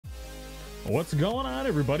What's going on,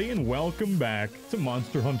 everybody, and welcome back to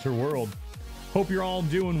Monster Hunter World. Hope you're all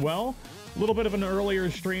doing well. A little bit of an earlier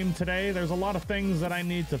stream today. There's a lot of things that I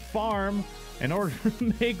need to farm in order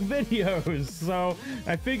to make videos, so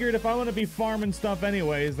I figured if I want to be farming stuff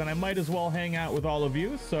anyways, then I might as well hang out with all of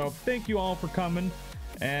you. So thank you all for coming.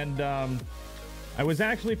 And I was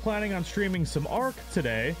actually planning on streaming some Ark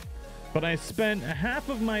today, but I spent half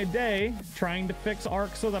of my day trying to fix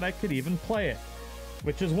Ark so that I could even play it.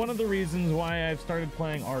 Which is one of the reasons why I've started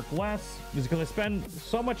playing Ark less, is because I spend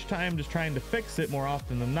so much time just trying to fix it more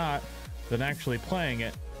often than not than actually playing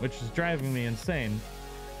it, which is driving me insane.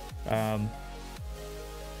 So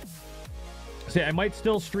yeah, I might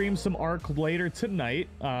still stream some Ark later tonight.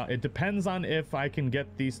 It depends on if I can get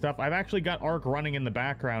these stuff. I've actually got Ark running in the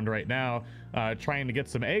background right now, trying to get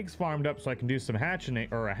some eggs farmed up so I can do some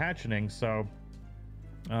hatching, so...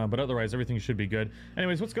 but otherwise, everything should be good.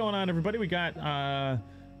 Anyways, what's going on, everybody? We got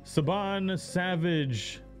Saban,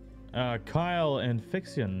 Savage, Kyle, and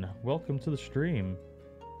Fixion. Welcome to the stream.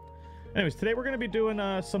 Anyways, today we're going to be doing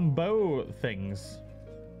some bow things.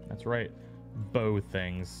 That's right, bow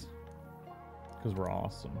things. Because we're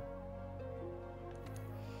awesome.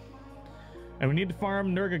 And we need to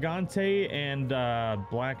farm Nergigante and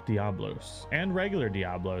Black Diablos. And regular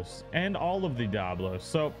Diablos. And all of the Diablos.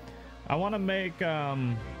 So... I want to make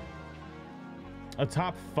a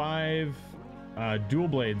top 5 dual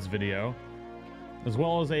blades video, as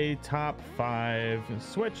well as a top 5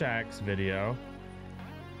 switch axe video.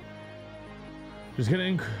 Just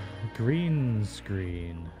getting green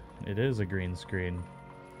screen. It is a green screen.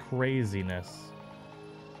 Craziness.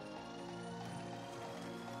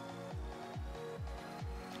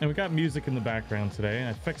 And we got music in the background today.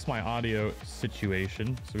 I fixed my audio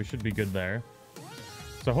situation, so we should be good there.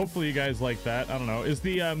 So hopefully you guys like that. I don't know. Is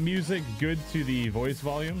the music good to the voice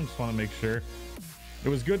volume? I just want to make sure. It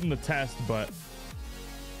was good in the test, but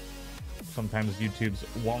sometimes YouTube's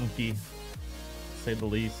wonky, to say the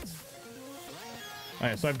least. All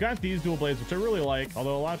right, so I've got these dual blades, which I really like,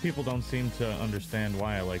 although a lot of people don't seem to understand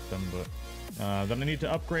why I like them. But then I need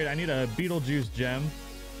to upgrade. I need a Beetlejuice gem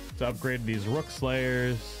to upgrade these Rook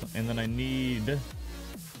Slayers, and then I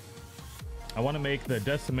want to make the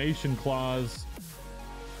Decimation Claws,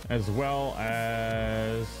 as well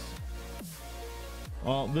as,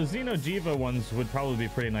 well, the Xenojiva ones would probably be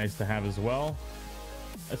pretty nice to have as well,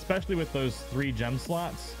 especially with those 3 gem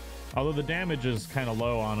slots, although the damage is kind of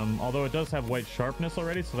low on them, although it does have white sharpness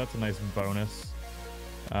already, so that's a nice bonus.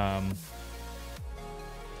 I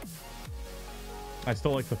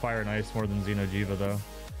still like the Fire and Ice more than Xenojiva, though.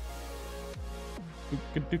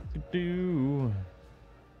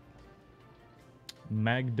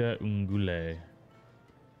 Magda Ungule.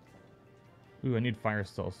 Ooh, I need Fire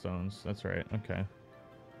Steel Stones. That's right. Okay.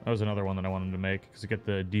 That was another one that I wanted to make because I get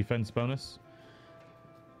the defense bonus.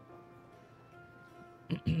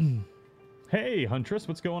 Hey, Huntress,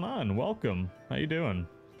 what's going on? Welcome. How you doing?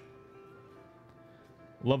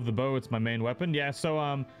 Love the bow. It's my main weapon. Yeah,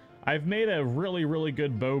 so I've made a really, really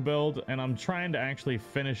good bow build, and I'm trying to actually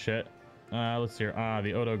finish it. Let's see here.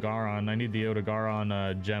 The Odogaron. I need the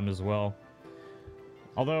Odogaron gem as well.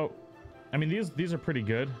 Although, I mean, these are pretty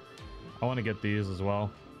good. I want to get these as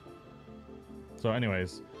well. So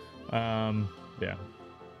anyways, yeah.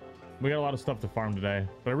 We got a lot of stuff to farm today,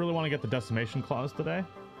 but I really want to get the Decimation Claws today.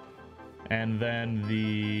 And then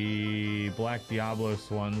the Black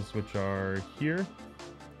Diablos ones, which are here.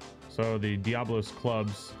 So the Diablos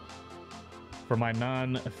clubs for my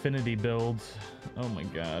non-affinity build. Oh my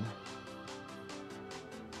god.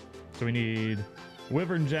 So we need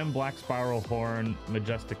Wyvern Gem, Black Spiral Horn,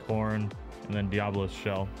 Majestic Horn, and then Diablos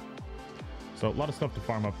Shell. So a lot of stuff to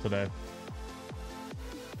farm up today.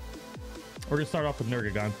 We're gonna start off with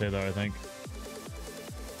Nergigante, though, I think.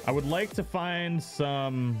 I would like to find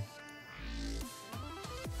some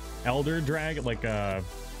Elder Dragon, like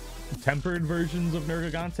tempered versions of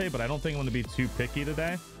Nergigante, but I don't think I'm gonna be too picky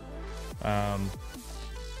today.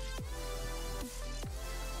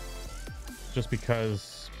 Just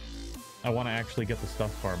because I want to actually get the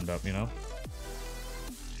stuff farmed up, you know?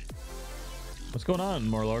 What's going on,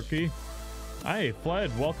 Morlorky? Hi,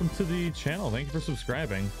 Fled. Welcome to the channel. Thank you for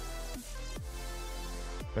subscribing.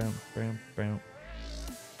 Bam, bam, bam.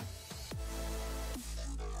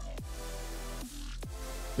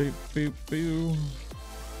 Boop, boop, boo.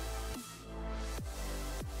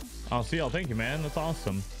 Oh, CL, thank you, man. That's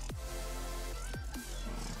awesome.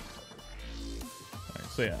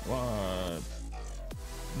 Alright, so yeah,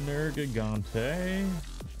 Nergigante.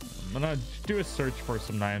 I'm gonna do a search for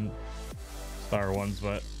some 9-star ones,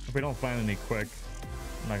 but if we don't find any quick,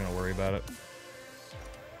 I'm not gonna worry about it.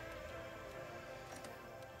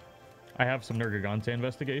 I have some Nergigante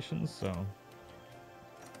investigations, so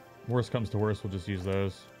worst comes to worst, we'll just use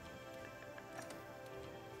those.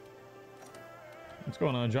 What's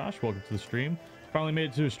going on, Josh? Welcome to the stream. Finally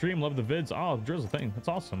made it to the stream. Love the vids. Oh, Drizzle thing. That's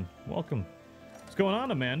awesome. Welcome. What's going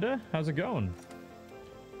on, Amanda? How's it going?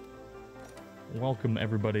 Welcome,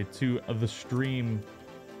 everybody, to the stream.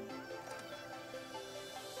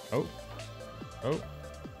 Oh. Oh.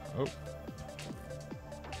 Oh.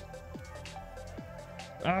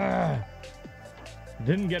 Ah!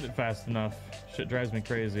 Didn't get it fast enough. Shit drives me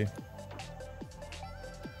crazy.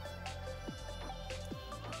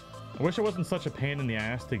 I wish it wasn't such a pain in the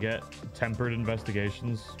ass to get tempered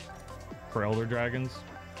investigations for Elder Dragons.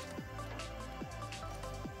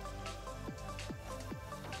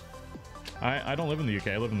 I don't live in the UK,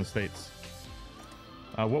 I live in the States.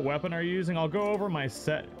 What weapon are you using? I'll go over my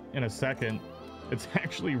set in a second. It's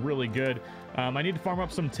actually really good. I need to farm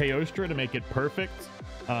up some Teostra to make it perfect.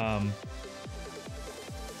 I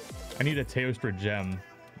need a Teostra gem,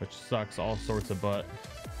 which sucks all sorts of butt.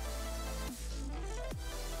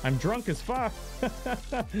 I'm drunk as fuck.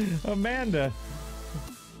 Amanda.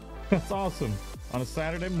 That's awesome. On a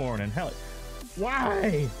Saturday morning. Hell,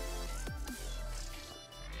 why?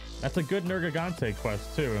 That's a good Nergigante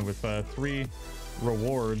quest too, and with 3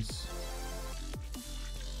 rewards.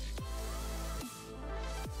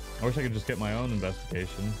 I wish I could just get my own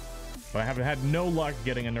investigation, but I haven't had no luck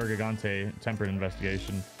getting a Nergigante tempered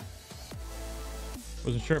investigation.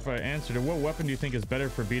 Wasn't sure if I answered it. What weapon do you think is better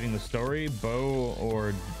for beating the story? Bow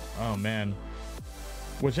or... Oh, man.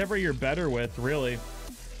 Whichever you're better with, really.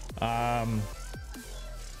 I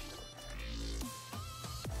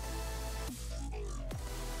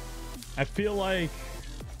feel like...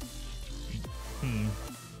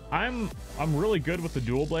 I'm really good with the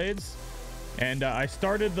dual blades. And I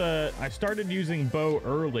started using bow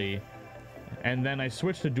early. And then I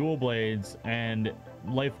switched to dual blades, and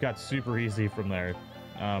life got super easy from there.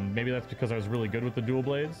 Maybe that's because I was really good with the dual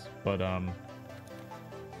blades, but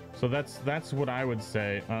so that's what I would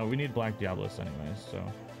say. We need Black Diablos anyways, so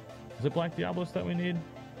is it Black Diablos that we need?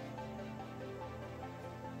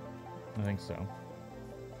 I think so.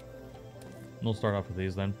 We'll start off with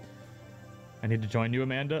these then. I need to join you,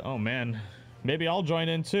 Amanda. Oh man, maybe I'll join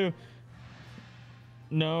in too.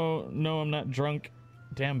 No, I'm not drunk.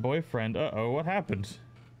 Damn boyfriend. Uh-oh, what happened?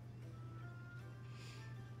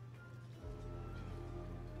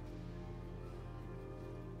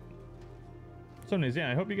 So anyways,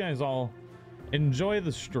 yeah, I hope you guys all enjoy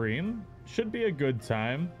the stream. Should be a good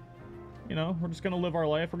time. You know, we're just gonna live our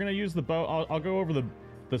life. We're gonna use the bow. I'll go over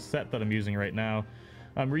the set that I'm using right now.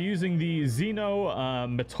 We're using the Xeno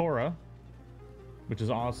Metora, which is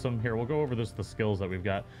awesome. Here, we'll go over the skills that we've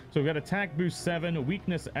got. So we've got attack boost 7,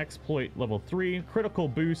 weakness exploit level 3, critical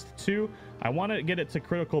boost 2. I want to get it to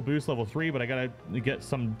critical boost level 3, but I gotta get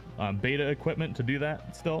some beta equipment to do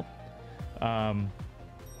that still.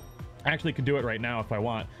 I actually could do it right now if I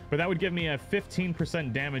want, but that would give me a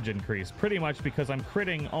 15% damage increase, pretty much because I'm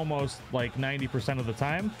critting almost like 90% of the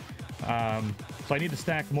time. So I need to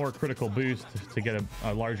stack more critical boost to get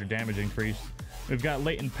a larger damage increase. We've got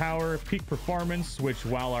latent power, peak performance, which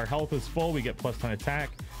while our health is full, we get +10 attack.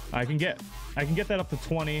 I can get that up to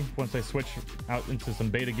 20 once I switch out into some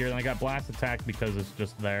beta gear. Then I got blast attack because it's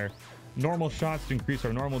just there. Normal shots to increase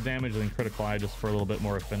our normal damage, and then critical eye just for a little bit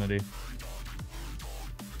more affinity.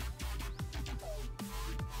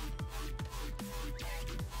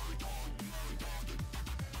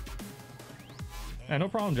 Yeah, no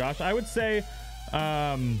problem, Josh. I would say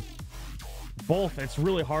both. It's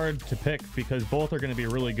really hard to pick because both are going to be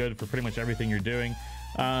really good for pretty much everything you're doing.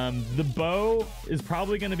 The bow is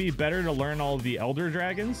probably going to be better to learn all of the Elder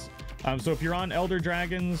Dragons. So if you're on Elder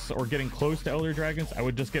Dragons or getting close to Elder Dragons, I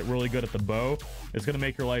would just get really good at the bow. It's going to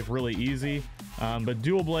make your life really easy. But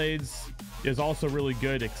Dual Blades is also really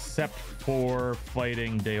good except for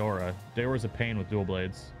fighting Daora. Daora's a pain with Dual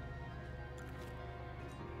Blades.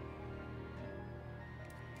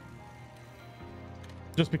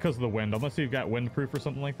 Just because of the wind. Unless you've got windproof or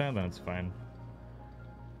something like that, then it's fine.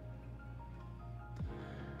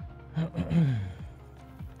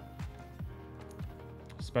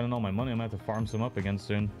 Spending all my money. I'm gonna have to farm some up again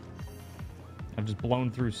soon. I've just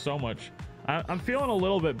blown through so much. I'm feeling a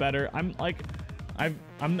little bit better. I'm like, I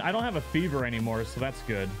don't have a fever anymore, so that's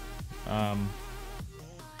good. Where am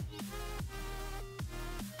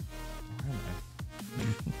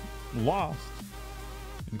I? Lost.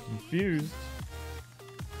 I'm confused.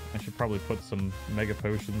 I should probably put some mega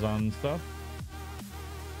potions on and stuff.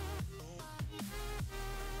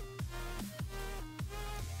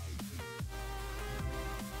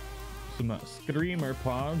 Some streamer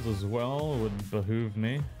pods as well would behoove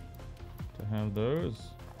me. have those.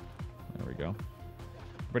 There we go.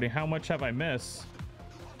 Everybody, how much have I missed?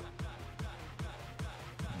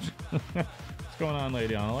 What's going on,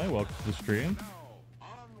 Lady Annalie? Welcome to the stream. On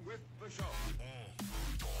with the show.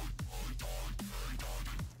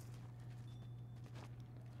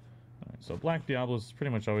 Alright, so Black Diablos is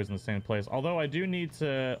pretty much always in the same place. Although I do need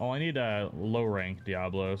to... Oh, I need low rank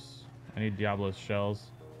Diablos. I need Diablos shells.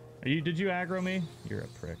 Did you aggro me? You're a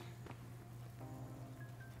prick.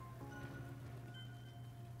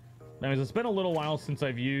 Anyways, it's been a little while since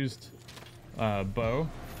I've used bow.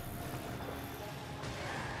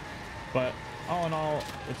 But all in all,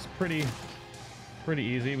 it's pretty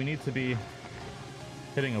easy. We need to be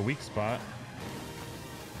hitting a weak spot.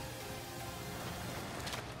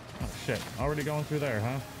 Oh shit, already going through there,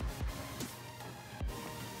 huh?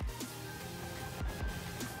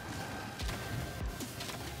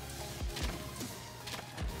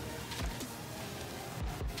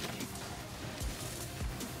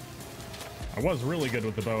 I was really good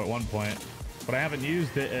with the bow at one point, but I haven't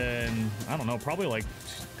used it in, I don't know, probably like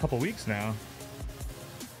a couple weeks now.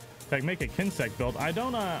 If I can make a Kinsect build, I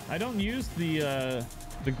don't use the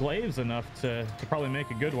glaives enough to probably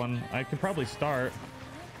make a good one. I could probably start.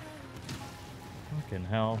 Fucking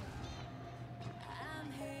hell.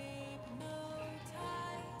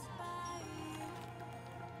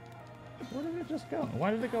 Where did it just go?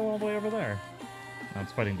 Why did it go all the way over there? Oh,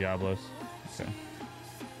 it's fighting Diablos. Okay.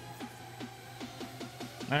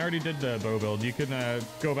 I already did the bow build. You can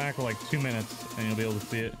go back for like 2 minutes and you'll be able to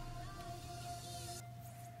see it.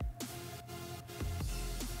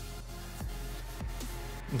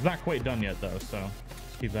 It's not quite done yet though, so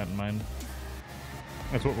just keep that in mind.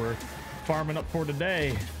 That's what we're farming up for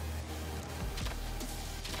today.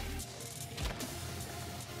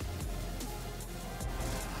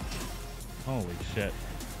 Holy shit.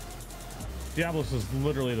 Diablos is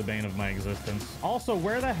literally the bane of my existence. Also,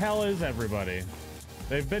 where the hell is everybody?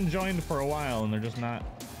 They've been joined for a while and they're just not...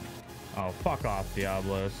 Oh, fuck off,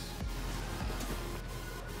 Diablos.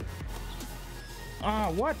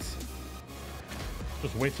 Ah, what?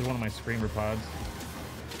 Just wasted one of my screamer pods.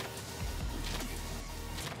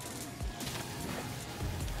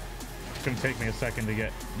 It's gonna take me a second to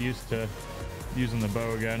get used to using the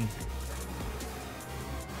bow again.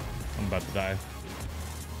 I'm about to die.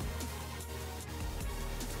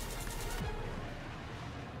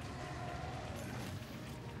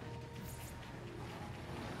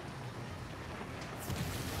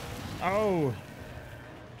 Oh!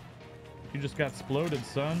 You just got exploded,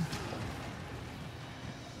 son.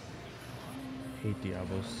 I hate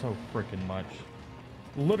Diablos so freaking much.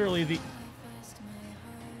 Literally the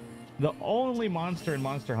only monster in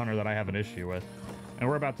Monster Hunter that I have an issue with. And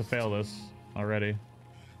we're about to fail this already.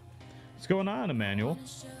 What's going on, Emmanuel?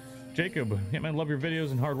 Jacob, yeah, man, love your videos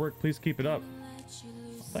and hard work. Please keep it up.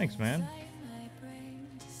 Thanks, man.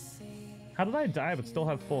 How did I die but still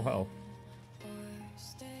have full health?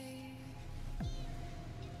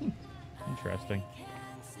 Interesting.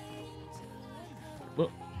 Well,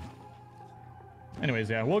 anyways,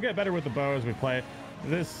 yeah, we'll get better with the bow as we play.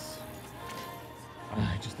 This,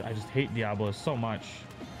 I just hate Diablos so much.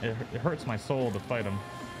 It hurts my soul to fight him,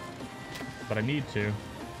 but I need to.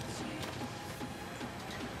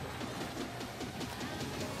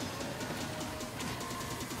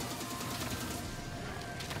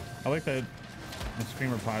 I like the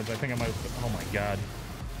screamer pods. I think I might have, oh my god.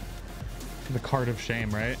 The card of shame,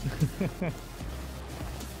 right?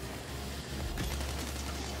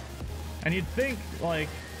 And you'd think, like,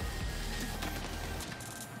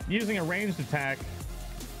 using a ranged attack...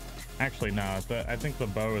 Actually, no. I think the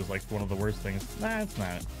bow is, like, one of the worst things. Nah, it's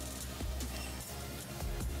not.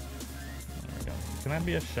 There we go. Can that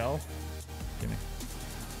be a shell? Give me.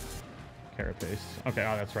 Carapace. Okay,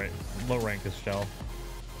 oh, that's right. Low rank is shell.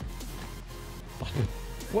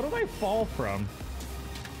 What did I fall from?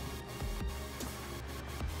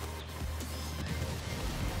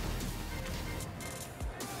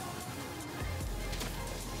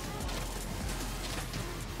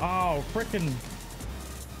 Oh, frickin'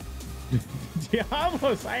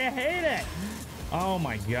 Diablos, I hate it. Oh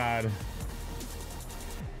my god.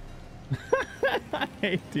 I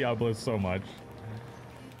hate Diablos so much.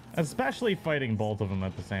 Especially fighting both of them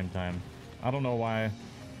at the same time. I don't know why.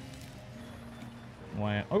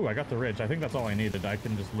 Oh, I got the ridge. I think that's all I needed. I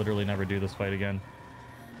can just literally never do this fight again.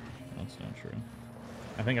 That's not true.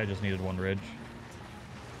 I think I just needed one ridge.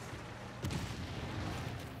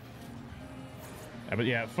 Yeah, but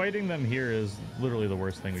yeah, fighting them here is literally the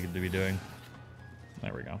worst thing we could be doing.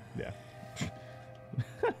 There we go. Yeah.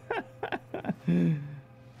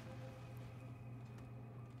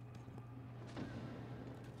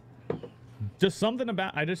 Just something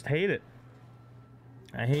about, I just hate it.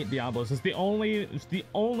 I hate Diablos. It's the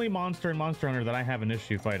only monster in Monster Hunter that I have an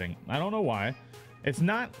issue fighting. I don't know why. It's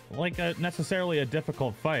not like necessarily a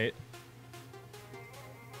difficult fight.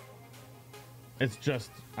 It's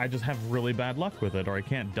just, I just have really bad luck with it, or I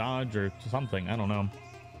can't dodge or something. I don't know.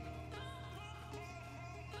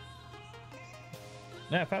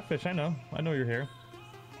 Yeah, Fatfish, I know you're here.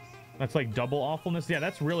 That's like double awfulness. Yeah,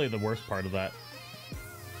 that's really the worst part of that.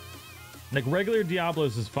 Like, regular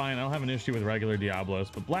Diablos is fine. I don't have an issue with regular Diablos,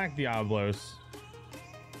 but Black Diablos,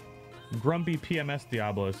 grumpy PMS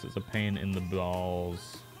Diablos is a pain in the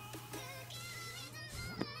balls.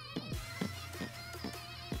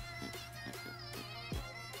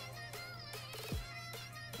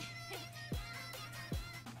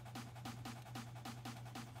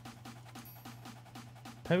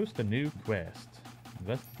 Post a new quest.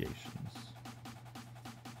 Investigations.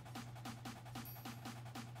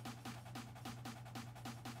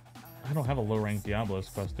 I don't have a low-ranked Diablos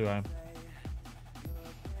quest, do I?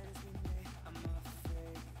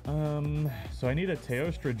 So I need a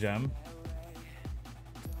Teostra gem.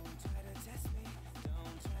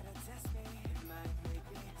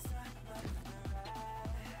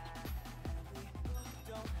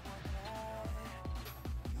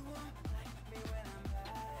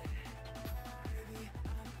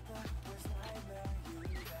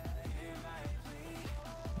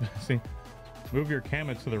 See, move your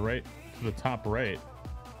camera to the right, to the top right.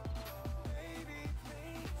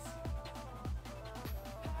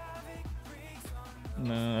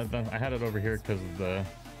 No, I had it over here because of the.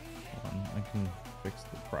 I can fix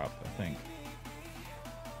the prop, I think.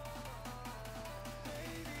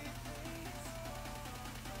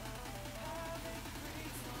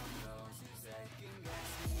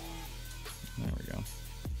 There we go.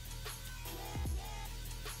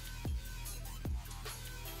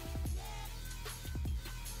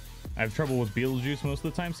 I have trouble with Beetlejuice most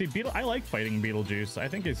of the time. See, I like fighting Beetlejuice. I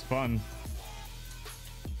think it's fun.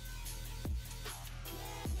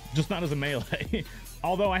 Just not as a melee.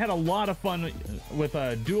 Although I had a lot of fun with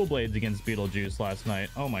dual blades against Beetlejuice last night.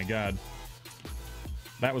 Oh my god.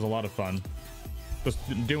 That was a lot of fun. Just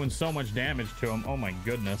doing so much damage to him. Oh my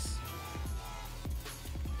goodness.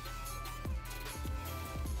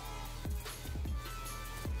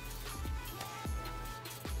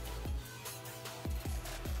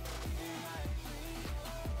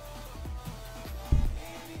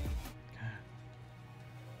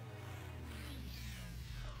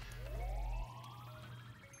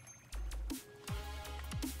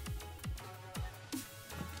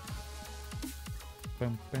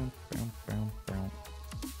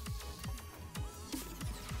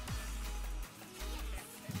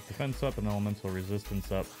 Defense up and elemental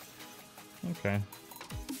resistance up. Okay.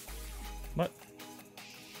 What?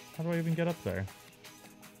 How do I even get up there?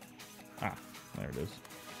 Ah, there it is.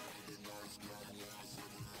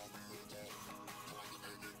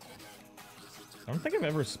 I don't think I've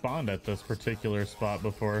ever spawned at this particular spot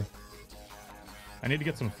before. I need to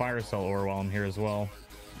get some fire cell ore while I'm here as well.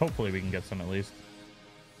 Hopefully we can get some at least.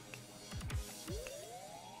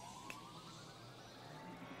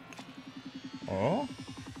 Oh?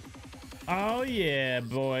 Oh yeah,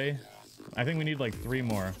 boy. I think we need like 3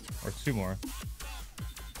 more or 2 more.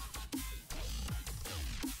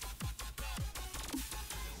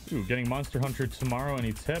 Ooh, getting Monster Hunter tomorrow.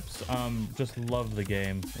 Any tips? Just love the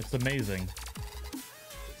game. It's amazing.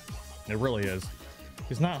 It really is.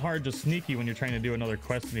 It's not hard, just sneaky when you're trying to do another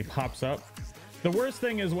quest and he pops up. The worst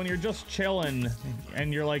thing is when you're just chilling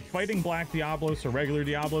and you're like fighting Black Diablos or regular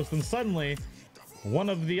Diablos, then suddenly one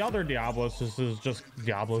of the other Diablos just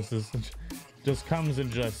comes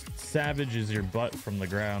and just savages your butt from the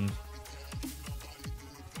ground.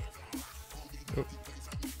 Oh.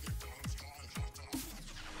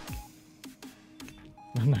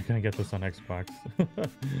 I'm not gonna get this on Xbox.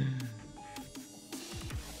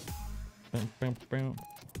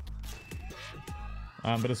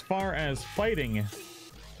 But as far as fighting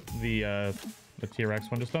the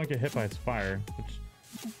T-Rex one, just don't get hit by its fire, which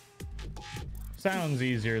sounds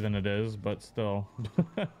easier than it is, but still.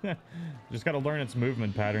 Just gotta learn its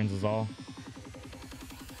movement patterns is all.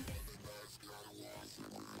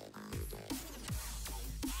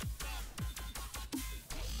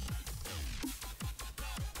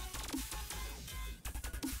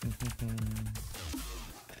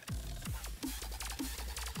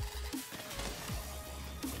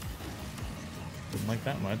 Didn't like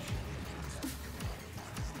that much.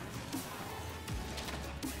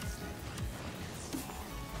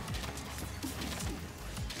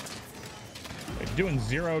 Doing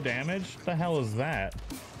 0 damage? What the hell is that?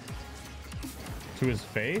 To his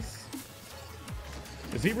face?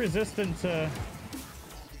 Is he resistant to...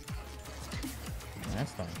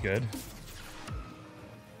 That's not good.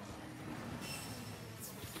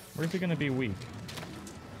 Where's he gonna be weak?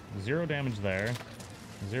 0 damage there.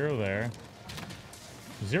 0 there.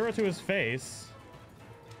 0 to his face.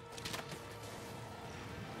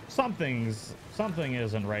 Something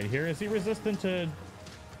isn't right here. Is he resistant to...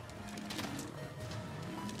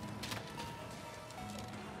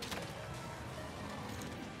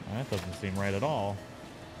 That doesn't seem right at all.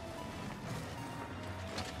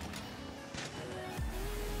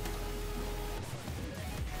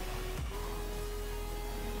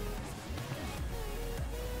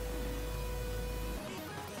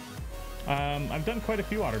 I've done quite a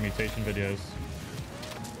few auto mutation videos.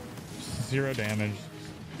 0 damage.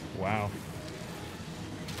 Wow.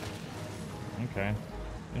 Okay.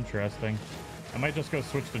 Interesting. I might just go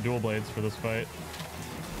switch to dual blades for this fight.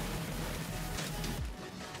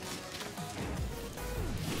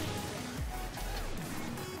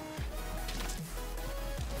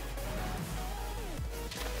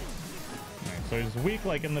 Alright, so he's weak,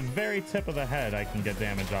 like in the very tip of the head. I can get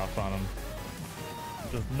damage off on him.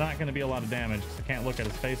 There's not going to be a lot of damage because I can't look at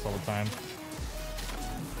his face all the time.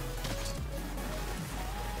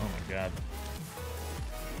 Oh my god.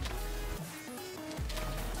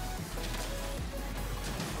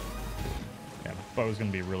 Yeah, bow's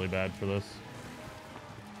going to be really bad for this.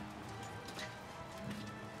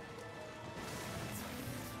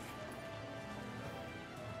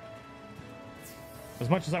 As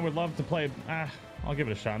much as I would love to play, I'll give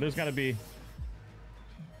it a shot. There's got to be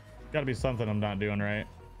something I'm not doing right.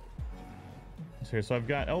 Here, so I've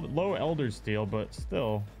got low Elder Steel, but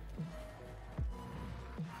still.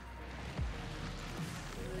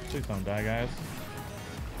 Please don't die, guys.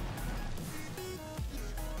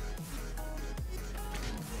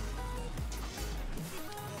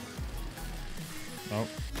 Oh,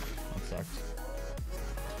 that sucks.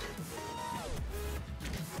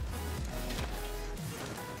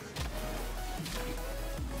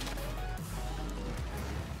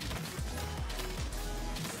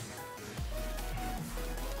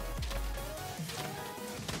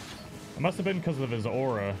 It must have been because of his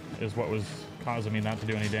aura is what was causing me not to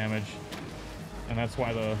do any damage. And that's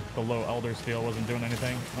why the low Elder Steel wasn't doing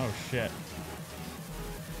anything. Oh shit.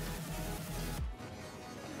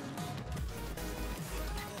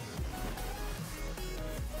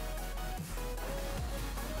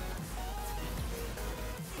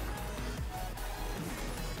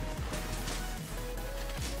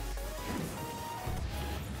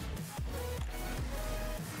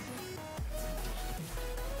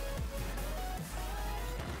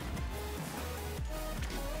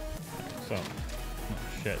 So,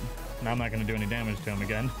 oh shit. Now I'm not going to do any damage to him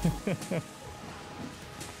again.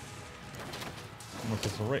 Unless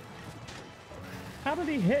it's right. How did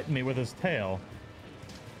he hit me with his tail?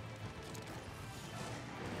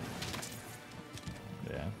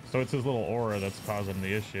 Yeah. So it's his little aura that's causing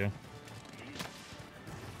the issue.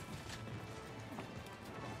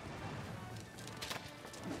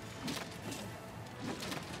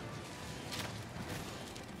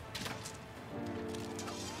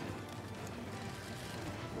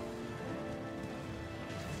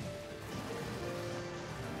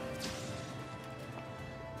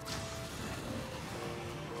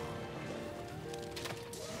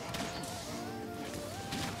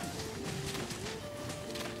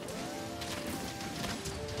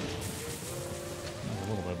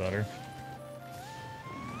 Better.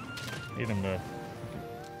 Need him to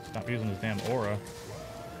stop using his damn aura.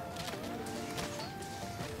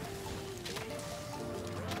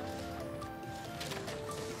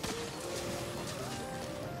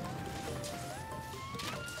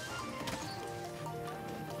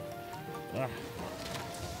 Ah.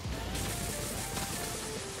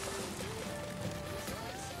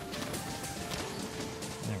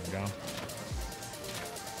 There we go.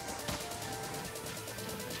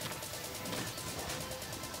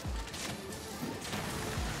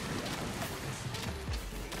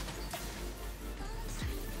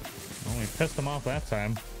 Only pissed him off that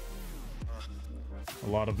time. A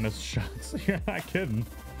lot of missed shots. You're not kidding.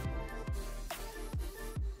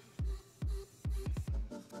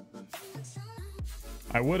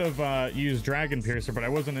 I would have used Dragon Piercer, but I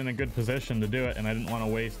wasn't in a good position to do it, and I didn't want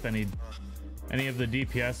to waste any of the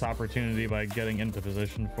DPS opportunity by getting into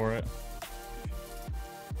position for it.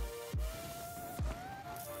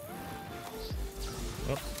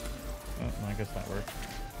 Oops. Oh, I guess that worked.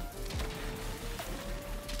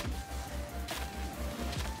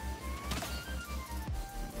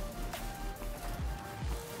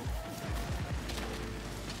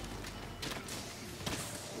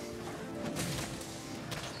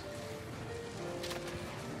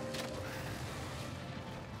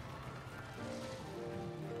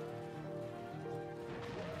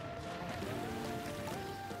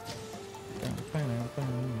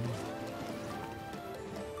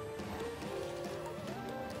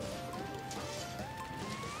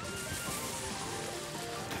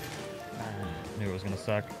 in a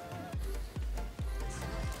sec.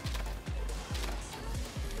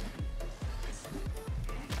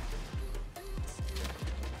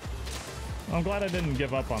 I'm glad I didn't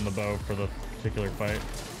give up on the bow for the particular fight.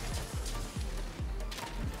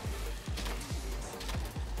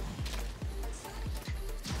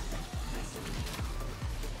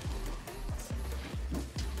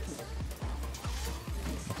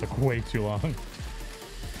 That took way too long.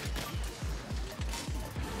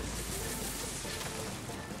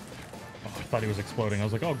 Oh, I thought he was exploding. I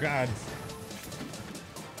was like, oh god.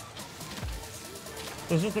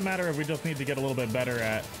 So it's just a matter of we just need to get a little bit better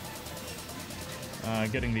at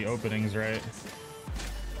getting the openings right.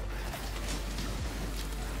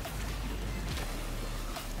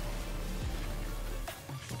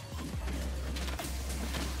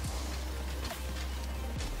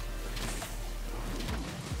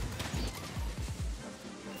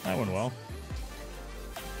 That went well.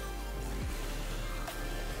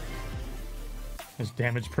 There's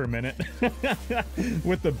damage per minute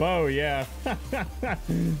with the bow, yeah.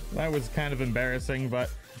 That was kind of embarrassing, but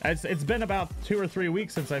it's been about 2 or 3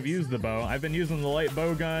 weeks since I've used the bow. I've been using the light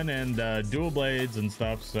bow gun and dual blades and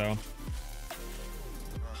stuff, so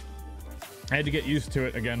I had to get used to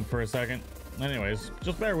it again for a second. Anyways,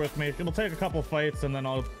 just bear with me. It'll take a couple fights and then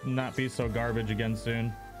I'll not be so garbage again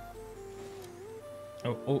soon.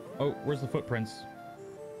 Oh, where's the footprints?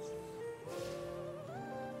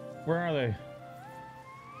 Where are they?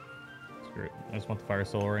 Screw it. I just want the fire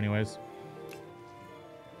solar anyways.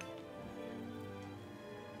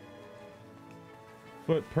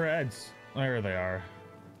 Footprints. There they are.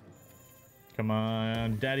 Come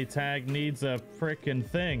on. Daddy Tag needs a frickin'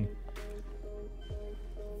 thing.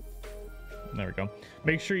 There we go.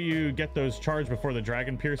 Make sure you get those charged before the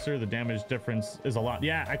Dragon Piercer. The damage difference is a lot.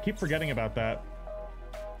 Yeah, I keep forgetting about that.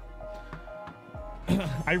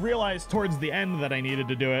 I realized towards the end that I needed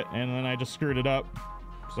to do it, and then I just screwed it up.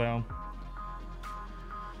 So,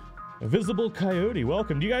 Visible Coyote,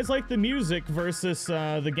 welcome. Do you guys like the music versus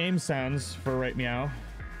the game sounds for Right Meow?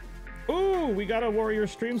 Ooh, we got a Warrior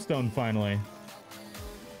Streamstone finally.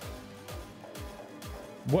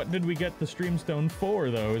 What did we get the Streamstone for,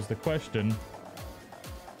 though, is the question.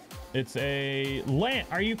 It's a Lance.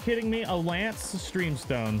 Are you kidding me? A Lance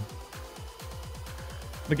Streamstone.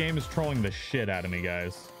 The game is trolling the shit out of me,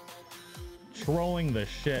 guys. Trolling the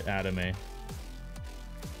shit out of me.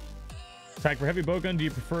 Tag for heavy bowgun, do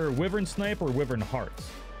you prefer Wyvern Snipe or Wyvern Hearts?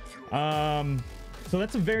 So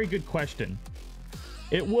that's a very good question.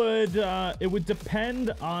 It would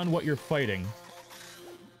depend on what you're fighting.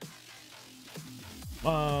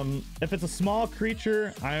 If it's a small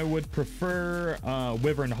creature, I would prefer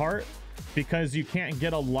Wyvern Heart because you can't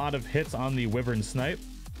get a lot of hits on the Wyvern Snipe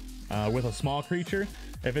with a small creature.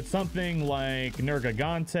 If it's something like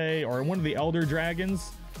Nergigante or one of the Elder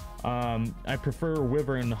Dragons, I prefer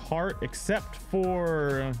Wyvern Heart, except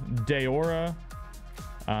for Daora.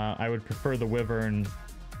 I would prefer the Wyvern...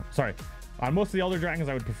 Sorry. On most of the Elder Dragons,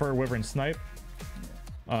 I would prefer Wyvern Snipe.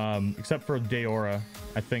 Except for Daora,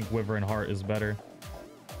 I think Wyvern Heart is better.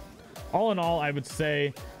 All in all, I would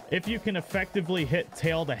say if you can effectively hit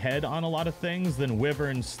tail to head on a lot of things, then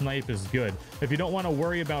Wyvern Snipe is good. If you don't want to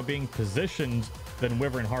worry about being positioned, then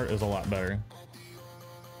Wyvern Heart is a lot better.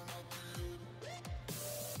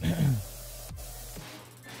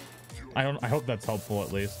 I hope that's helpful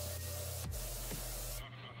at least.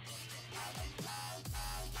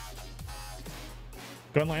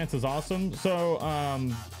 Gun Lance is awesome. So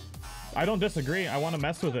I don't disagree. I want to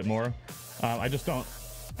mess with it more. I just don't.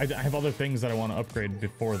 I have other things that I want to upgrade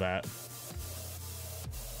before that.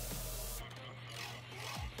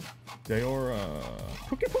 Daora.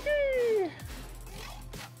 Pookie pookie.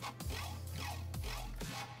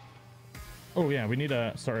 Oh yeah, we need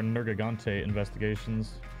to start Nergigante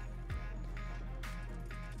investigations.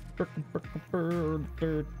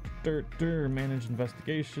 Manage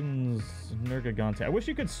investigations. Nergigante. I wish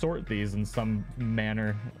you could sort these in some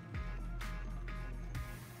manner.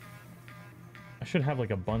 I should have like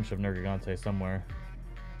a bunch of Nergigante somewhere.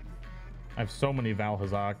 I have so many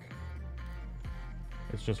Valhazak.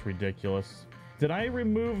 It's just ridiculous. Did I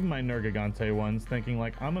remove my Nergigante ones thinking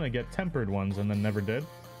like I'm gonna get tempered ones and then never did?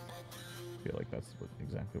 I feel like that's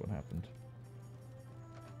exactly what happened.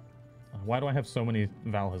 Why do I have so many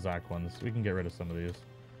Valhazak ones? We can get rid of some of these.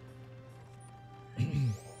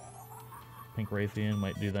 Pink Raytheon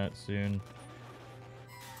might do that soon.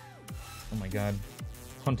 Oh my god.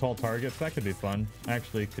 Hunt all targets, that could be fun. I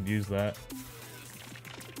actually could use that.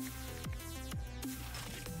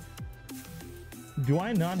 Do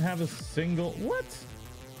I not have a single... What?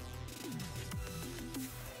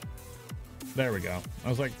 There we go. I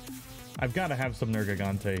was like, I've got to have some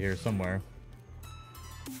Nergigante here somewhere.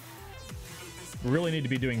 Really need to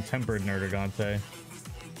be doing tempered Nergigante.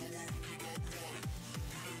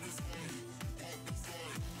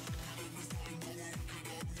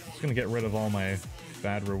 Just gonna get rid of all my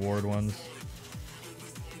bad reward ones.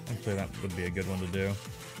 Actually, that would be a good one to do.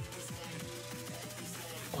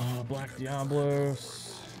 Black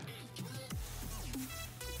Diablos.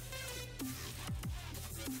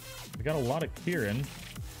 We got a lot of Kieran.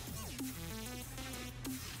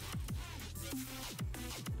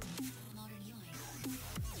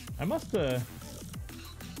 I must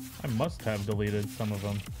have deleted some of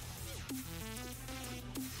them.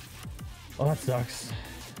 Oh, that sucks.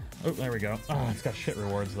 Oh, there we go. Oh, it's got shit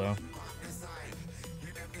rewards though.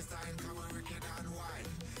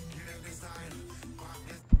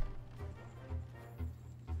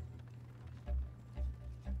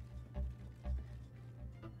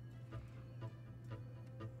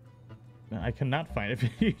 I cannot find it.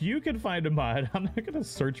 If you can find a mod, I'm not gonna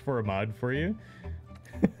search for a mod for you.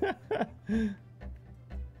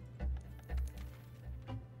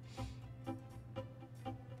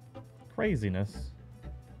 Craziness.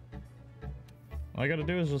 All I gotta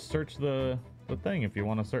do is just search the thing if you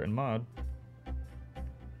want a certain mod.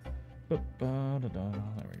 There we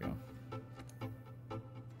go.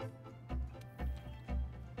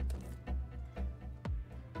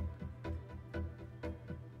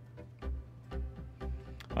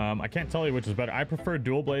 I can't tell you which is better. I prefer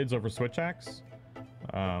dual blades over switch axe.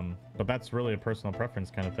 But that's really a personal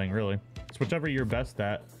preference kind of thing, really. It's whichever you're best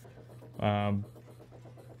at.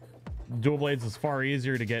 Dual blades is far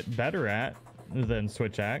easier to get better at than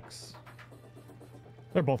switch axe.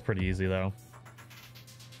 They're both pretty easy though.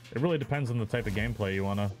 It really depends on the type of gameplay you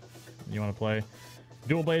wanna play.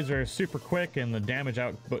 Dual blades are super quick and the damage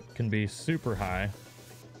output can be super high.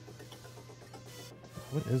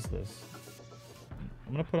 What is this?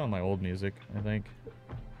 I'm gonna put on my old music, I think.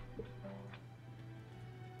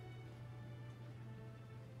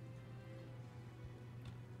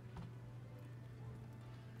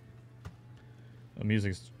 The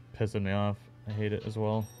music's pissing me off. I hate it as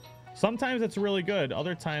well. Sometimes it's really good,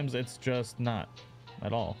 other times it's just not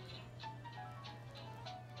at all.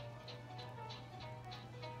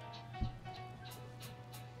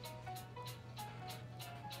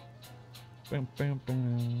 Bam, bam,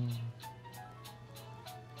 bam.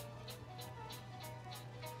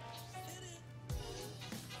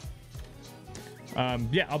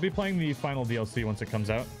 Yeah, I'll be playing the final DLC once it comes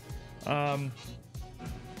out. I'm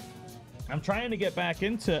trying to get back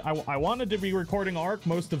into... I wanted to be recording Ark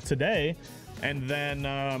most of today, and then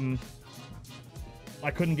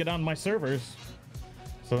I couldn't get on my servers.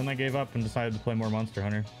 So then I gave up and decided to play more Monster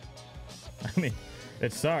Hunter. I mean,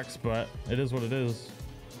 it sucks, but it is what it is.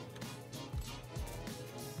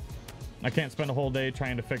 I can't spend a whole day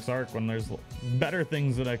trying to fix Ark when there's better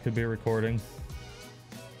things that I could be recording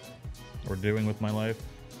or doing with my life.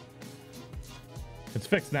 It's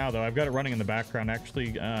fixed now though. I've got it running in the background,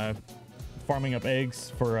 actually farming up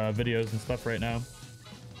eggs for videos and stuff right now.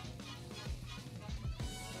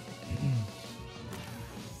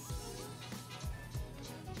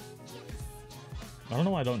 I don't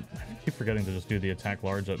know why I keep forgetting to just do the attack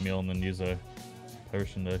large up meal and then use a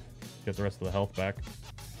potion to get the rest of the health back.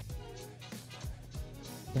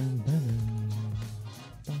 There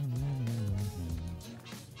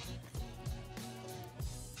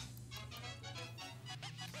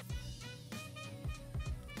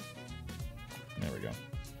we go.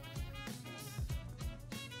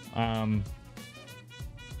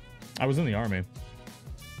 I was in the army.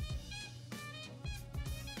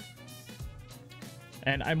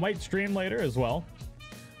 And I might stream later as well.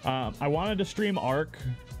 I wanted to stream Ark,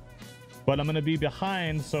 but I'm going to be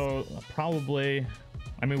behind, so probably...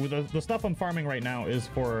 I mean, with the stuff I'm farming right now is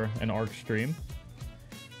for an Ark stream.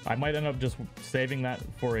 I might end up just saving that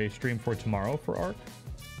for a stream for tomorrow for Ark.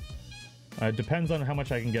 It depends on how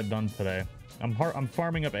much I can get done today. I'm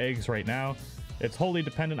farming up eggs right now. It's wholly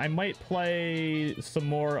dependent. I might play some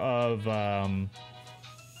more of...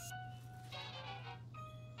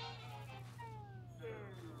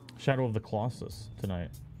 Shadow of the Colossus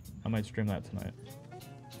tonight. I might stream that tonight.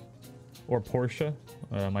 Or Portia.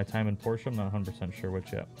 My time in Portia. I'm not 100% sure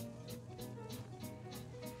which yet.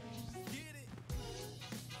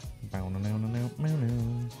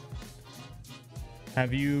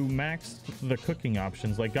 Have you maxed the cooking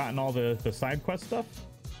options? Like gotten all the side quest stuff?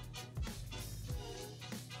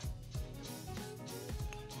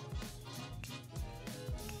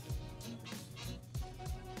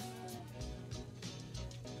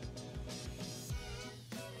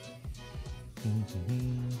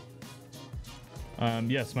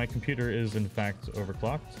 Yes, my computer is in fact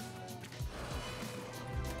overclocked.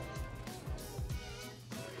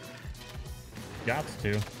 Gots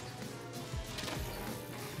to.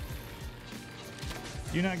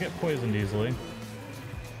 Do not get poisoned easily.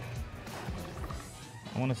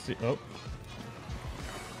 I want to see. Oh.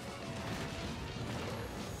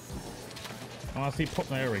 I want to see.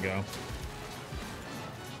 There we go.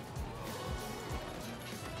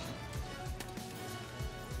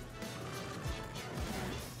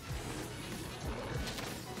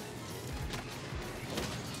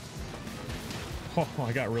 Oh,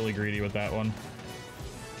 I got really greedy with that one.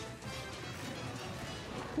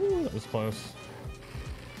 Ooh, that was close.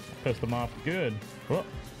 Pissed them off good. Whoa.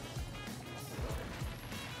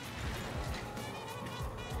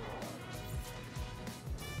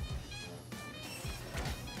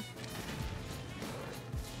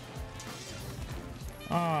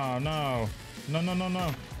 Oh, no. No, no, no,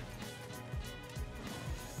 no.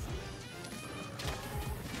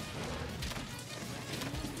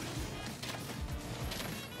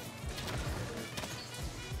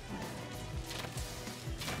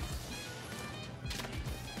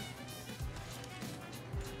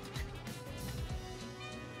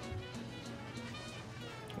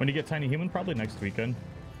 When you get Tiny Human? Probably next weekend.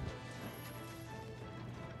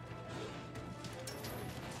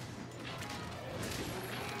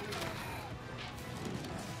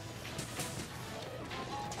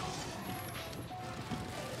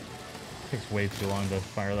 Takes way too long to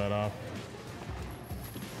fire that off.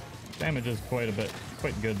 Damage is quite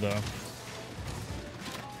good though.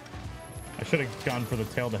 I should have gone for the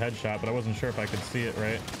tail to headshot, but I wasn't sure if I could see it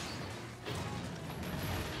right.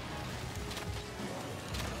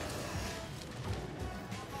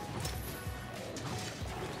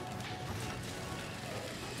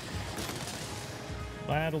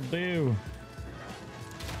 That'll do.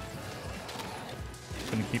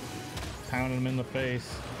 Gonna keep pounding him in the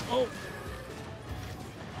face. Oh!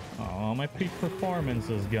 Oh, my peak performance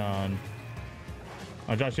is gone.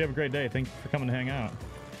 Oh, Josh, you have a great day. Thank you for coming to hang out.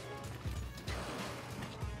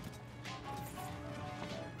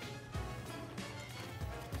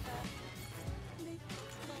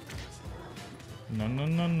 No, no,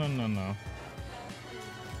 no, no, no, no.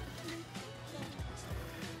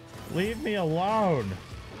 Leave me alone.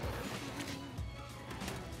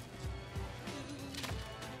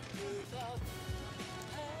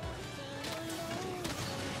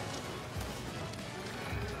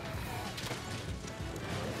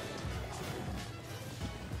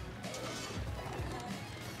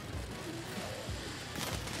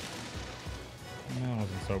 That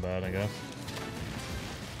wasn't so bad, I guess.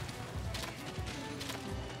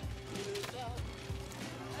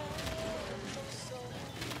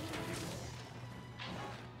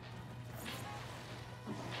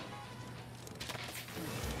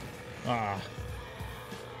 Ah.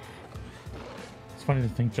 It's funny to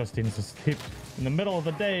think Justine's asleep in the middle of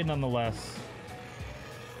the day, nonetheless.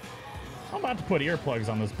 I'm about to put earplugs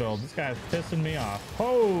on this build. This guy's pissing me off.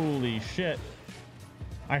 Holy shit.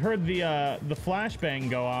 I heard the flashbang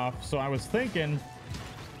go off, so I was thinking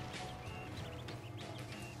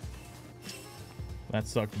that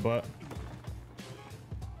sucked butt.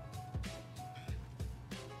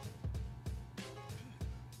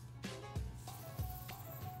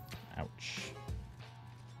 Ouch.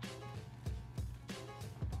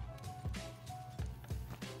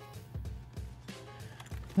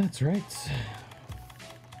 That's right.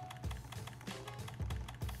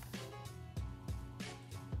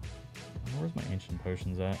 Where's my ancient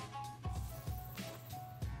potions at?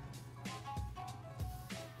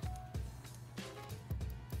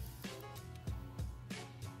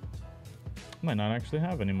 Might not actually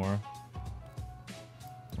have any more.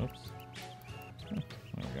 Oops. Oh, there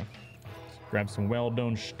we go. Let's grab some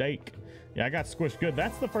well-done steak. Yeah, I got squished good.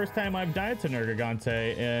 That's the first time I've died to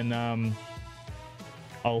Nergigante in a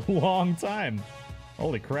long time.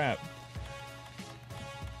 Holy crap.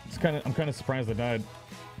 I'm kind of surprised I died.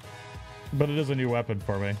 But it is a new weapon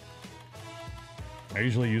for me. I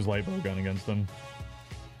usually use light bow gun against them.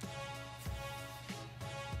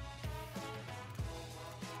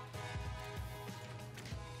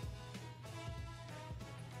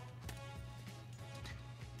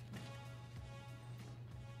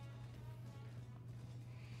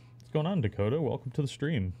 What's going on, Dakota? Welcome to the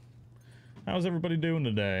stream. How's everybody doing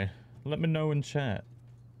today? Let me know in chat.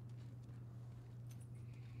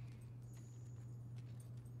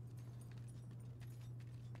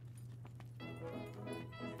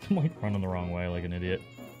 I'm like running the wrong way like an idiot.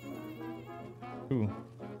 Ooh.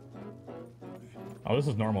 Oh, this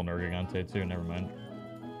is normal Nergigante too. Never mind.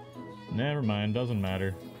 Never mind. Doesn't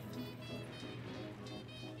matter.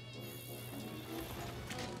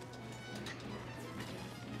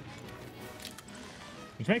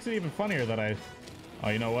 Which makes it even funnier that I... Oh,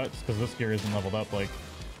 you know what? It's because this gear isn't leveled up like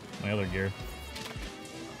my other gear.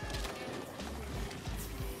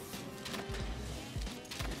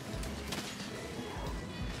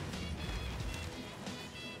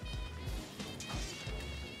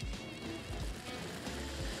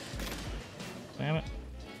 Damn it.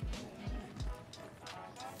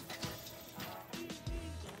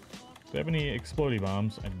 Do I have any explodey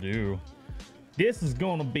bombs? I do. This is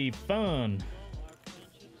gonna be fun.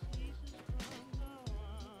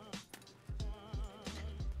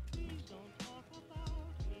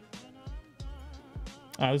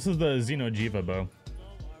 This is the Xenojiva bow.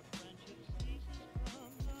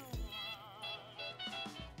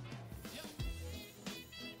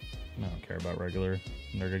 I don't care about regular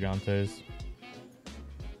Nergigantes.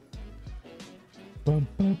 Bum,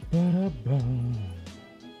 bum, ba, bum.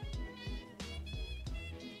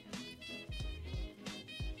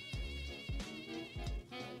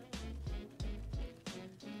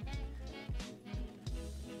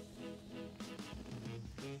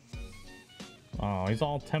 Oh, he's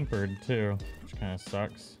all tempered too, which kind of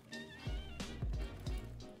sucks.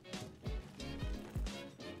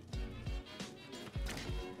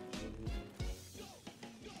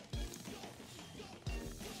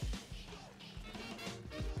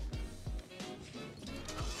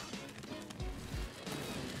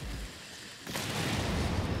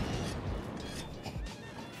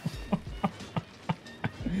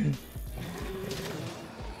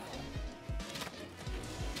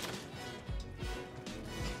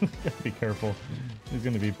 Gotta be careful. He's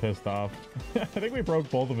gonna be pissed off. I think we broke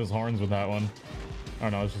both of his horns with that one. Oh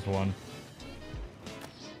no, it's just one.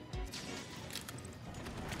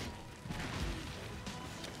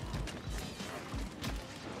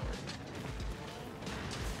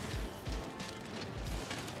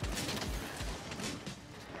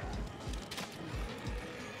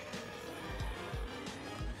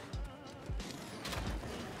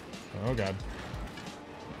 Oh god.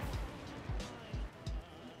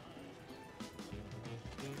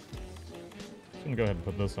 I'm gonna go ahead and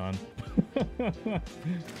put this on.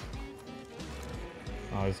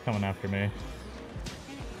 Oh, he's coming after me.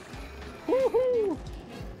 Woohoo!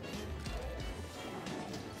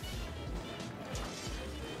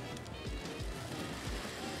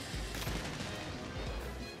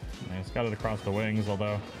 Nice, got it across the wings,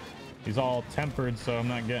 although he's all tempered, so I'm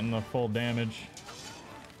not getting the full damage.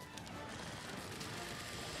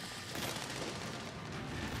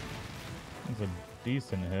 That's a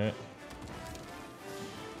decent hit.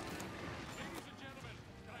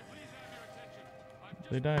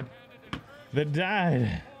 They died. They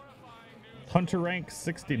died. Hunter rank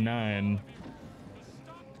 69.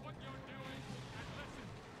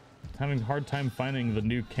 Having a hard time finding the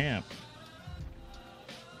new camp.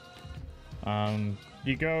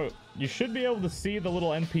 You should be able to see the little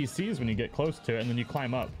NPCs when you get close to it, and then you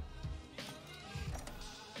climb up.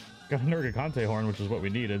 Got a Nergigante horn, which is what we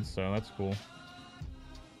needed, so that's cool.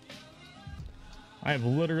 I have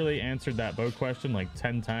literally answered that bow question like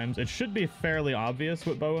 10 times. It should be fairly obvious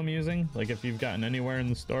what bow I'm using, like if you've gotten anywhere in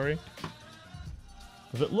the story.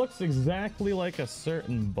 Because it looks exactly like a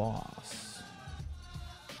certain boss.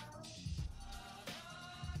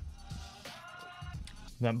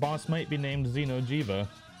 That boss might be named Xenojiva.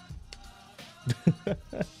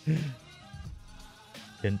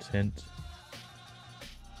 Hint, hint.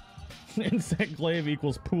 Insect glaive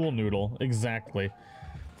equals pool noodle. Exactly.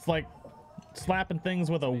 It's like slapping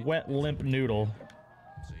things with a wet, limp noodle.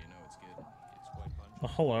 So you know it's good. It's quite pungent. Oh,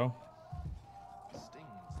 hello. Stings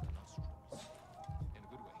the nostrils. In a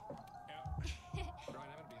good way. Yeah. Brian,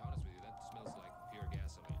 I'm gonna be honest with you, that smells like pure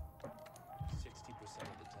gasoline. 60%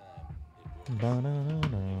 of the time, it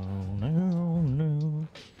Ba-da-da-da-no-no.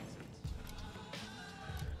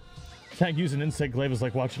 Tag using insect glaive is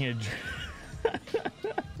like watching it.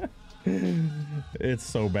 It's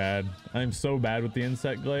so bad. I'm so bad with the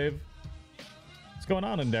insect glaive. What's going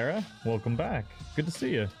on, Indera? Welcome back. Good to see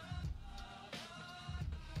you.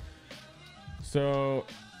 So,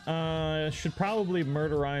 should probably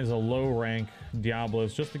murderize a low rank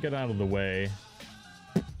Diablos just to get out of the way.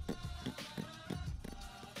 A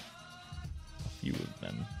few of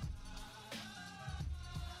them.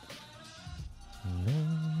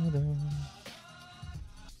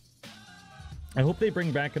 I hope they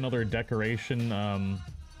bring back another decoration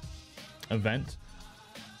event.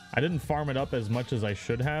 I didn't farm it up as much as I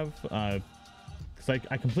should have, because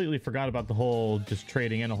I completely forgot about the whole just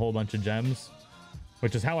trading in a whole bunch of gems,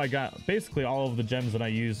 which is how I got basically all of the gems that I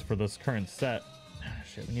use for this current set.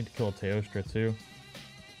 Shit, we need to kill a Teostra too.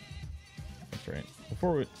 That's right.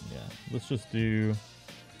 Before we, yeah, let's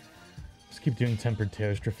keep doing tempered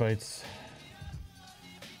Teostra fights.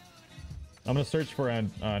 I'm gonna search for a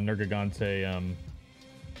Nergigante,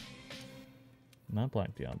 not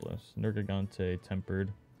Black Diablos, Nergigante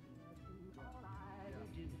tempered.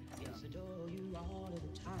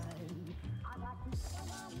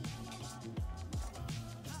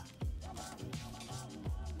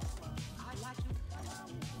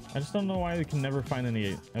 I just don't know why we can never find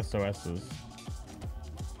any SOSs.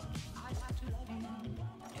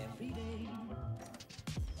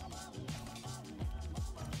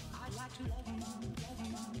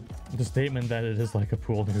 The statement that it is like a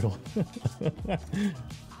pool noodle.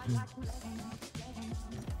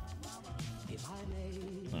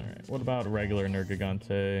 Alright, what about regular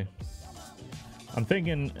Nergigante? I'm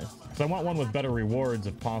thinking, because I want one with better rewards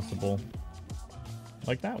if possible.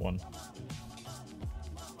 Like that one.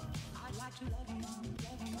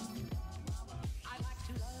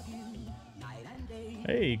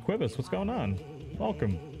 Hey, Quibus, what's going on?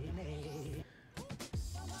 Welcome.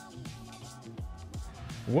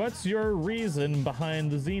 What's your reason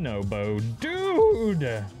behind the Xeno bow?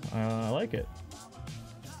 Dude! I like it.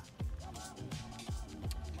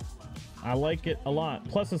 I like it a lot.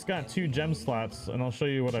 Plus, it's got 2 gem slots, and I'll show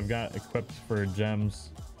you what I've got equipped for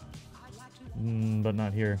gems. But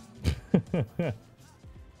not here.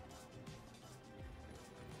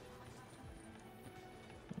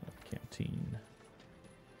 Canteen.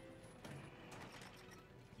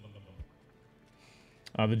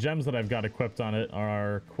 The gems that I've got equipped on it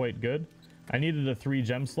are quite good. I needed a 3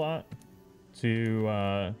 gem slot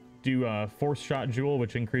to do a force shot jewel,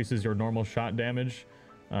 which increases your normal shot damage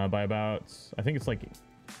by about, I think it's like,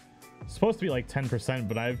 it's supposed to be like 10%,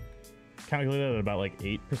 but I've calculated it at about like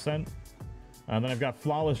 8%. Then I've got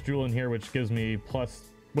flawless jewel in here, which gives me plus,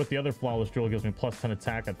 with the other flawless jewel, gives me plus 10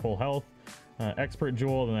 attack at full health. Expert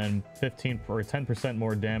jewel, and then 15 or 10%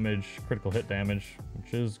 more damage, critical hit damage,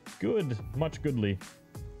 which is good, much goodly.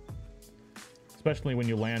 Especially when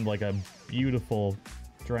you land like a beautiful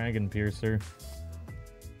dragon piercer.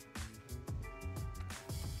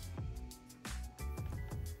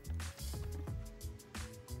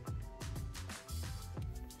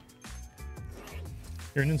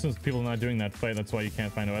 You're an instance of people not doing that fight, that's why you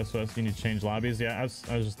can't find OSOS. You need to change lobbies. Yeah, I was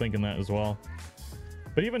just thinking that as well.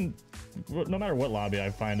 But even, no matter what lobby I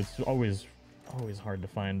find, it's always hard to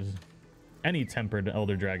find any tempered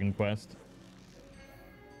Elder Dragon quest.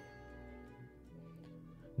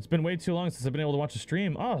 It's been way too long since I've been able to watch a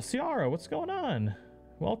stream. Oh, Ciara, what's going on?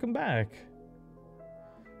 Welcome back.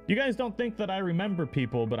 You guys don't think that I remember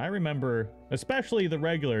people, but I remember, especially the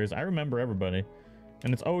regulars, I remember everybody.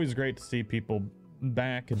 And it's always great to see people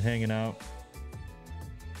back and hanging out.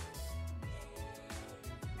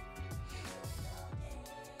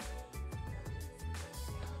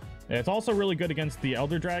 It's also really good against the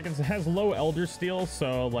Elder Dragons. It has low Elder Steel,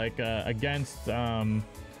 so like against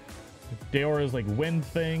Deora's like wind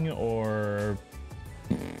thing, or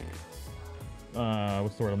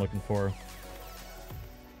what's the word I'm looking for?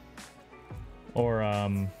 Or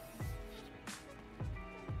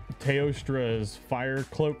Teostra's fire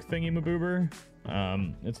cloak thingy maboober.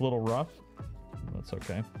 It's a little rough. That's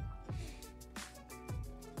okay.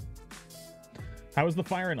 How is the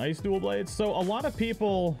fire and ice dual blades? So a lot of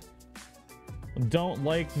people don't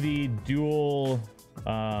like the dual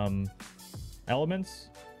elements.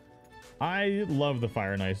 I love the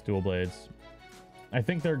fire and ice dual blades. I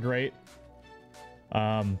think they're great.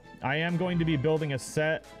 I am going to be building a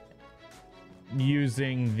set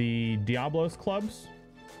using the Diablos clubs,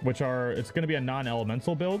 which are, it's going to be a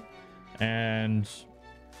non-elemental build, and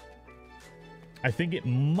I think it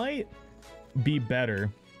might be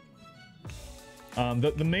better.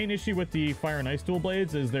 The main issue with the fire and ice dual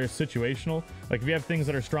blades is they're situational. Like if you have things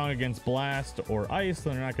that are strong against blast or ice,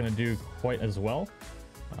 then they're not going to do quite as well.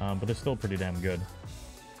 But they're still pretty damn good.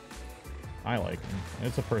 I like them.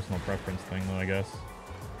 It's a personal preference thing though, I guess.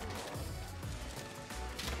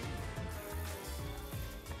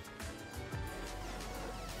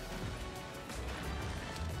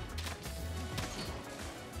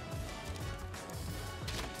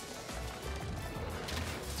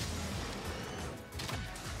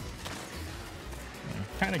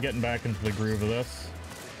 Kind of getting back into the groove of this.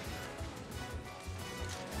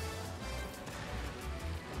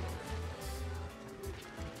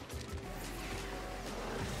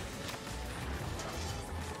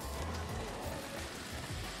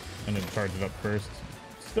 I'm gonna charge it up first.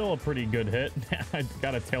 Still a pretty good hit. I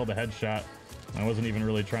got a tail to headshot. I wasn't even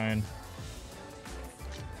really trying.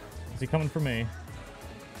 Is he coming for me?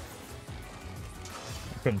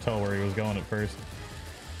 I couldn't tell where he was going at first.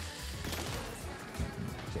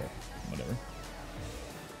 Whatever.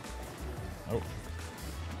 Oh.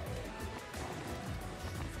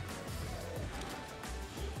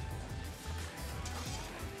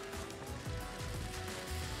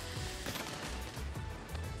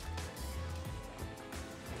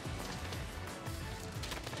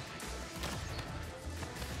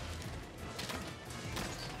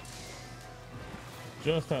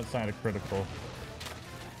 Just outside of critical.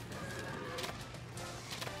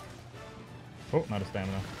 Oh, not a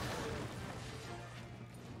stamina.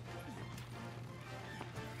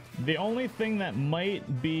 The only thing that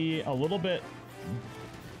might be a little bit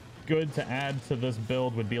good to add to this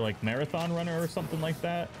build would be like Marathon Runner or something like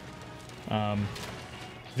that.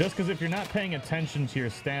 Just because if you're not paying attention to your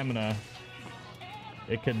stamina,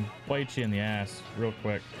 it could bite you in the ass real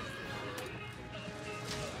quick.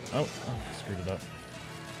 Oh, screwed it up.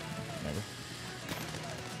 Never.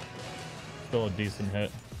 Still a decent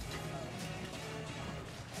hit.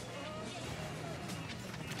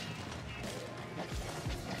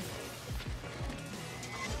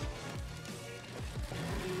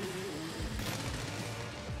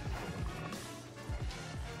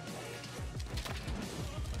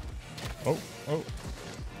 Oh.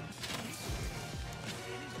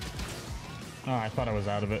 Oh, I thought I was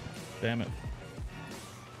out of it. Damn it.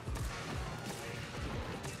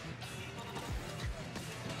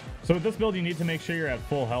 So with this build, you need to make sure you're at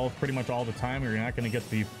full health pretty much all the time, or you're not going to get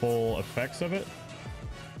the full effects of it.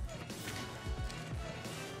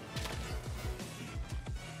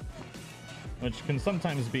 Which can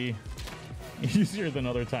sometimes be easier than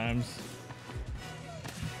other times.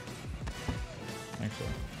 Actually,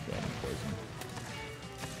 go ahead and poison.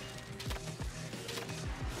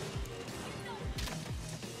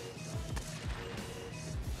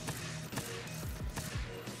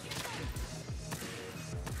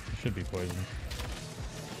 Should be poison.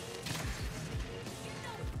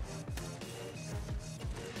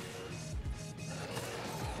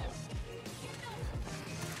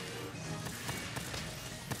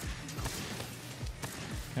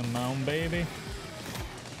 Come on, baby.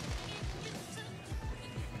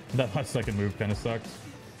 That last second move kind of sucks.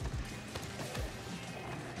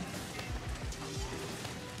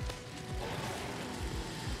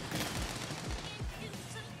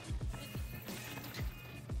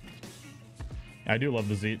 I do love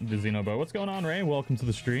the Xenobo. What's going on, Ray? Welcome to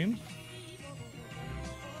the stream.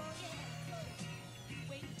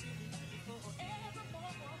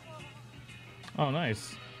 Oh,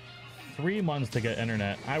 nice. 3 months to get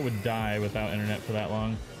internet. I would die without internet for that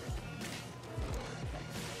long.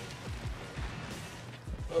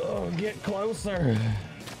 Oh, get closer.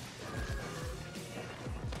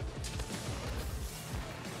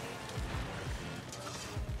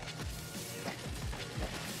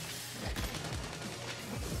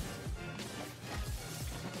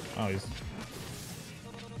 Oh, he's...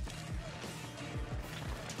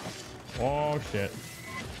 Oh, shit.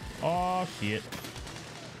 Oh, shit.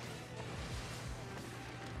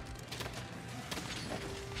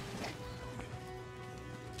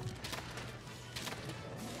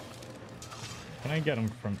 Can I get him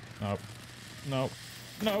from... Nope. Nope.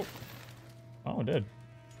 Nope. Oh, it did.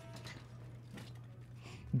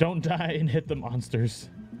 Don't die and hit the monsters.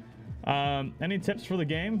 Any tips for the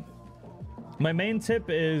game? My main tip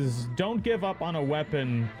is don't give up on a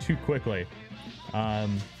weapon too quickly.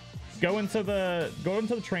 Go into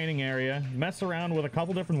the training area, mess around with a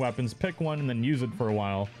couple different weapons, pick one, and then use it for a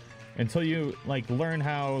while until you like learn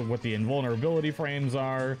what the invulnerability frames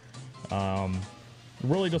are.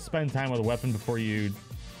 Really just spend time with a weapon before you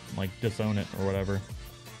like disown it or whatever.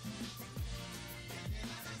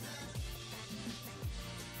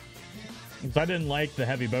 Because I didn't like the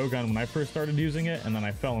heavy bowgun when I first started using it, and then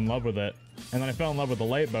I fell in love with it. And then I fell in love with the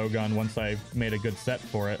light bowgun once I made a good set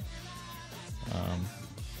for it.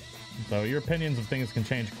 So your opinions of things can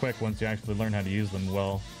change quick once you actually learn how to use them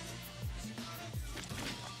well.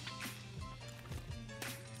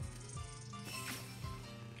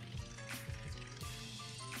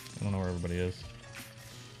 I don't know where everybody is.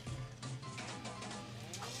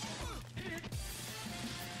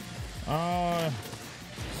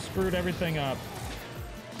 Screwed everything up.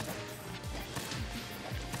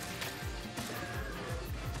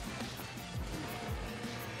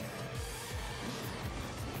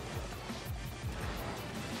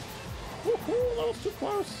 Woohoo, that was too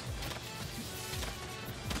close.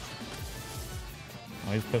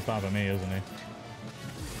 Oh, he's pissed off at me, isn't he? I'm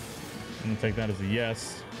gonna take that as a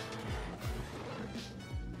yes.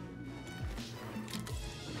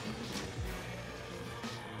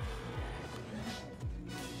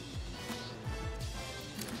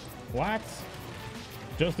 What?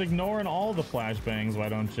 Just ignoring all the flashbangs, why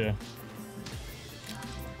don't you?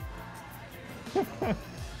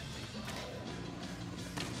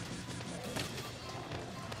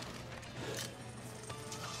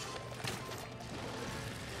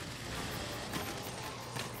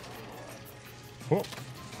 Whoa.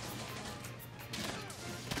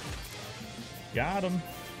 Got him.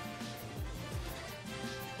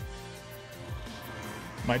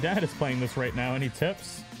 My dad is playing this right now. Any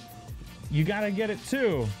tips? You gotta get it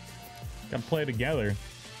too. Gotta play together.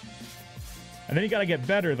 And then you gotta get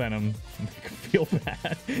better than him. Make him feel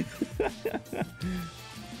bad.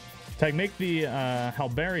 Tag, make the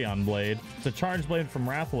Halberion blade. It's a charge blade from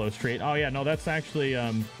Rathalos trait. Oh yeah, no, that's actually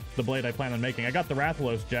the blade I plan on making. I got the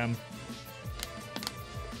Rathalos gem.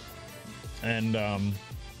 And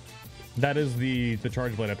that is the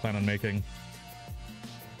charge blade I plan on making.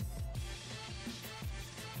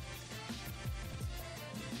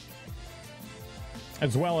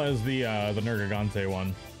 As well as the Nergigante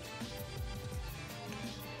one.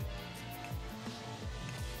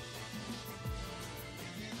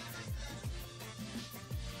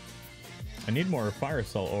 I need more fire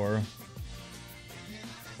cell ore.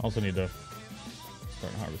 Also need to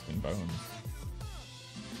start harvesting bones.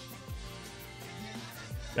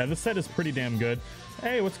 Yeah, this set is pretty damn good.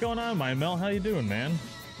 Hey, what's going on, my Mel? How you doing, man?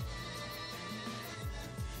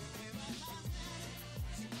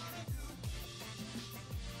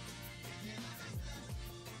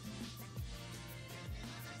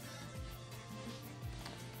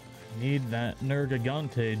 Need that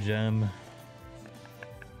Nergigante gem.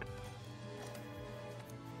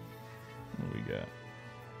 What do we got?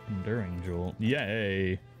 Enduring Jewel.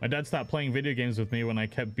 Yay! My dad stopped playing video games with me when I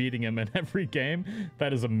kept beating him in every game.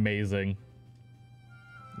 That is amazing.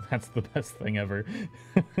 That's the best thing ever.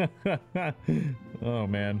 Oh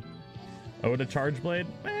man. Oda Charge Blade?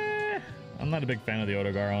 I'm not a big fan of the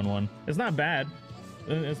Odogaron one. It's not bad.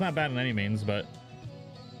 It's not bad in any means, but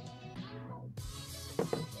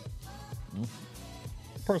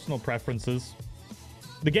personal preferences.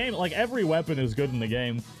 The game, like every weapon is good in the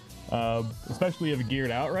game. Especially if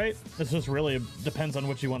geared out right. It just really depends on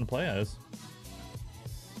what you want to play as.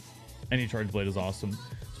 Any charge blade is awesome,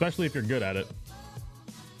 especially if you're good at it.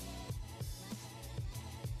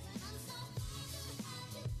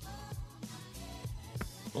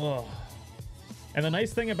 Ugh. And the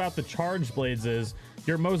nice thing about the charge blades is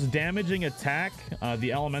your most damaging attack,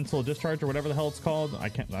 the elemental discharge or whatever the hell it's called.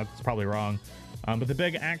 That's probably wrong. But the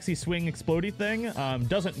big axie swing explodey thing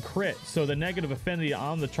doesn't crit, so the negative affinity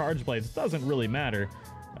on the charge blades doesn't really matter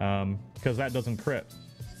because that doesn't crit.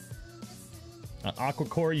 Aqua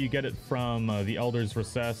Core, you get it from the Elder's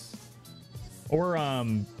Recess, or I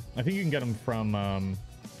think you can get them from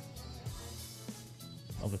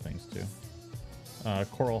other things too.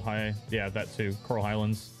 Coral High, yeah, that too. Coral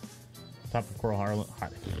Highlands, top of Coral Highlands.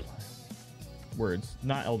 Words,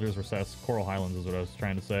 not Elder's Recess. Coral Highlands is what I was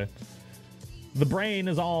trying to say. The brain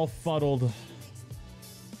is all fuddled. All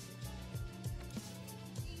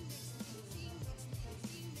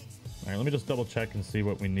right, let me just double check and see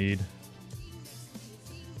what we need.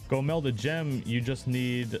 Go meld a gem, you just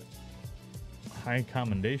need high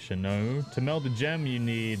commendation. No, to meld a gem, you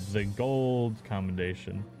need the gold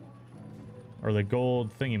commendation. Or the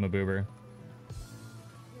gold thingy-maboober.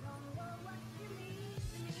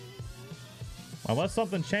 Unless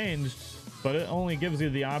something changed. But it only gives you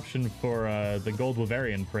the option for the gold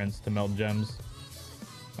Waverian prints to meld gems.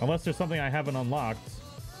 Unless there's something I haven't unlocked.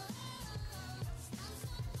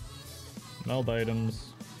 Meld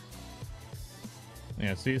items.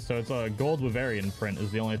 Yeah, see, so it's a gold Waverian print is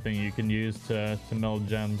the only thing you can use to meld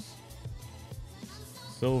gems.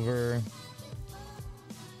 Silver.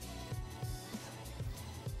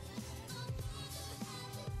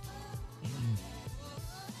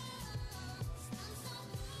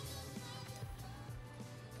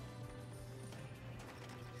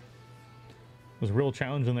 Was a real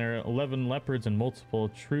challenge in there. 11 leopards and multiple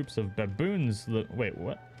troops of baboons. Wait,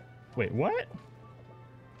 what? Wait, what?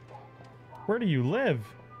 Where do you live?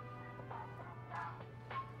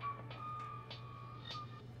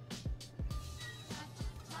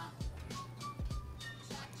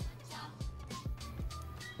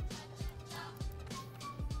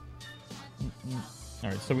 All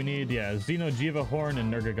right, so we need, yeah, Xenojiva Horn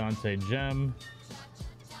and Nergigante Gem.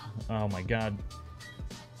 Oh my god.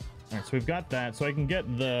 All right, so we've got that. So I can get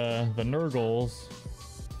the Nurgles,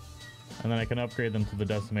 and then I can upgrade them to the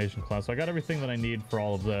Decimation class. So I got everything that I need for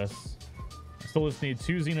all of this. I still just need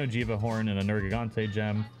 2 Xenojiva Horn and a Nergigante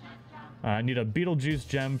Gem. I need a Beetlejuice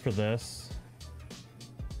Gem for this.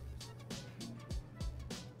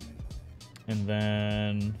 And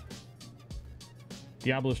then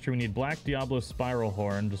Diablo's Tree, we need Black Diablo Spiral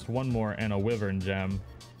Horn, just one more, and a Wyvern Gem.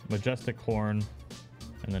 Majestic Horn,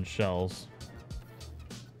 and then shells.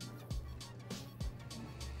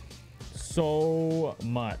 So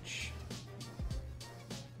much.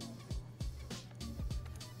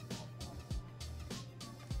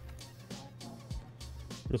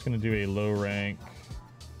 Just gonna do a low rank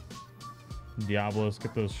Diablos.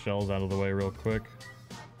 Get those shells out of the way real quick.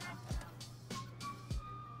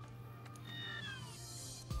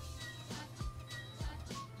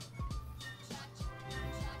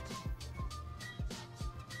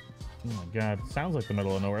 Oh my god, it sounds like the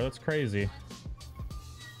middle of nowhere. That's crazy.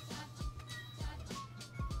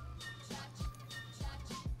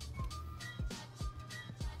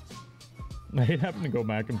 I hate having to go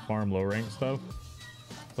back and farm low rank stuff.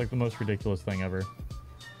 It's like the most ridiculous thing ever.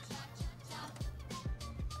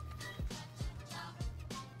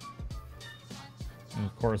 And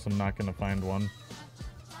of course, I'm not going to find one.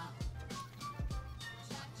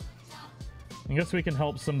 I guess we can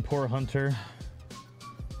help some poor hunter.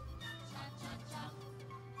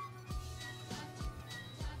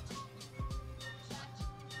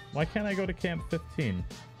 Why can't I go to camp 15?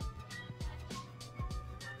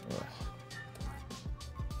 Ugh.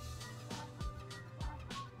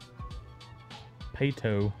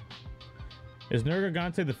 Pato. Is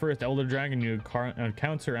Nergigante the first Elder Dragon you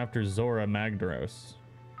encounter after Zora Magdaros?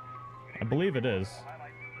 I believe it is.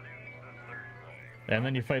 And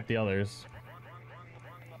then you fight the others.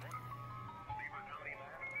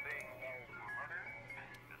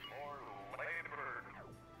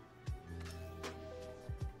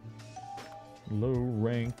 Low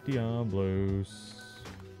rank Diablos.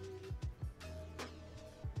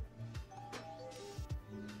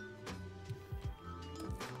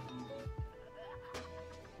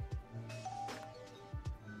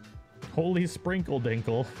 Holy sprinkle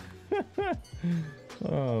dinkle.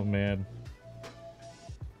 Oh man.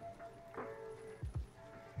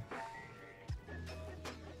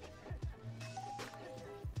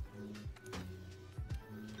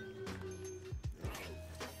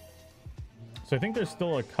 So I think there's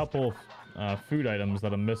still a couple food items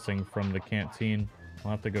that I'm missing from the canteen.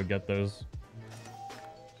 I'll have to go get those.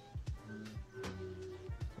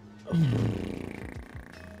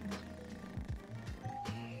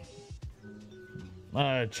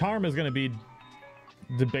 Charm is going to be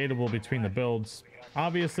debatable between the builds.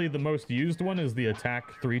 Obviously, the most used one is the attack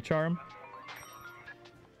 3 charm.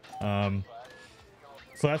 So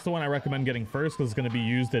that's the one I recommend getting first because it's going to be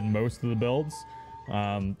used in most of the builds.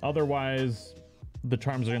 Otherwise, the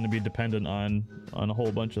charms are going to be dependent on a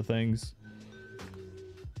whole bunch of things.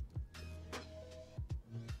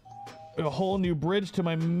 A whole new bridge to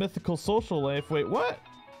my mythical social life. Wait, what?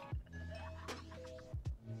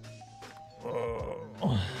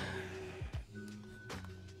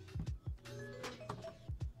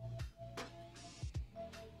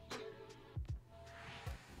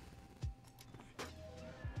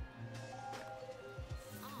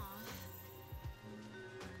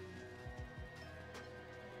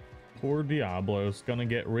 Poor Diablo's gonna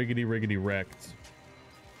get riggedy wrecked.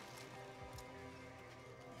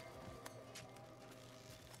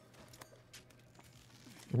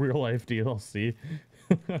 Real life DLC.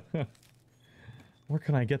 Where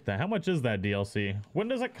can I get that? How much is that DLC? When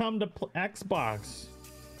does it come to Xbox?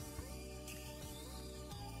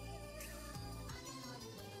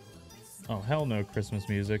 Oh, hell no, Christmas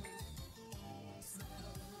music.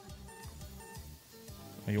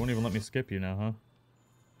 Oh, you won't even let me skip you now, huh?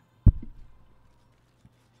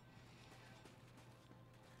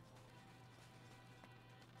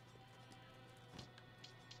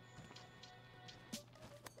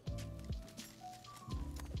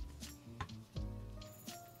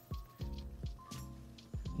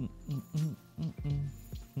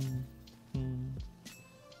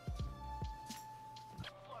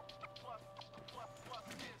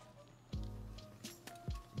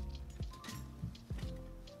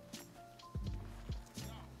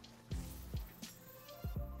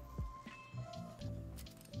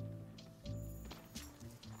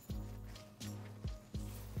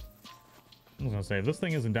 I was gonna say, if this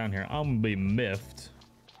thing isn't down here, I'm gonna be miffed.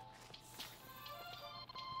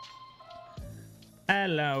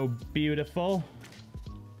 Hello, beautiful.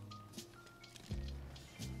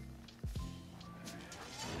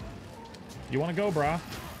 You wanna go, brah?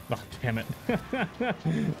 Oh, damn it.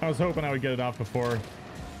 I was hoping I would get it off before.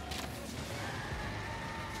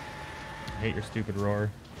 I hate your stupid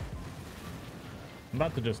roar. I'm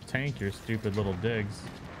about to just tank your stupid little digs.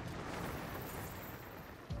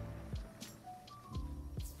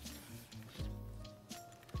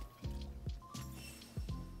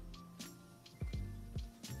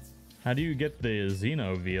 How do you get the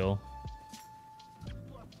Xeno veal?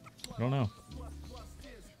 I don't know.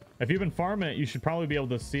 If you've been farming it, you should probably be able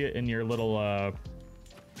to see it in your little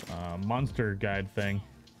monster guide thing.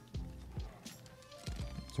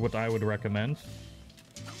 It's what I would recommend.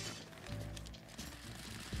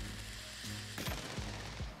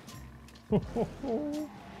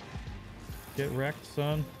 Get wrecked,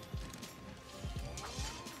 son.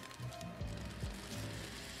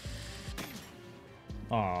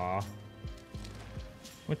 Aw.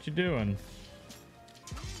 What you doing?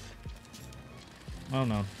 Oh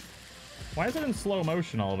no. Why is it in slow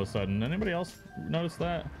motion all of a sudden? Anybody else notice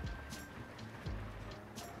that?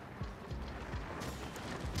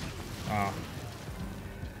 Ah.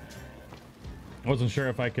 I wasn't sure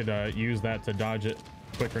if I could use that to dodge it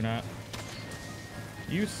quick or not.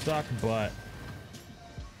 You suck butt.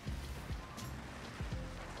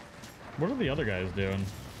 What are the other guys doing?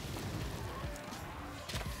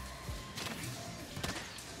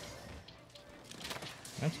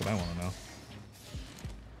 That's what I want to know.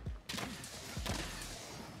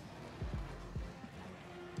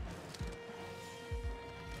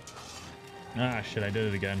 Ah, shit, I did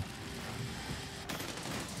it again.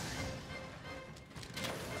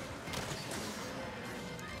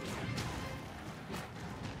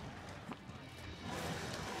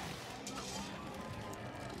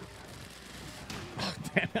 Oh,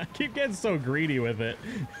 damn, I keep getting so greedy with it.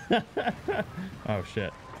 Oh,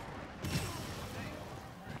 shit.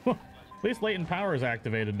 At least latent power is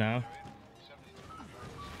activated now.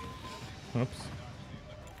 Oops.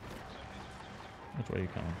 Which way are you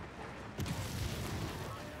coming?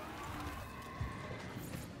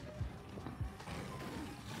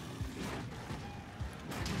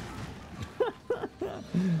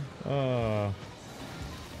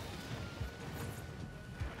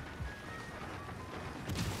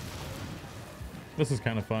 This is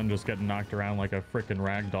kind of fun, just getting knocked around like a freaking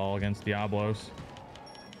ragdoll against Diablos.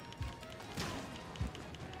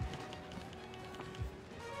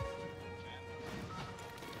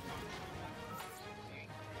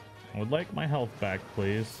 I would like my health back,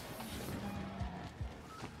 please.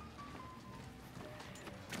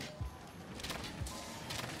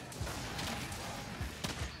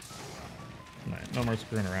 Alright, no more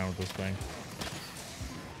screwing around with this thing.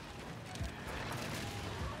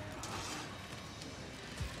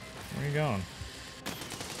 Where are you going?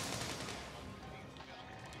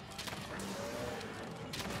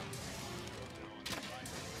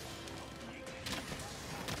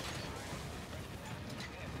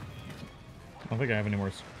 I don't think I have any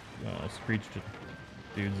more screeched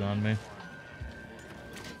dudes on me.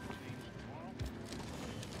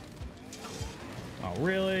 Oh,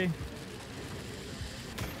 really?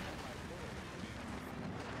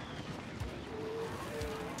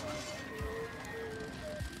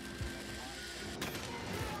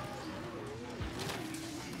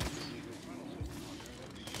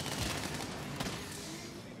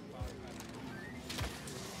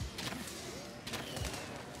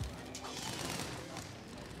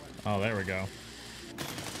 Oh, there we go.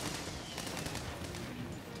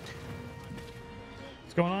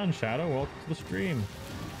 What's going on, Shadow? Welcome to the stream.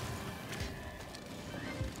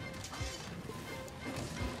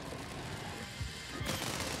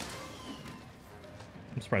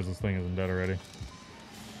 I'm surprised this thing isn't dead already.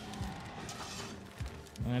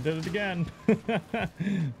 I did it again.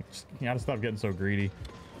 Just gotta stop getting so greedy.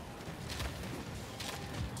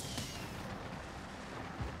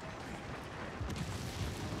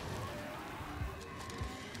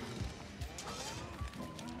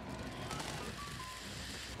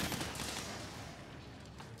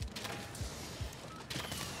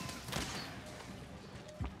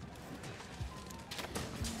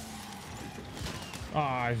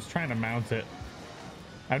 I was trying to mount it.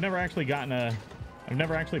 I've never actually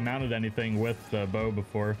mounted anything with the bow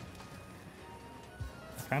before.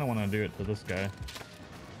 I kind of want to do it to this guy.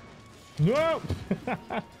 Whoa!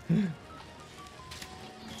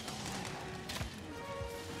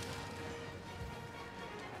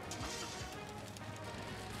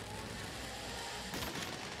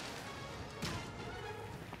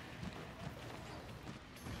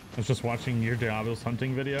 I was just watching your Diablos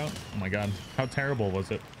hunting video. Oh my god, how terrible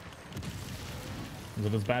was it? Was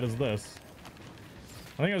it as bad as this?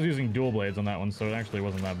 I think I was using dual blades on that one, so it actually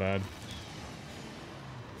wasn't that bad.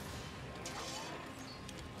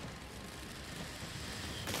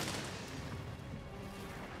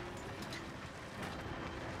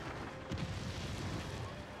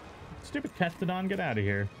 Stupid Kestodon, get out of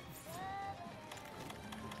here.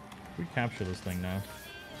 We capture this thing now.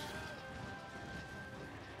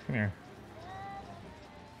 Come here.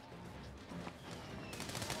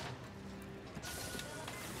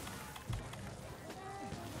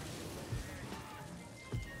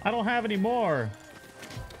 I don't have any more.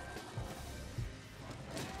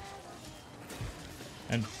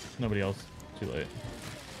 And nobody else. Too late.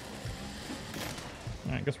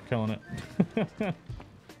 Alright, I guess we're killing it.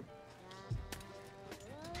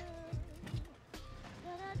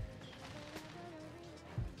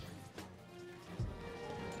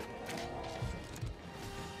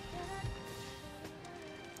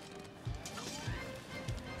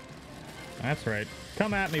 That's right.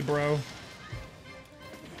 Come at me, bro.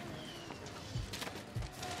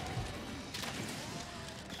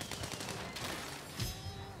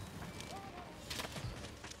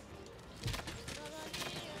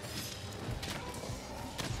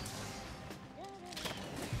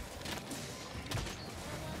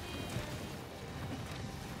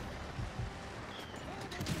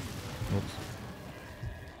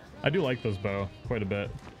 I do like this bow quite a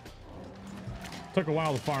bit. Took a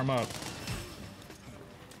while to farm up.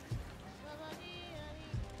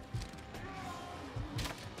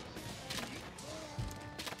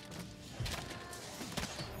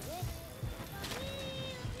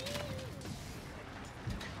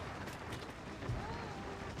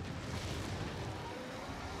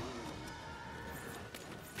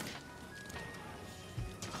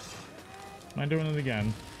 Am I doing it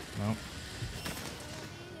again? No.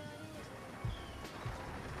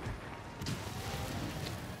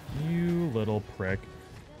 You little prick.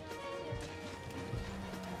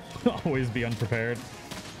 Always be unprepared.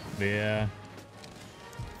 Yeah.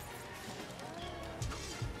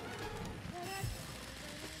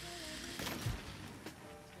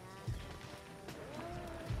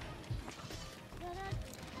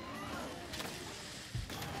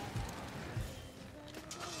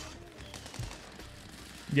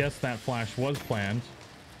 Yes, that flash was planned.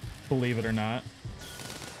 Believe it or not.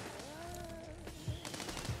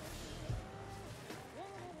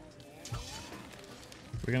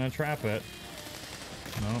 We're gonna trap it.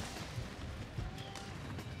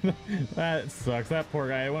 No. That sucks. That poor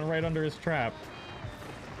guy went right under his trap.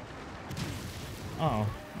 Oh,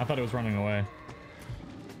 I thought it was running away.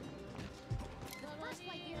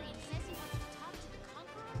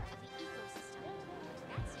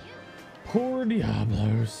 Poor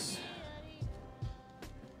Diablos.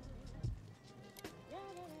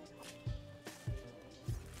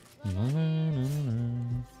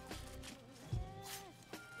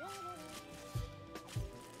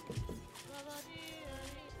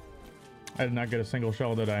 I did not get a single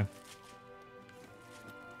shell, did I?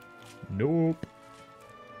 Nope.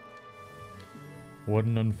 What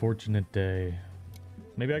an unfortunate day.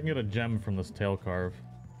 Maybe I can get a gem from this tail carve.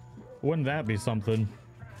 Wouldn't that be something?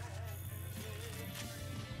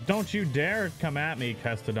 Don't you dare come at me,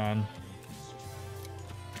 Kestodon.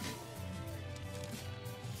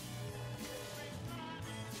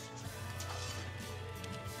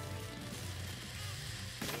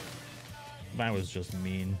 That was just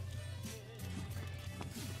mean.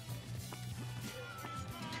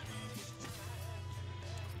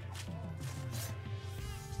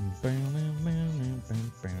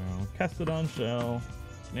 Kestodon shell.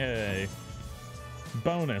 Yay.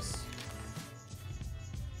 Bonus.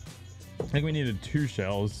 I think we needed 2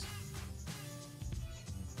 shells.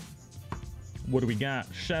 What do we got?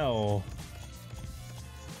 Shell.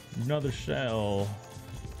 Another shell.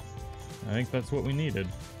 I think that's what we needed.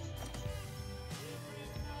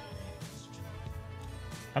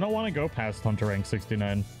 I don't want to go past Hunter rank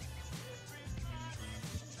 69.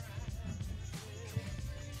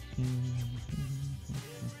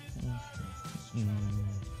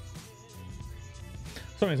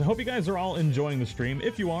 So anyways, I hope you guys are all enjoying the stream.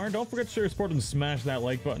 If you are, don't forget to share your support and smash that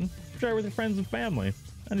like button. Share it with your friends and family.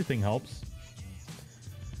 Anything helps.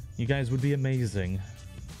 You guys would be amazing.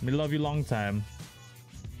 We love you long time.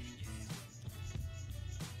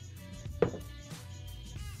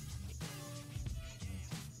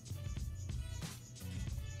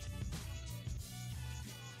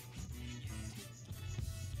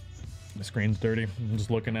 The screen's dirty. I'm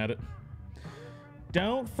just looking at it.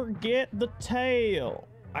 Don't forget the tail.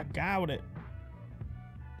 I got it.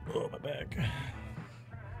 Oh, my back.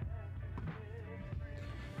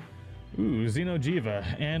 Ooh,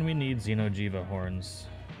 Xenojiva. And we need Xenojiva horns.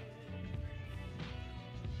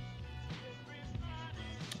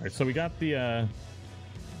 Alright, so we got the...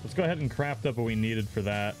 let's go ahead and craft up what we needed for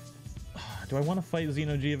that. Do I want to fight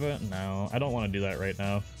Xenojiva? No, I don't want to do that right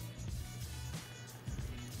now.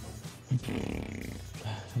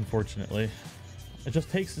 Unfortunately. It just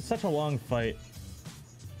takes such a long fight.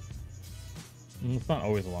 It's not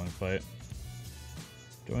always a long fight.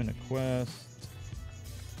 Join a quest.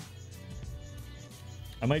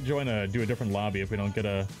 I might do a different lobby if we don't get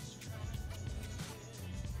a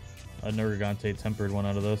Nergigante tempered one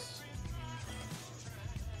out of this.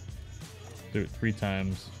 Do it 3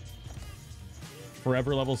 times.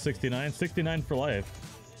 Forever level 69. 69 for life.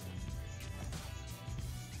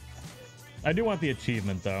 I do want the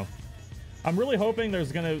achievement though. I'm really hoping they're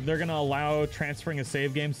gonna allow transferring of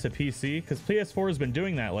save games to PC, because PS4 has been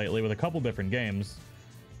doing that lately with a couple different games.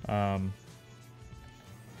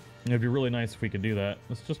 It'd be really nice if we could do that.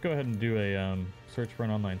 Let's just go ahead and do a search for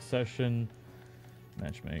an online session.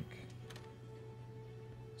 Matchmake.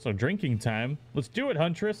 So drinking time. Let's do it,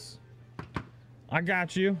 Huntress. I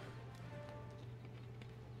got you.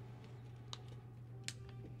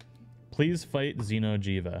 Please fight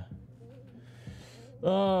Xenojiva.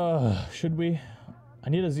 Should we? I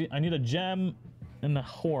need a gem and a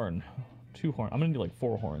horn. 2 horn. I'm gonna need like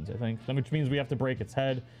 4 horns, I think. Which means we have to break its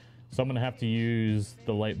head. So I'm gonna have to use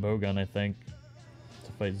the light bowgun, I think,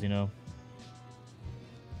 to fight Xeno.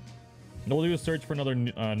 And we'll do a search for another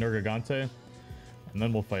Nergigante, and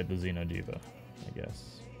then we'll fight the Xenojiva, I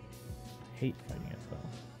guess. I hate fighting it though.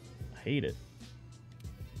 I hate it.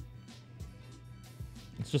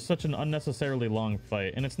 It's just such an unnecessarily long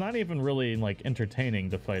fight, and it's not even really like entertaining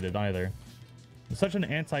to fight it either. It's such an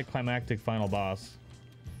anticlimactic final boss.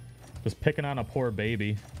 Just picking on a poor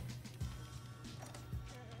baby.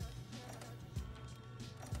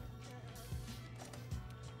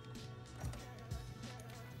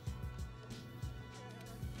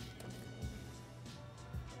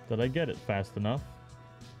 Did I get it fast enough?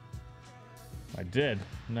 I did.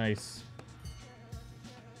 Nice.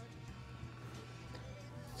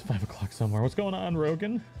 It's 5 o'clock somewhere. What's going on,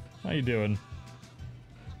 Rogan? How you doing?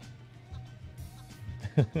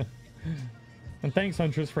 And thanks,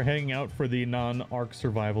 Huntress, for hanging out for the non-Ark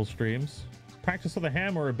survival streams. Practice with a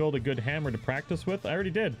hammer or build a good hammer to practice with? I already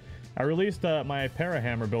did. I released my para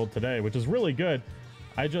hammer build today, which is really good.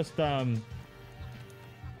 I just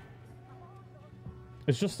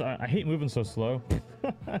it's just I hate moving so slow.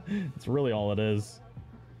 It's really all it is.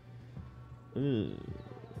 Ugh.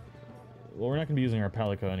 Well, we're not gonna be using our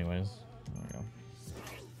Palico anyways. There we go.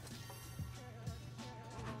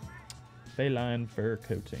 Feline fur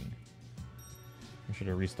coating. We should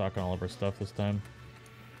have restocked on all of our stuff this time.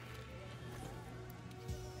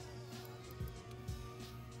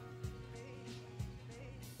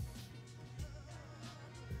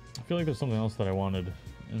 I feel like there's something else that I wanted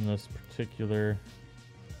in this particular...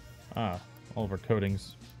 Ah, all of our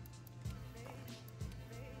coatings.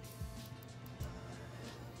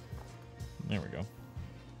 There we go.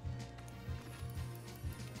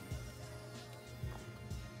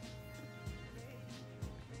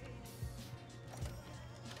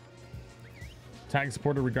 Tag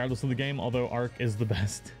supporter regardless of the game, although Ark is the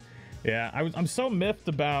best. Yeah, I'm so miffed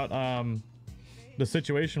about the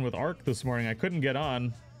situation with Ark this morning. I couldn't get on,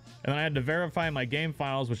 and then I had to verify my game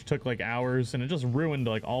files, which took like hours, and it just ruined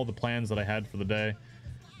like all the plans that I had for the day.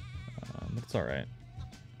 But it's all right.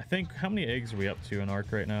 I think, how many eggs are we up to in Ark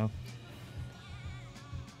right now?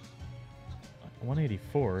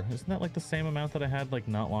 184. Isn't that like the same amount that I had like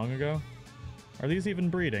not long ago? Are these even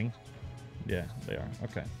breeding? Yeah, they are.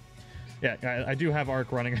 Okay. Yeah, I do have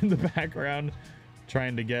Ark running in the background,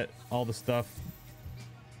 trying to get all the stuff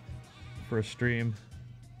for a stream.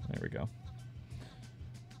 There we go.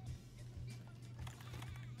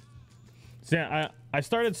 So yeah, I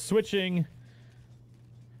started switching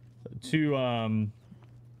to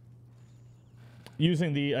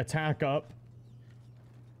using the attack up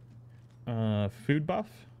food buff,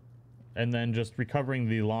 and then just recovering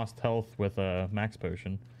the lost health with a max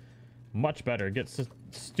potion. Much better. It gets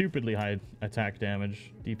stupidly high attack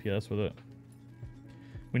damage, DPS with it.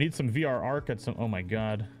 We need some VR Arc at some... Oh my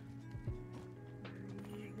god.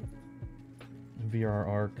 VR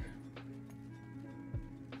Arc.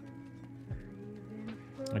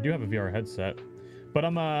 I do have a VR headset, but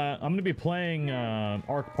I'm gonna be playing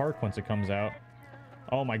Arc Park once it comes out.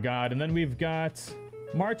 Oh my god. And then we've got...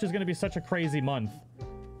 March is gonna be such a crazy month,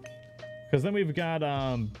 because then we've got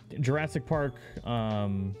Jurassic Park,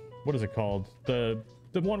 what is it called? The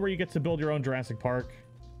one where you get to build your own Jurassic Park.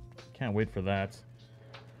 Can't wait for that.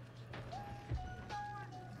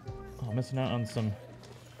 Oh, missing out on some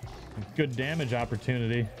good damage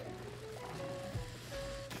opportunity.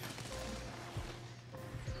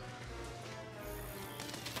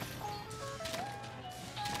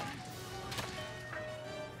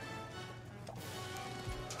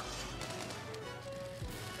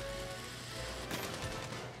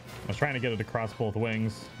 I was trying to get it across both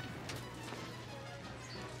wings.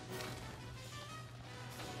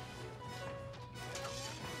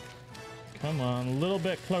 Come on, a little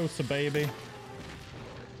bit closer, baby.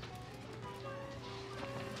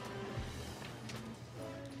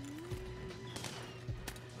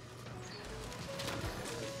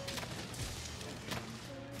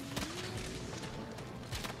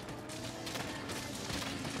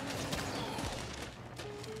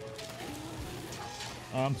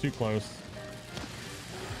 I'm too close.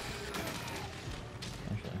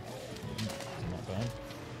 Actually, it's not bad.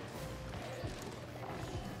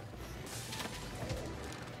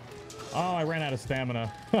 Oh, I ran out of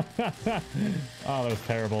stamina. Oh, that was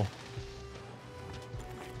terrible.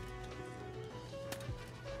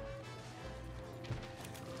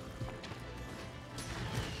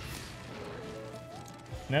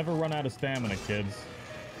 Never run out of stamina, kids.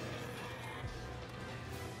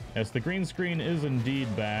 Yes, the green screen is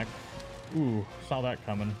indeed back. Ooh, saw that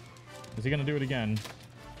coming. Is he gonna do it again?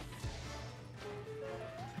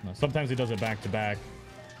 No, sometimes he does it back to back.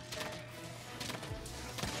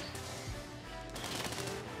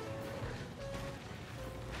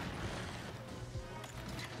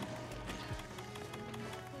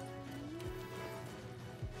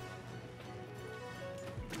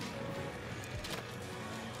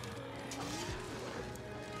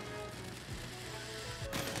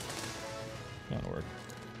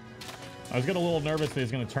 I was getting a little nervous that he's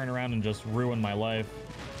going to turn around and just ruin my life.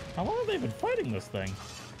 How long have they been fighting this thing?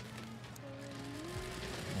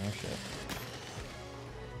 Oh, shit.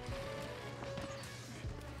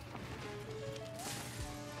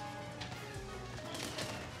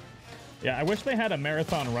 Yeah, I wish they had a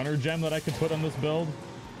marathon runner gem that I could put on this build.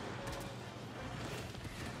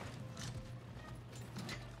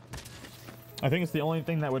 I think it's the only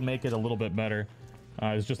thing that would make it a little bit better,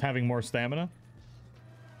 is just having more stamina.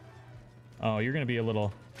 Oh, you're gonna be a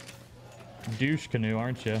little douche canoe,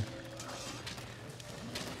 aren't you?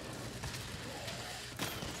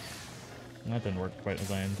 That didn't work quite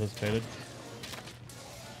as I anticipated.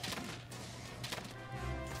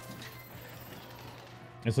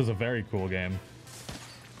 This is a very cool game.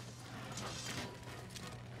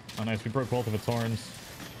 Oh, nice. We broke both of its horns.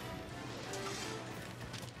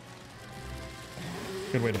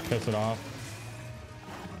 Good way to piss it off.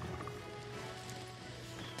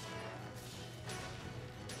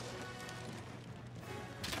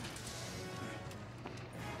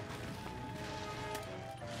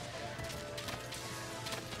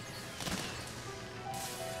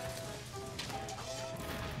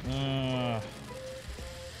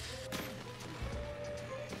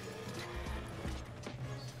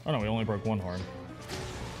 Oh no, we only broke one horn.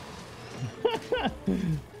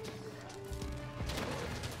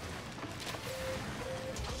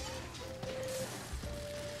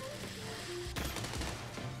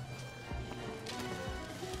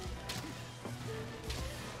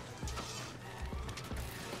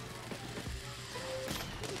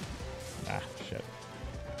 Ah, shit.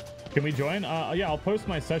 Can we join? Yeah, I'll post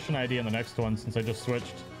my session ID in the next one since I just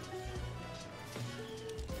switched.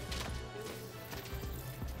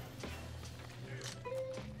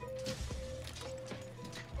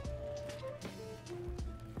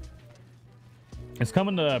 It's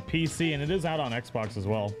coming to PC, and it is out on Xbox as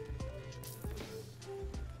well.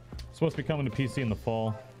 It's supposed to be coming to PC in the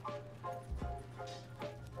fall.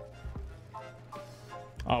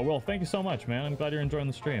 Oh, Will, thank you so much, man. I'm glad you're enjoying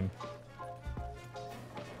the stream.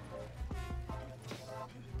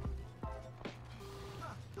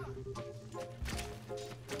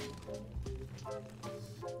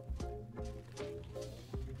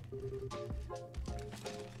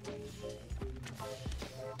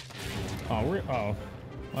 Oh,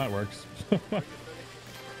 that works.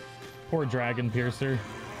 Poor Dragon Piercer.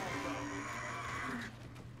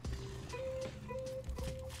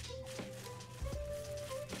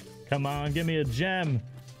 Come on, give me a gem.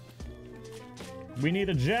 We need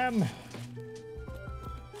a gem.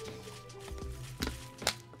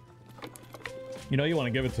 You know you want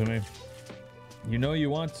to give it to me. You know you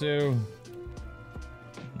want to.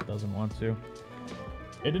 It doesn't want to.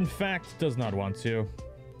 It in fact does not want to.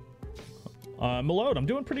 Malode, I'm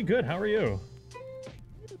doing pretty good. How are you?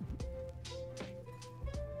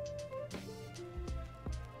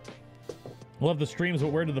 Love the streams,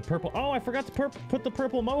 but where did the purple... Oh, I forgot to put the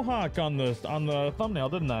purple mohawk on the thumbnail,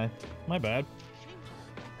 didn't I? My bad.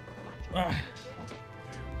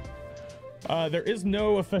 There is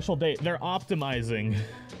no official date. They're optimizing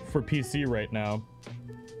for PC right now,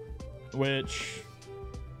 which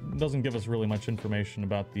doesn't give us really much information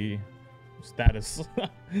about the status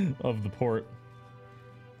of the port.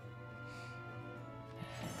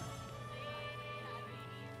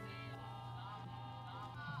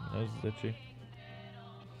 That was itchy.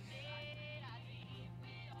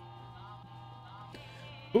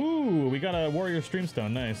 Ooh, we got a warrior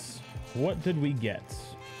streamstone. Nice. What did we get?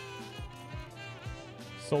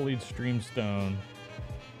 Solid streamstone.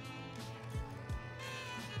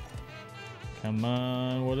 Come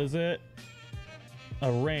on, what is it?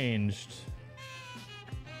 Arranged.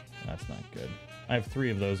 That's not good. I have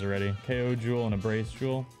 3 of those already. KO jewel and a brace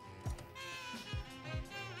jewel.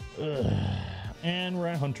 Ugh. And we're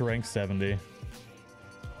at hunter rank 70.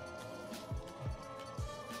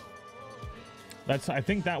 I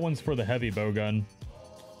think that one's for the heavy bowgun.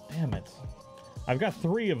 Damn it. I've got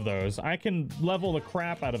 3 of those. I can level the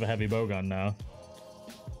crap out of a heavy bowgun now.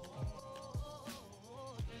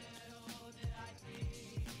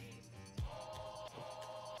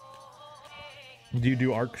 Do you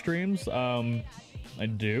do ARC streams? I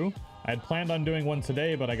do. I had planned on doing one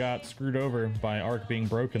today, but I got screwed over by ARC being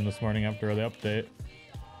broken this morning after the update.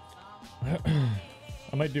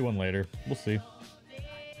 I might do one later. We'll see.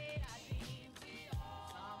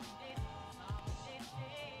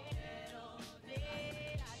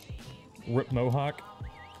 Rip Mohawk.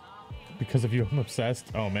 Because of you, I'm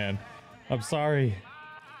obsessed. Oh man, I'm sorry.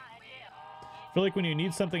 I feel like when you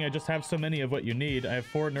need something, I just have so many of what you need. I have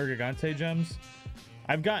 4 Nergigante gems.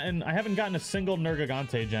 I haven't gotten a single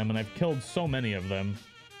Nergigante gem, and I've killed so many of them.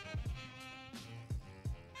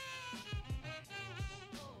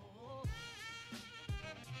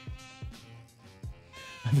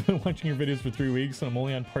 I've been watching your videos for 3 weeks, and I'm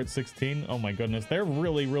only on part 16. Oh my goodness, they're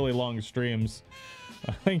really, really long streams.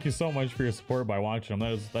 Thank you so much for your support by watching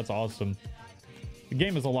them. That's awesome. The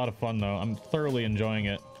game is a lot of fun, though. I'm thoroughly enjoying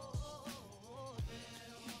it.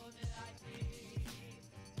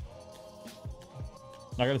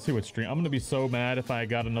 I gotta see what stream. I'm gonna be so mad if I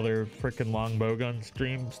got another freaking long bowgun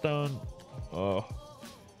stream stone. Oh,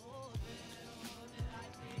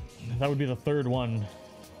 that would be the 3rd one.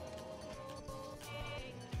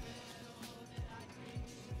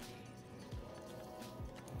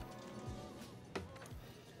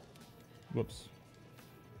 Whoops.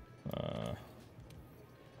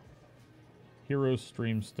 Hero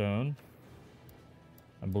Streamstone.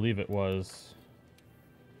 I believe it was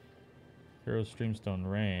Hero Streamstone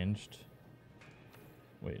ranged.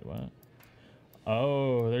 Wait, what?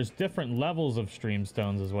 Oh, there's different levels of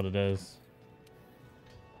Streamstones is what it is.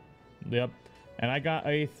 Yep. And I got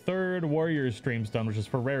a 3rd Warrior Streamstone, which is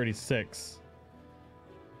for rarity 6.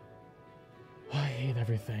 I hate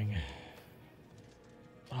everything.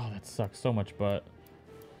 Oh, that sucks so much butt.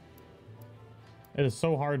 It is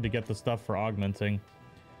so hard to get the stuff for augmenting.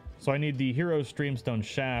 So I need the Hero Streamstone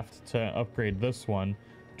Shaft to upgrade this one,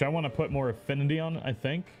 which I want to put more affinity on, I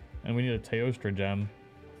think. And we need a Teostra gem.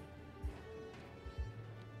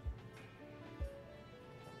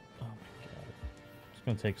 Oh my god. It's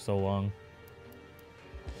going to take so long.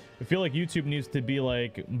 I feel like YouTube needs to be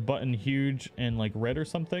like button huge and like red or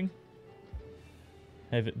something.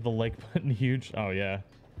 Have it, the like button huge. Oh yeah.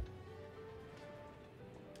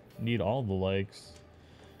 Need all the likes.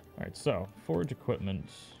 All right, so forge equipment.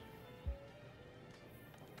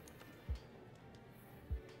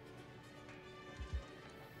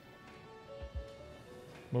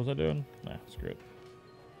 What was I doing? Nah, screw it.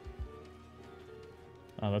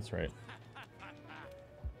 Oh, that's right.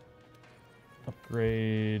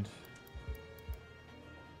 Upgrade.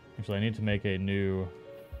 Actually, I need to make a new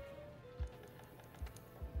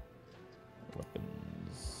weapons.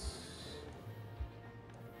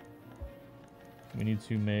 We need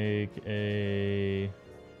to make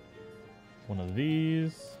one of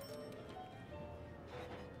these.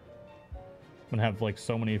 I'm gonna have like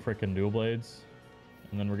so many freaking dual blades.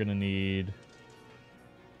 And then we're gonna need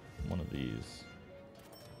one of these.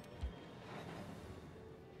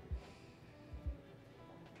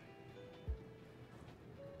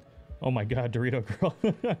 Oh my god, Dorito Girl.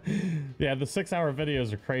 Yeah, the 6-hour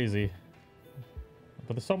videos are crazy.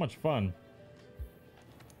 But they're so much fun.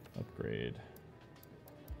 Upgrade.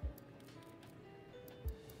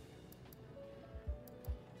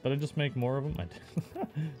 Did I just make more of them? I did.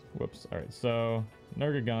 Whoops. Alright, so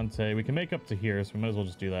Nergigante. We can make up to here, so we might as well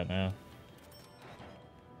just do that now.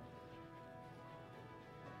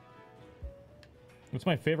 What's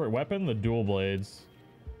my favorite weapon? The dual blades.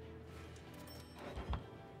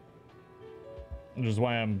 Which is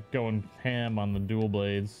why I'm going ham on the dual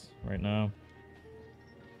blades right now.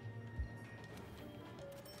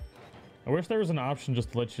 I wish there was an option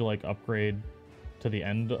just to let you like upgrade to the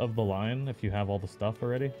end of the line if you have all the stuff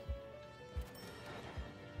already.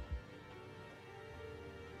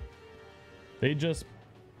 They're just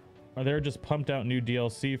pumped out new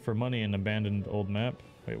DLC for money and abandoned old map.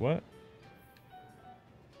 Wait, what?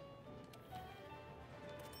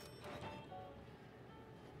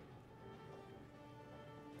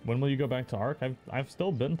 When will you go back to Ark? I've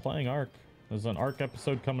still been playing Ark. There's an Ark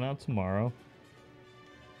episode coming out tomorrow.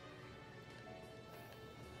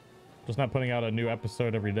 Just not putting out a new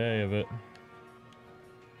episode every day of it.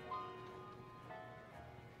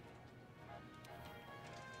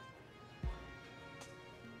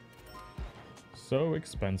 So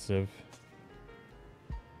expensive.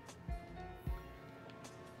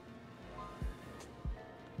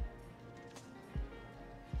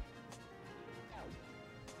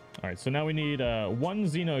 All right, so now we need one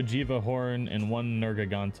Xenojiva horn and one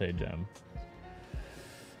Nergigante gem.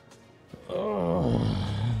 Oh.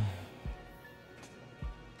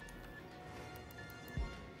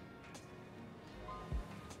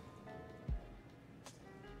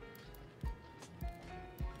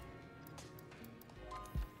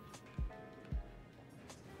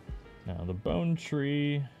 Now the bone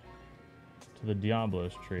tree to the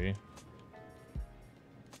Diablos tree.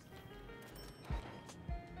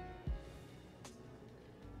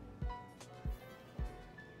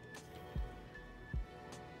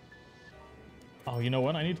 Oh, you know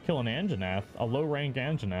what? I need to kill an Anjanath, a low-rank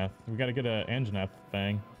Anjanath. We gotta get an Anjanath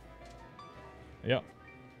thing. Yep.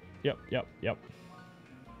 Yep.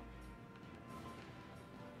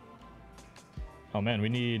 Oh man, we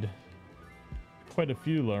need quite a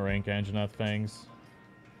few low-rank Anjanath fangs.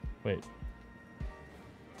 Wait.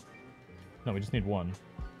 No, we just need one.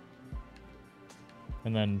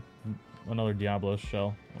 And then another Diablos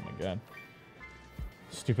shell. Oh my god.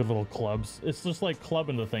 Stupid little clubs. It's just like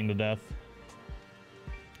clubbing the thing to death.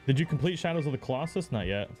 Did you complete Shadows of the Colossus? Not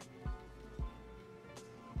yet.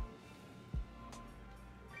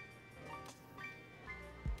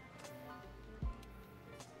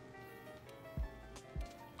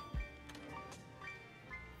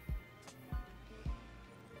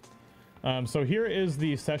 So here is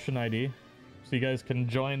the session ID, so you guys can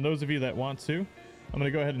join, those of you that want to. I'm going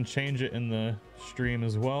to go ahead and change it in the stream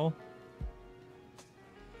as well.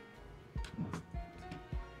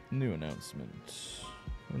 New announcement.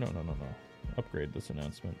 No. Upgrade this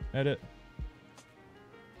announcement. Edit.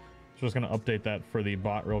 So just going to update that for the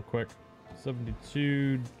bot real quick.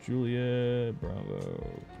 72, Juliet,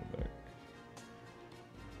 Bravo, Quebec.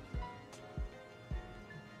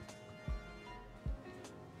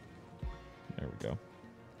 There we go. All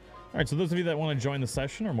right, so those of you that want to join the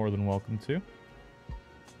session are more than welcome to.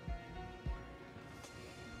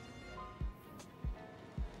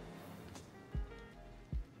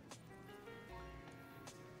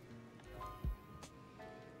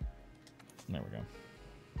 There we go.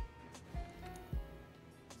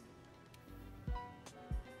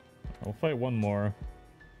 We'll fight one more.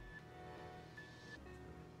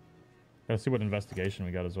 Gotta see what investigation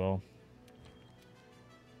we got as well.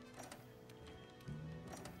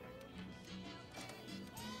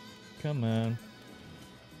 Come on.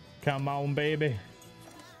 Come on, baby.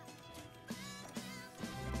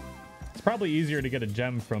 It's probably easier to get a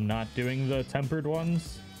gem from not doing the tempered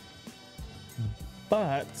ones.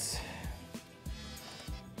 But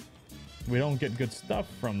we don't get good stuff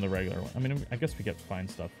from the regular one. I mean, I guess we get fine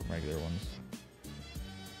stuff from regular ones.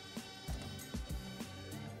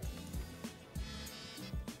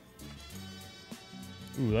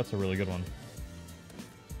 Ooh, that's a really good one.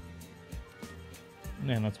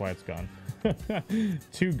 Man, that's why it's gone.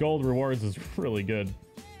 2 gold rewards is really good.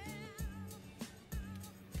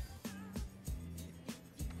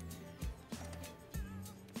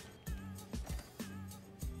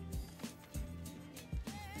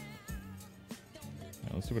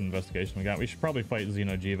 Let's see what investigation we got. We should probably fight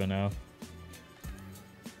Xenojiva now.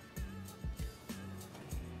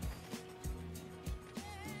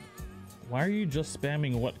 Why are you just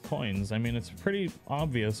spamming what coins? I mean, it's pretty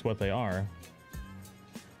obvious what they are.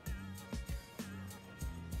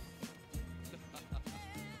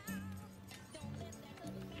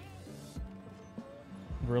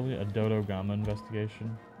 Really? A Dodo Gama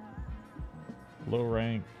investigation? Low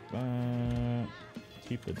rank.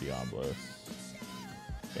 Keep the Diablos.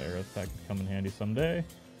 Barrett, that could come in handy someday.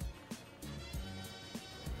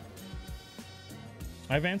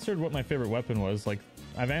 I've answered what my favorite weapon was. Like,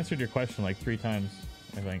 I've answered your question like 3 times,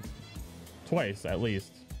 I think. Twice, at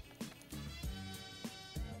least.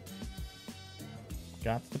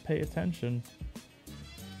 Got to pay attention.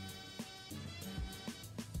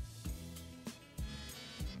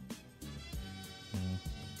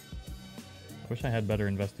 Wish I had better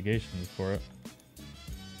investigations for it.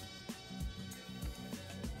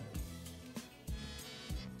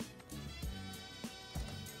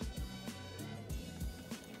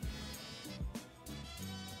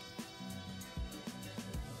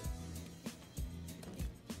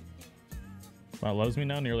 Wow, loves me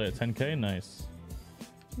now, nearly at 10k. Nice.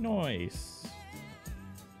 Nice.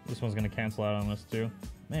 This one's gonna cancel out on us too.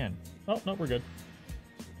 Man. Oh, no, we're good.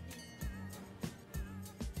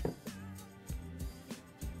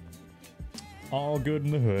 All good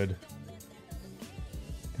in the hood.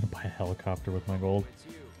 Gonna buy a helicopter with my gold.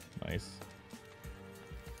 Nice.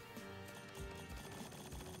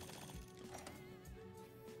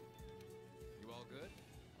 You all good?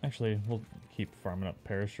 Actually, we'll keep farming up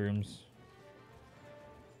Paris rooms.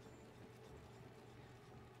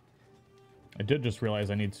 did just realize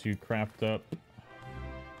I need to craft up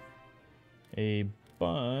a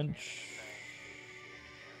bunch.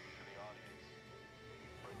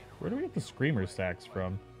 Where do we get the screamer stacks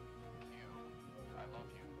from?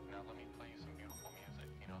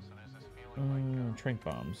 Trank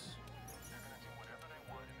bombs.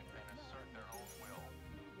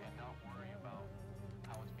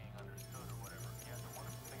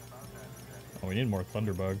 Oh, we need more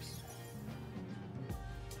thunderbugs.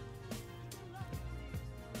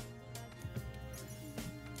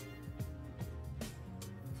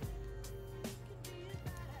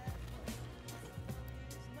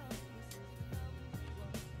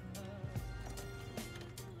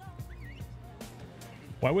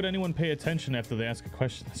 Why would anyone pay attention after they ask a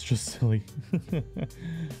question? That's just silly.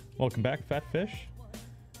 Welcome back, Fat Fish.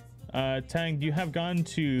 Tang, do you have gone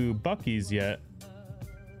to Bucky's yet?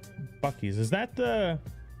 Bucky's, is that the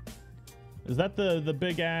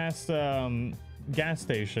big ass gas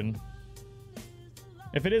station?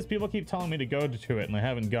 If it is, people keep telling me to go to it and I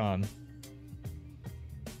haven't gone.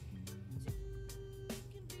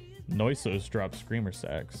 Noisos drop screamer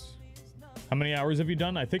stacks. How many hours have you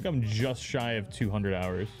done? I think I'm just shy of 200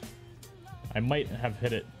 hours. I might have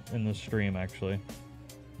hit it in the stream, actually.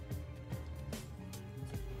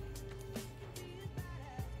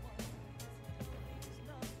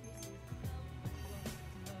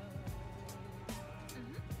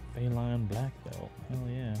 Feline black belt. Hell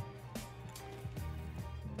yeah.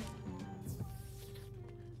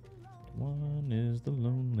 One is the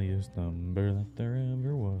loneliest number that there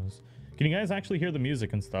ever was. Can you guys actually hear the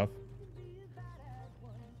music and stuff?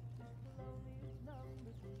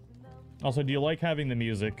 Also, do you like having the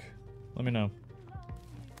music? Let me know.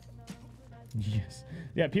 Yes.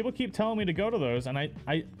 Yeah, people keep telling me to go to those, and I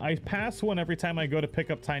pass one every time I go to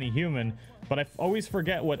pick up Tiny Human, but I always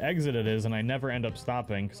forget what exit it is, and I never end up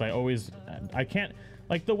stopping, because I can't,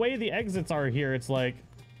 like, the way the exits are here, it's like,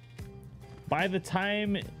 by the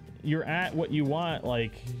time you're at what you want,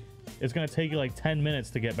 like, it's going to take you, like, 10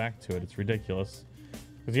 minutes to get back to it. It's ridiculous.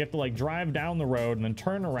 Because you have to, like, drive down the road, and then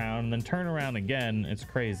turn around, and then turn around again. It's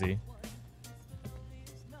crazy.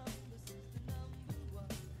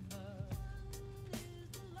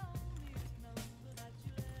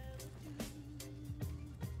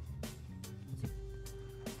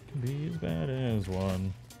 Be as bad as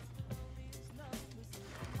one.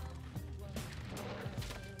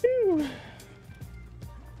 Whew.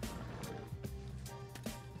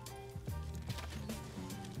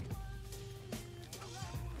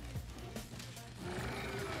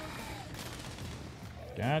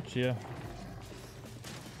 Gotcha.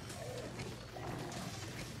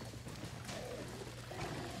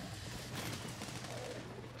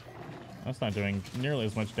 That's not doing nearly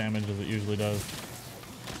as much damage as it usually does.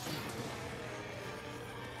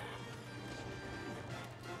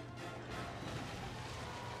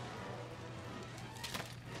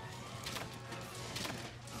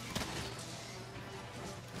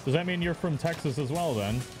 Does that mean you're from Texas as well,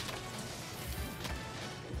 then?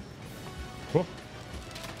 Cool.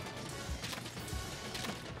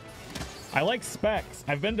 I like Specs.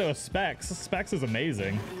 I've been to a Specs. Specs is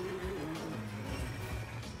amazing.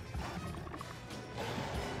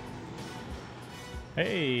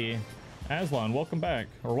 Hey, Aslan, welcome back.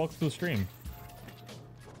 Or welcome to the stream.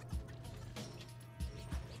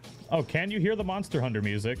 Oh, can you hear the Monster Hunter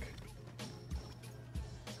music?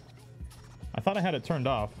 I thought I had it turned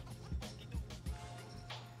off.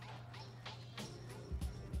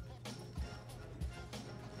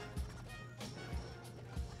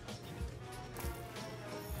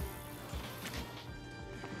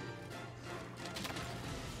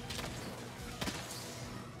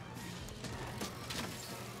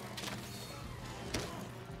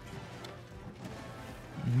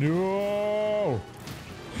 No!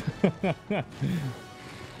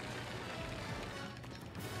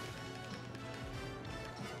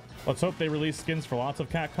 Let's hope they release skins for lots of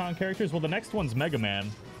Capcom characters. Well, the next one's Mega Man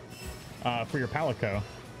for your Palico,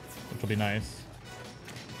 which will be nice.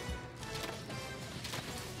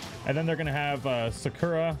 And then they're going to have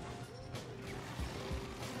Sakura.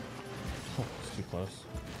 Oh, it's too close.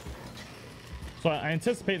 So I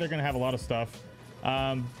anticipate they're going to have a lot of stuff.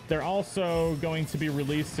 They're also going to be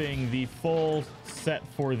releasing the full set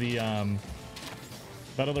for the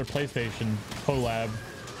that other PlayStation collab.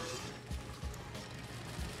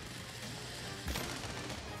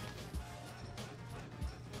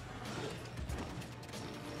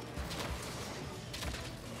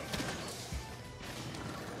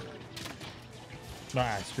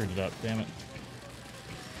 Ah, I screwed it up, damn it.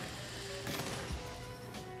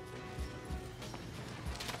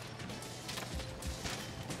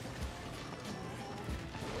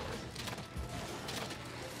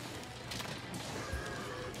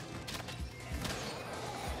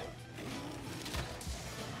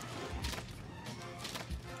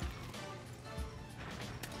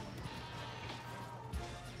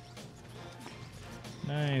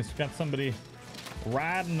 Nice. Got somebody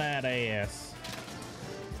riding that ass.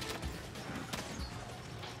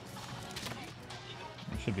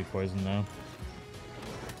 It should be poison though.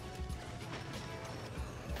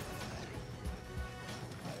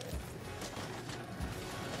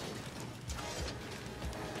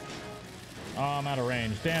 Oh, I'm out of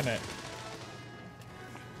range. Damn it.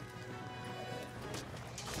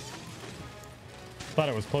 Thought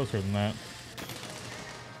it was closer than that.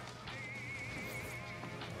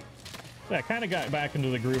 Yeah, I kind of got back into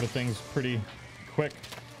the groove of things pretty quick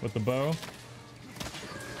with the bow.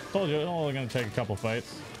 Told you, it's only going to take a couple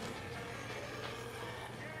fights.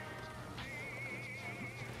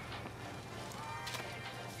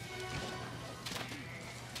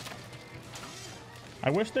 I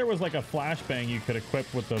wish there was like a flashbang you could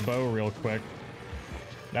equip with the bow real quick.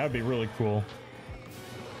 That would be really cool.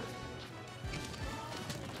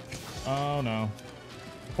 Oh no.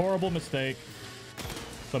 Horrible mistake.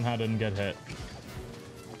 Somehow didn't get hit.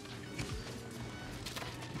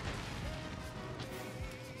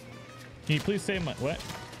 Can you please say my... What?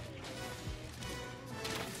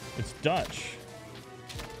 It's Dutch.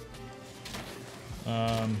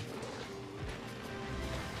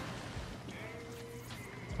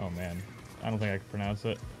 Oh man, I don't think I can pronounce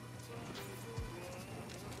it.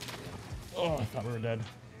 Oh, I thought we were dead.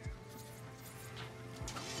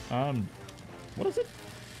 What is it?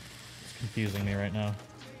 It's confusing me right now.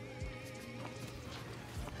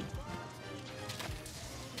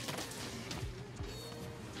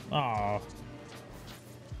 Aw,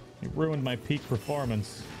 you ruined my peak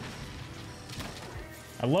performance.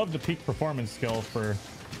 I love the peak performance skill for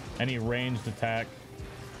any ranged attack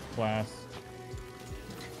class.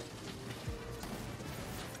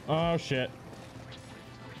 Oh shit.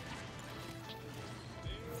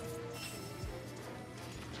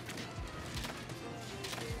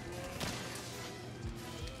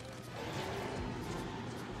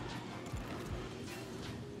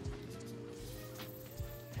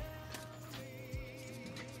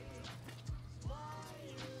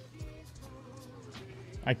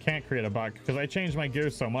 I can't create a bot because I changed my gear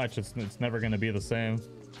so much it's never going to be the same.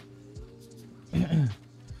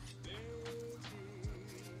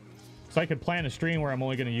 So I could plan a stream where I'm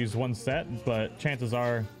only going to use one set, but chances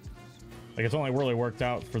are, like, it's only really worked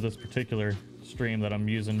out for this particular stream that I'm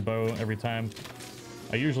using bow every time.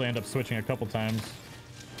 I usually end up switching a couple times.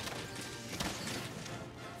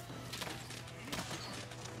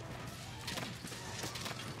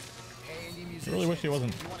 I really wish he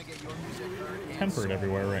wasn't tempered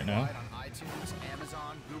everywhere right now. iTunes,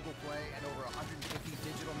 Amazon, Google Play, and over 150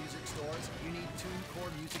 digital music stores. You need TuneCore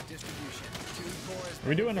music distribution. TuneCore is... Are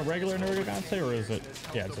we doing a regular Nergigante or is it?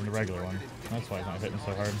 Yeah, it's in the regular one. That's why it's not hitting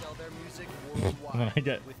so hard. And then I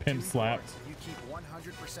get pimp slapped. You keep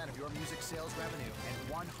 100% of your music sales revenue and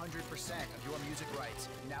 100% of your music rights.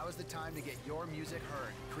 Now is the time to get your music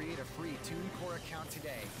heard. Create a free TuneCore account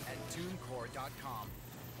today at tunecore.com.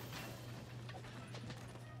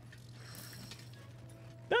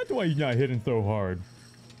 That's why you're not hitting so hard.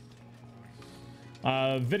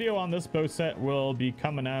 Video on this bow set will be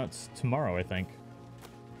coming out tomorrow, I think.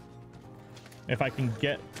 If I can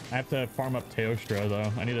get... I have to farm up Teostra, though.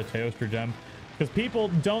 I need a Teostra gem. Because people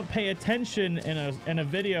don't pay attention in a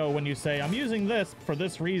video when you say, I'm using this for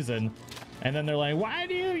this reason. And then they're like, why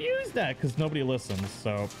do you use that? Because nobody listens.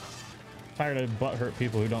 So, I'm tired of butthurt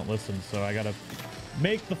people who don't listen. So, I gotta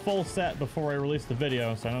make the full set before I release the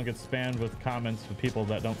video so I don't get spammed with comments from people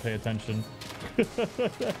that don't pay attention.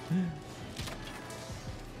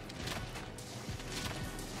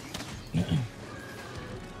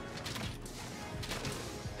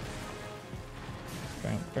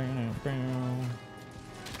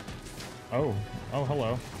 Oh,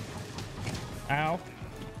 hello. Ow.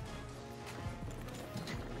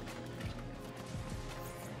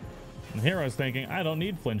 And here I was thinking, I don't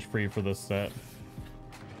need flinch free for this set.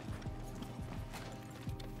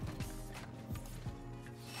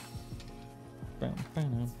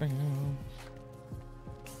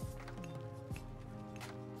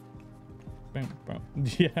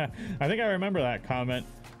 Yeah, I think I remember that comment.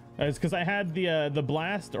 It's because I had the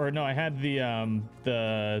blast, or no, I had the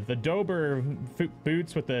Dober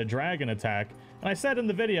boots with the dragon attack, and I said in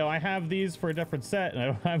the video I have these for a different set, and I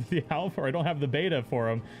don't have the alpha, or I don't have the beta for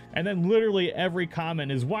them. And then literally every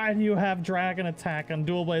comment is, why do you have dragon attack on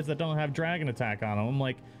dual blades that don't have dragon attack on them? I'm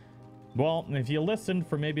like, well, if you listened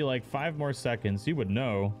for maybe like 5 more seconds, you would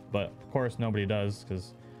know, but of course nobody does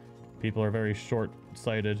because people are very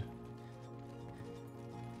short-sighted.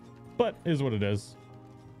 But is what it is.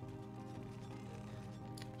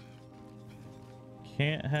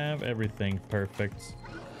 Can't have everything perfect.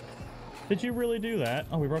 Did you really do that?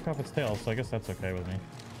 Oh, we broke off its tail, so I guess that's okay with me.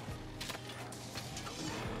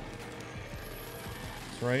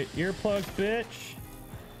 That's right. Earplugs, bitch.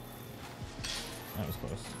 That was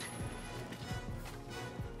close.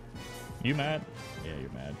 You mad? Yeah,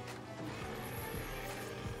 you're mad.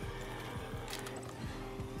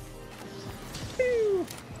 Pew!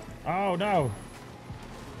 Oh, no.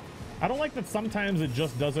 I don't like that sometimes it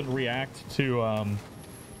just doesn't react to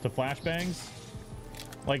flashbangs.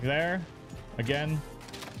 Like there. Again.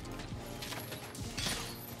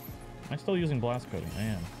 Am I still using blast coating? I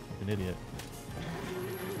am. Like an idiot.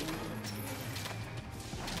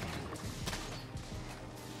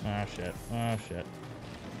 Ah, shit. Ah, shit.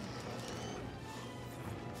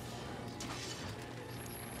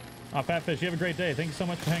 Oh, Fatfish, you have a great day. Thank you so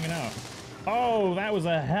much for hanging out. Oh, that was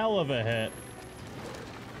a hell of a hit.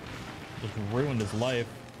 Just ruined his life.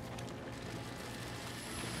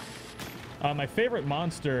 My favorite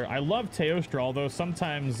monster, I love Teostra, although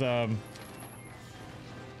sometimes I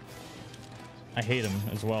hate him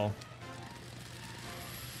as well.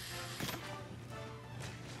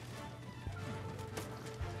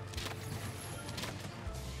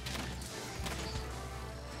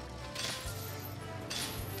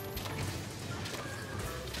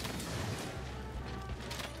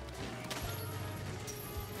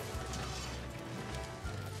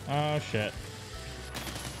 Oh, shit.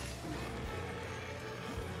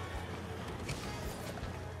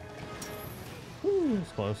 Woo,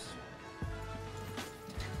 it's close.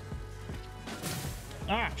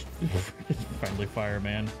 Ah! Friendly fire,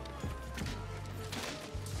 man.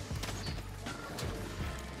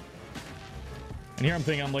 And here I'm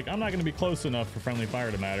thinking, I'm like, I'm not going to be close enough for friendly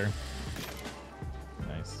fire to matter.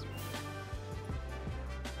 Nice.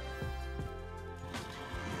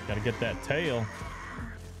 Gotta get that tail.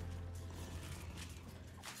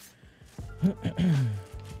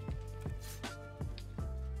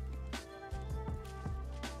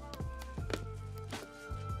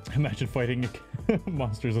 Imagine fighting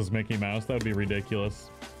monsters as Mickey Mouse. That would be ridiculous.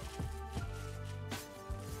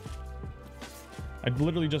 I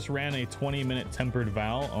literally just ran a 20-minute tempered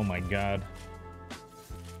Val. Oh my god.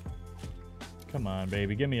 Come on,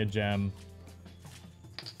 baby. Give me a gem.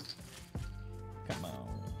 Come on.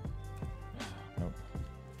 Nope.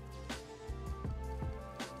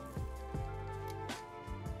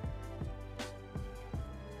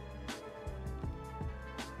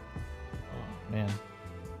 Oh, man.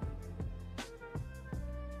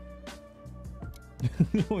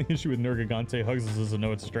 The only issue with Nergigante hugs is doesn't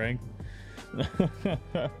know its strength.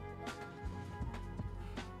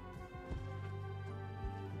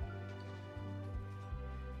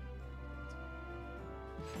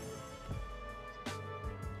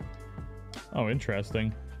 Oh,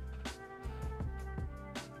 interesting.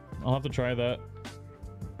 I'll have to try that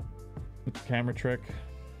with the camera trick.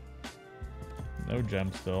 No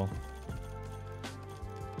gem still.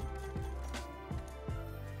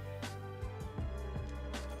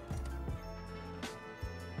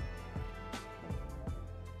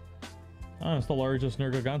 Oh, it's the largest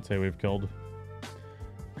Nergigante we've killed.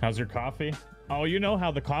 How's your coffee? Oh, you know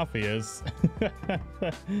how the coffee is.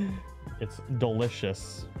 It's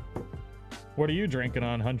delicious. What are you drinking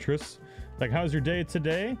on, Huntress? Like, how's your day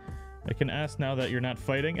today? I can ask now that you're not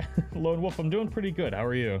fighting. Lone Wolf, I'm doing pretty good. How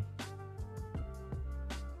are you?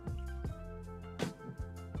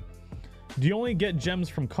 Do you only get gems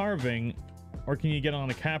from carving, or can you get it on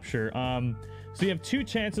a capture? So you have two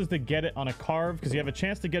chances to get it on a carve, because you have a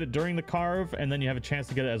chance to get it during the carve, and then you have a chance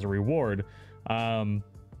to get it as a reward.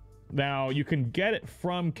 Now, you can get it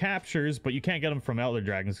from captures, but you can't get them from Elder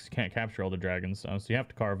Dragons, because you can't capture Elder Dragons, so you have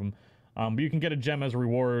to carve them. But you can get a gem as a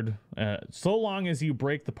reward, so long as you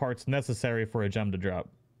break the parts necessary for a gem to drop.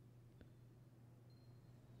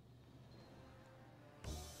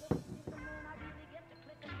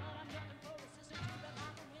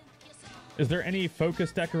 Is there any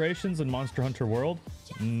focus decorations in Monster Hunter World?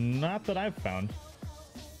 Not that I've found.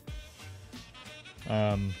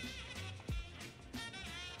 Yeah,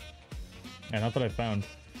 not that I've found.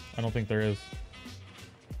 I don't think there is.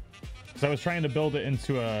 Because I was trying to build it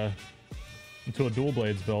into a dual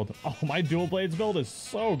blades build. Oh, my dual blades build is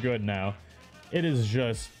so good now. It is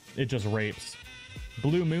just, it just rapes.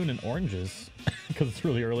 Blue moon and oranges. Because it's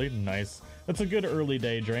really early. Nice. That's a good early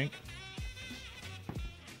day drink.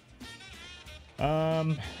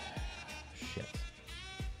 Shit.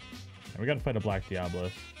 We gotta fight a Black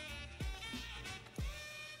Diablos.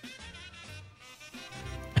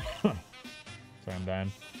 Sorry, I'm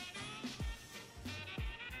dying.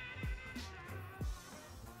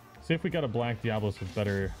 See if we got a Black Diablos with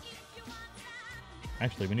better...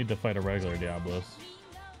 Actually, we need to fight a regular Diablos.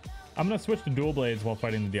 I'm gonna switch to dual blades while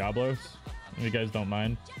fighting the Diablos, if you guys don't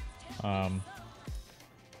mind.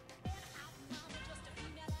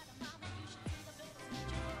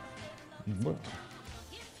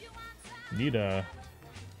 Need to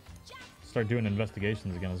start doing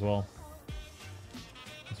investigations again as well.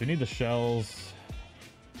 So we need the shells.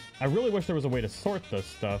 I really wish there was a way to sort this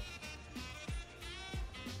stuff.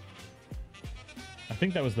 I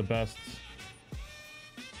think that was the best.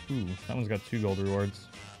 Ooh, that one's got 2 gold rewards.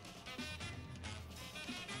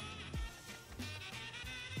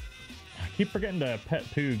 I keep forgetting to pet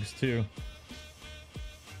Poogs too.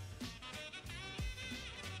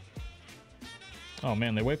 Oh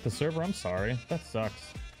man, they wiped the server? I'm sorry. That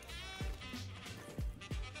sucks.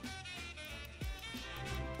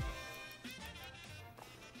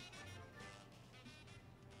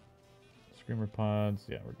 Screamer pods.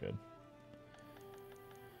 Yeah, we're good.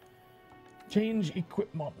 Change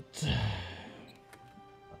equipment.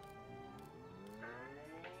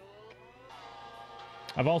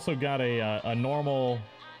 I've also got a normal...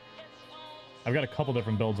 I've got a couple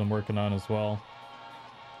different builds I'm working on as well.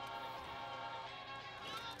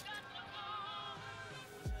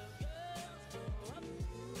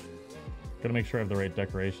 Gotta make sure I have the right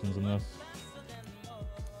decorations in this.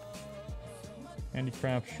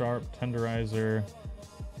 Handicraft, sharp, tenderizer,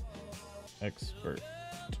 expert.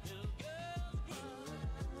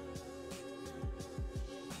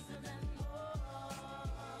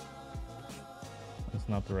 That's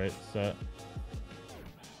not the right set.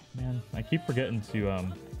 Man, I keep forgetting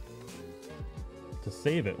to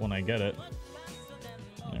save it when I get it.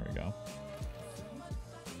 There we go.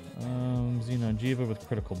 Xenojiva with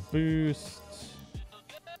critical boost.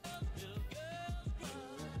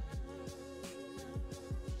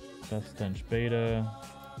 Death Stench Beta.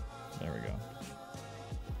 There we go.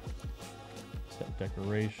 Set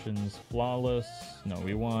decorations. Flawless. No,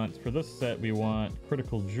 we want, for this set, we want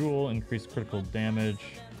Critical Jewel, increased critical damage.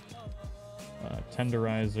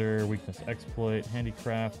 Tenderizer, Weakness Exploit,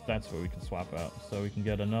 Handicraft. That's what we can swap out. So we can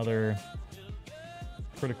get another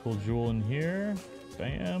Critical Jewel in here.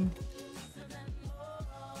 Bam.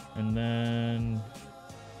 And then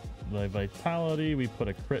the Vitality, we put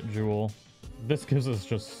a Crit Jewel. This gives us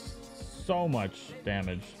just so much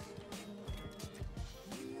damage.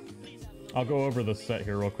 I'll go over this set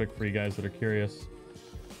here real quick for you guys that are curious.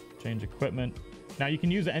 Change equipment. Now you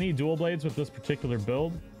can use any dual blades with this particular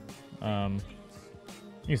build. You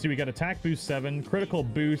can see we got attack boost 7, critical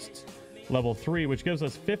boost level 3, which gives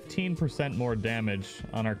us 15% more damage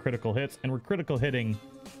on our critical hits, and we're critical hitting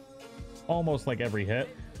almost like every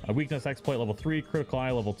hit. Weakness exploit level 3, critical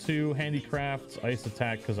eye level 2, handicrafts, ice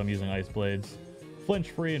attack because I'm using ice blades,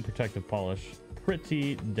 flinch free, and protective polish.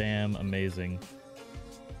 Pretty damn amazing.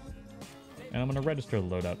 And I'm gonna register the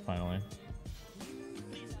loadout finally.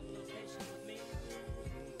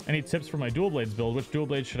 Any tips for my dual blades build? Which dual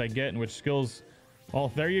blades should I get and which skills?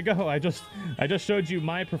 Well, there you go. I just showed you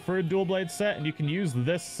my preferred dual blade set, and you can use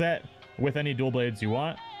this set with any dual blades you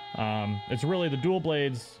want. It's really the dual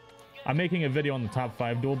blades. I'm making a video on the top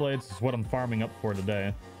 5 dual blades. This is what I'm farming up for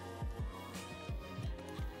today.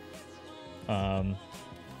 But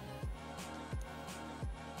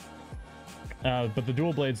the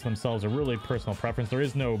dual blades themselves are really personal preference. There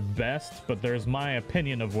is no best, but there's my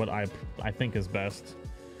opinion of what I think is best.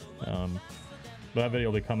 But that video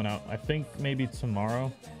will be coming out, I think, maybe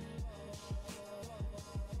tomorrow.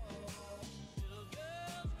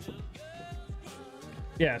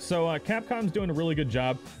 Yeah, so Capcom's doing a really good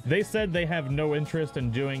job. They said they have no interest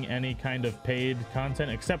in doing any kind of paid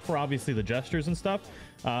content, except for obviously the gestures and stuff.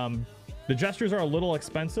 The gestures are a little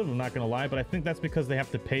expensive, I'm not gonna lie, but I think that's because they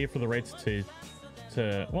have to pay for the rights to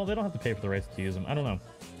well, they don't have to pay for the rights to use them. I don't know.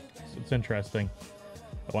 It's interesting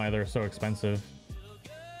why they're so expensive.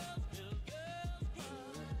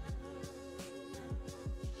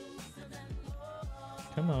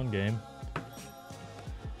 Come on, game.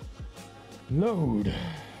 Load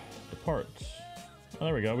the parts. Oh,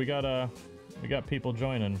 there we go. We got people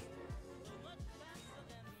joining.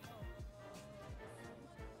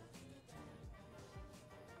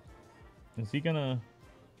 Is he gonna?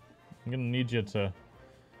 I'm gonna need you to.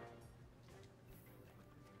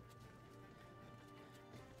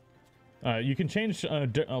 You can change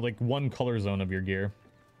like one color zone of your gear,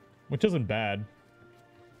 which isn't bad.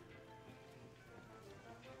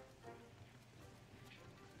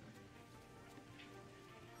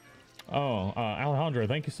 Oh, Alejandro,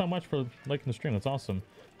 thank you so much for liking the stream. That's awesome.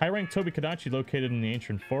 High rank Tobi Kadachi located in the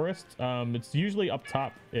ancient forest. It's usually up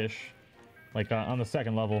top-ish, like on the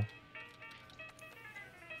 2nd level.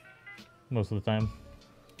 Most of the time.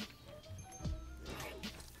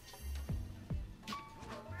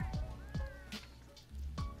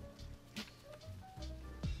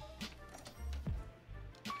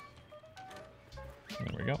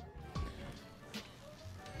 There we go.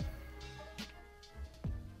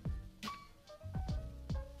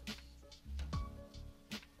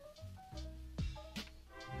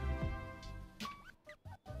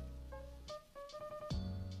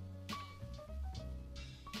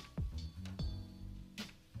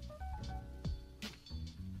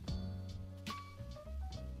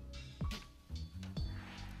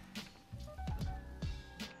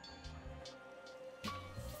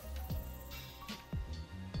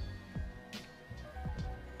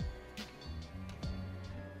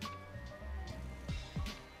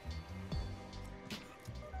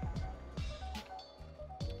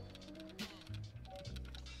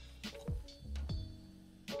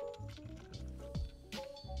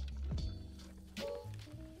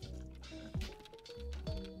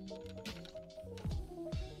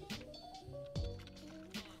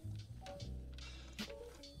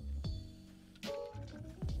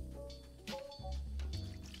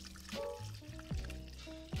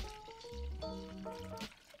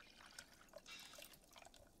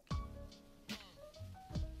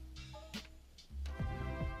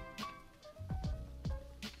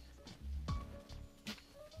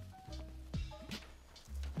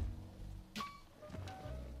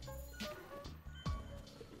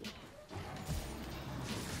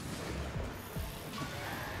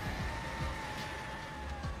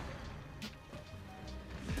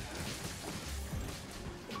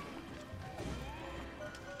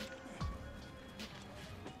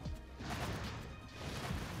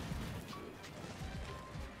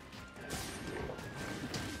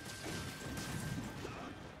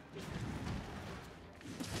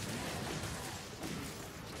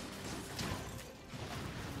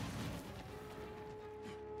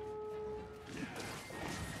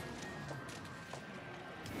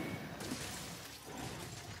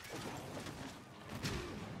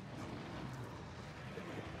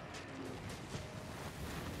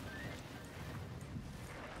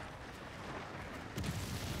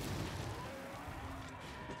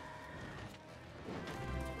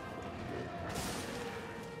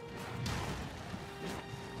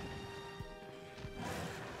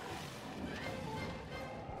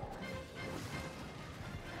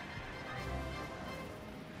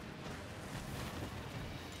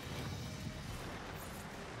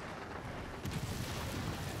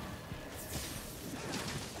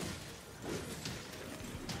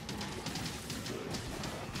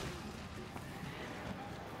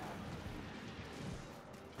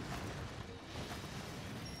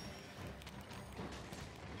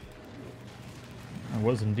 I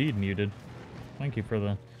was indeed muted. Thank you for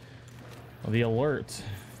the alert.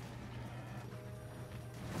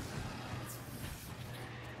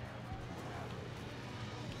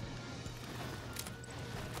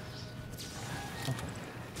 Oh,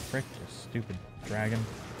 frick, you stupid dragon.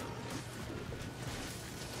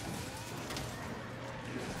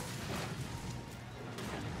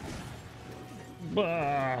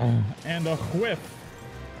 Bah, and a whiff.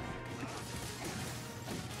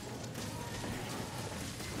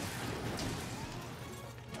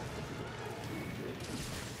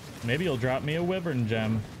 Maybe you'll drop me a wyvern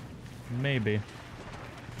gem. Maybe.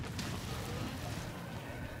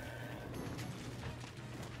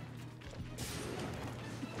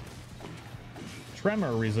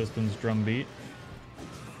 Tremor resistance drumbeat.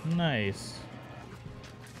 Nice.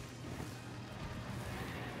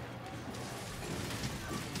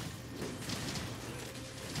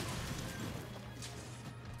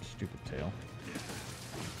 Stupid tail.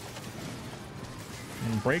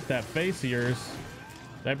 And break that face of yours.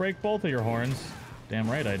 Did I break both of your horns? Damn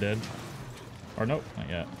right I did. Or nope, not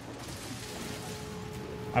yet.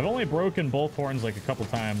 I've only broken both horns like a couple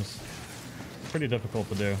times. It's pretty difficult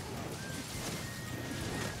to do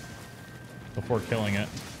before killing it.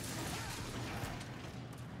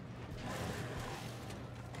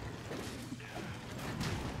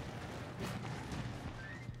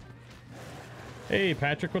 Hey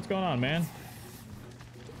Patrick, what's going on, man?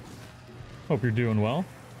 Hope you're doing well.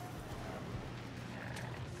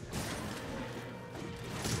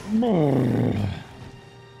 I'm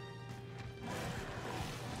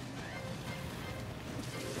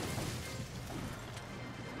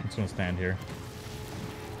just gonna stand here.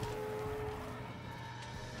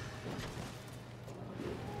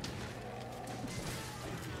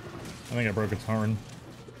 I think I broke its horn.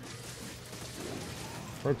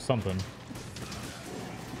 Broke something.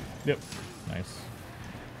 Yep. Nice.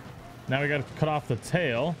 Now we gotta cut off the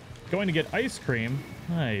tail. Going to get ice cream.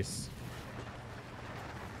 Nice.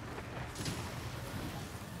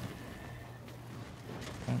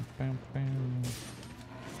 Bam, bam, bam.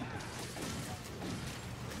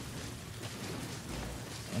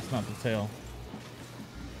 It's not the tail.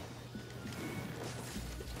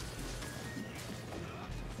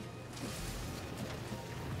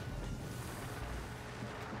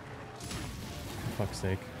 For fuck's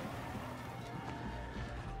sake.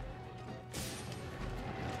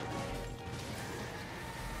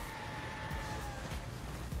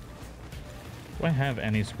 Do I have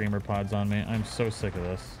any screamer pods on me? I'm so sick of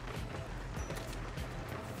this.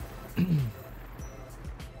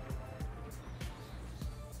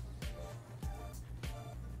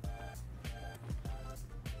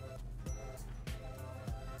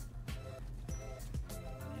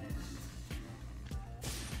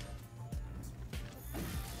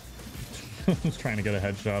 I was trying to get a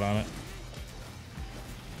headshot on it.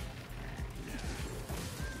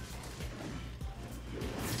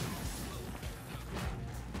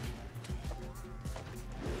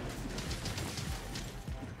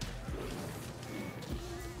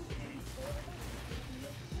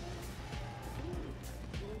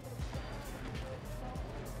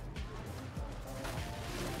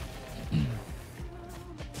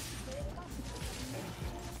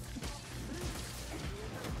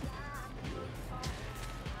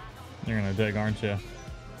 You're gonna dig, aren't you?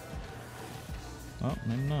 Oh,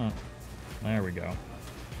 maybe not. There we go.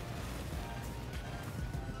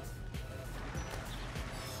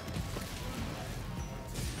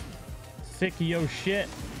 Sick of your shit,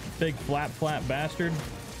 big flat bastard.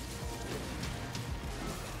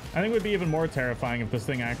 I think it would be even more terrifying if this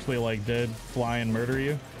thing actually like did fly and murder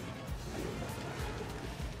you.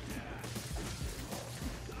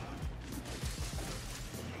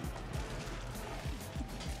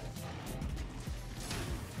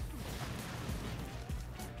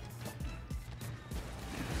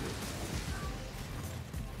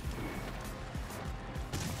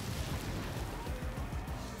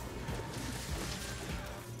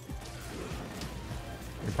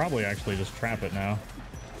 Probably actually just trap it now.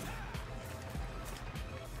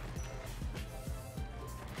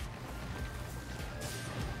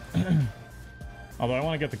 Although I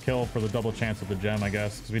want to get the kill for the double chance of the gem, I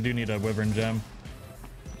guess, because we do need a wyvern gem.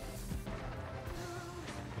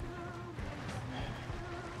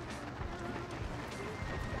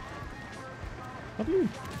 What are you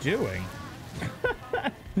doing?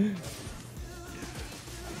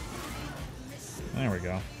 There we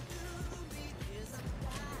go.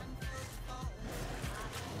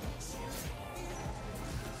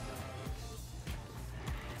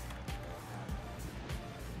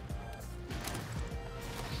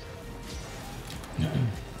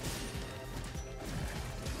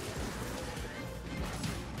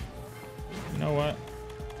 You know what?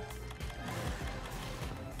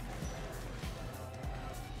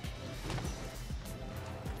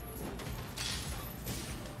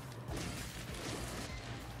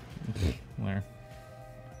 Where?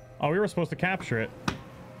 Oh, we were supposed to capture it.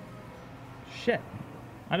 Shit.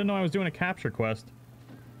 I didn't know I was doing a capture quest.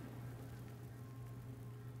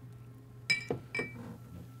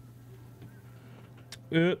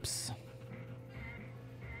 Oops.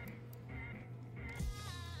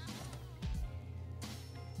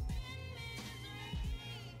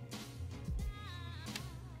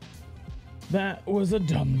 That was a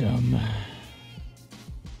dum-dum.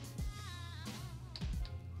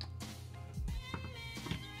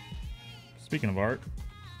 Speaking of art,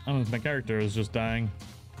 I don't know if my character is just dying.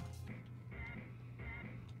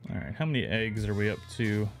 Alright, how many eggs are we up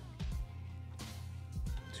to?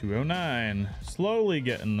 209. Slowly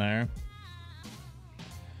getting there.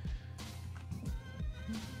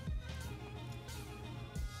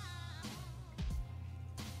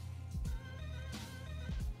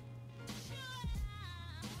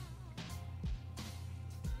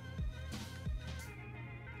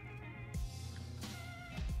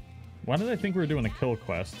 Why did I think we were doing a kill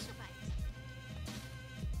quest?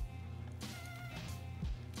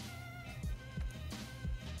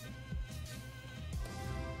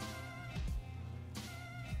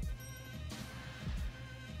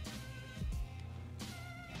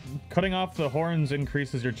 Cutting off the horns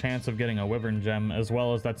increases your chance of getting a wyvern gem, as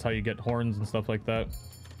well as that's how you get horns and stuff like that.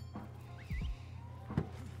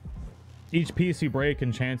 Each piece you break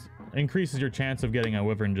increases your chance of getting a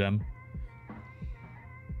wyvern gem.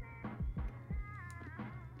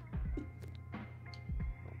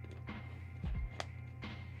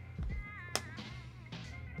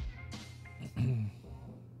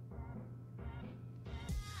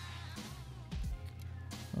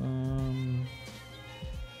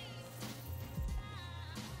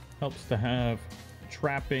 Helps to have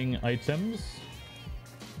trapping items.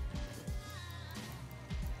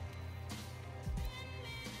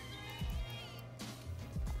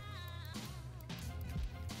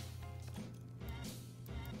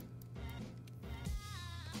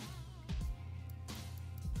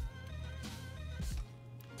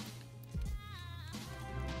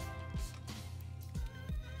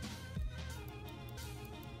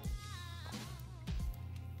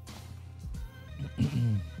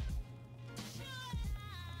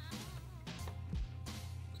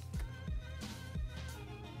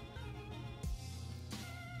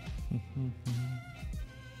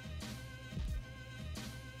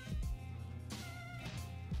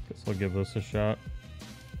 I'll give this a shot.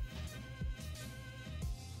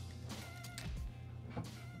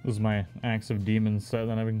 This is my Axe of Demons set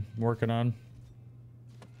that I've been working on.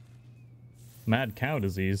 Mad cow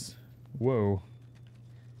disease. Whoa.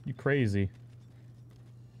 You crazy.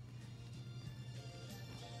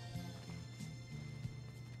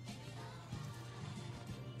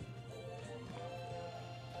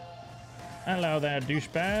 Hello there,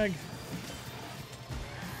 douchebag.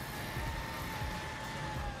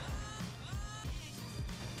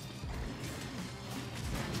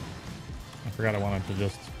 I forgot I wanted to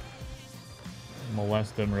just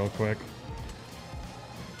molest him real quick.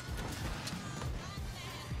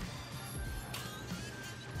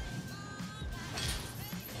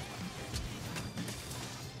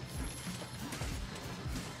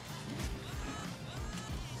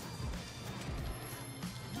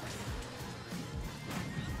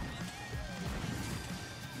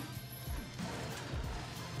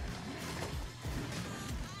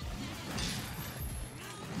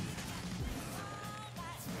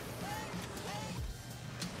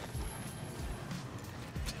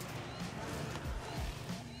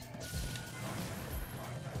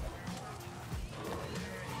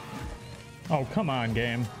 Oh, come on,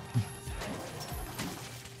 game.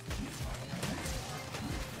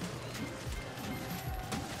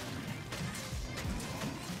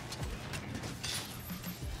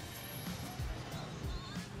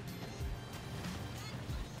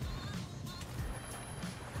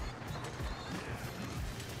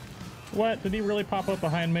 What? Did he really pop up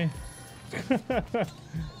behind me?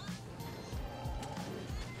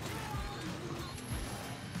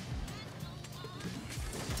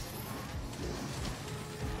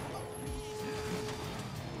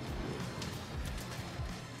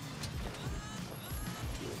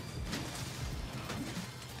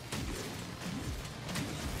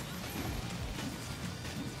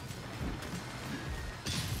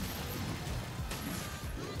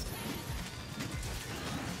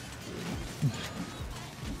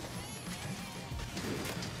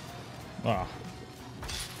 Ah.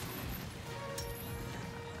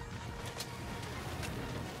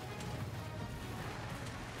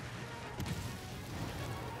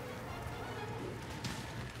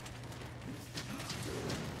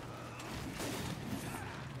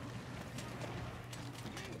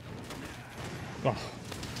 Oh.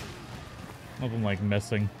 Nothing like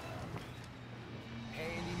missing. Hey,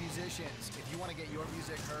 indie musicians, if you want to get your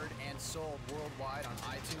music heard and sold worldwide on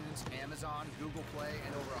iTunes, Amazon, Google Play,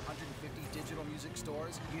 and over 150 digital music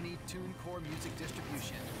stores, you need TuneCore Music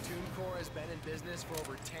Distribution. TuneCore has been in business for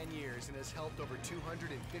over 10 years and has helped over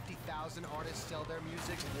 250,000 artists sell their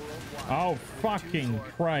music worldwide. Oh, With fucking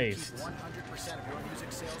TuneCore, Christ. you keep 100% of your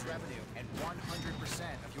music sales revenue and 100%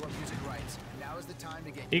 of your music rights. Now is the time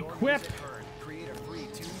to get Equip. your music heard. Create a free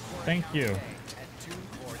TuneCore Thank account you. today at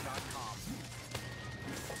TuneCore.com.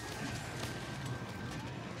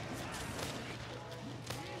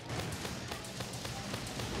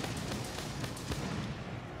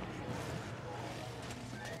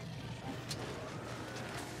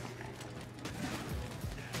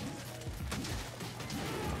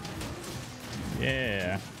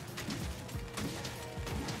 Yeah.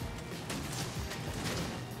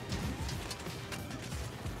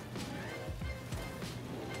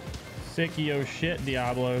 Sick of your shit,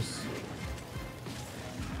 Diablos.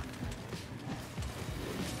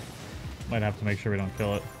 Might have to make sure we don't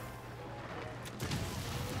kill it.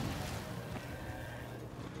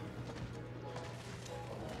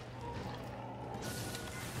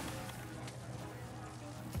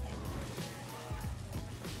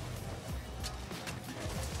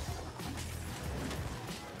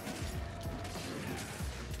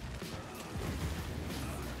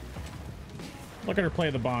 Look at her play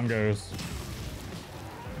the bongos.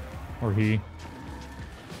 Or he.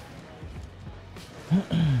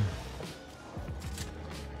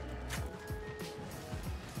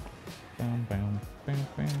 Bam, bam, bam,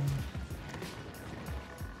 bam.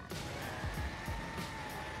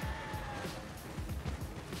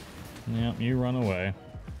 Yep, you run away.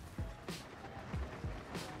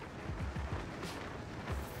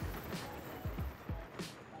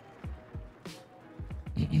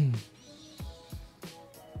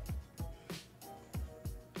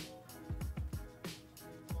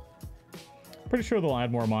 Pretty sure they'll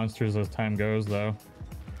add more monsters as time goes, though.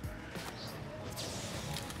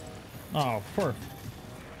 Oh, for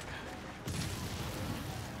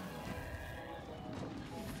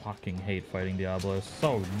fucking hate fighting Diablos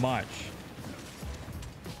so much.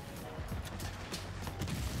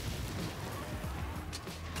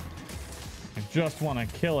 I just want to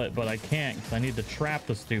kill it, but I can't because I need to trap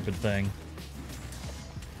the stupid thing.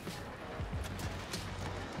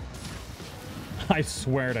 I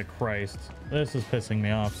swear to Christ. This is pissing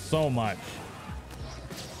me off so much.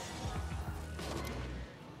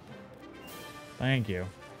 Thank you.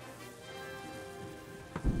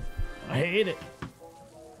 I hate it.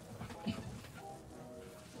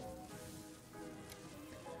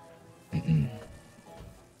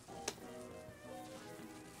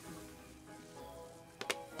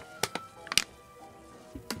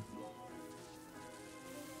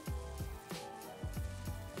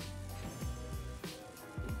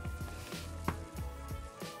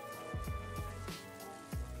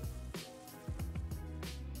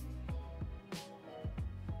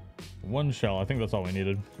 One shell. I think that's all we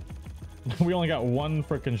needed. We only got one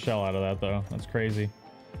freaking shell out of that, though. That's crazy.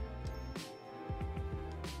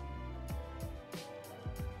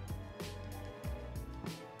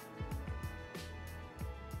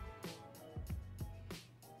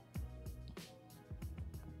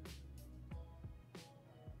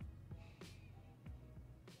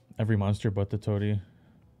 Every monster but the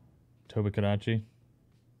Tobikadachi.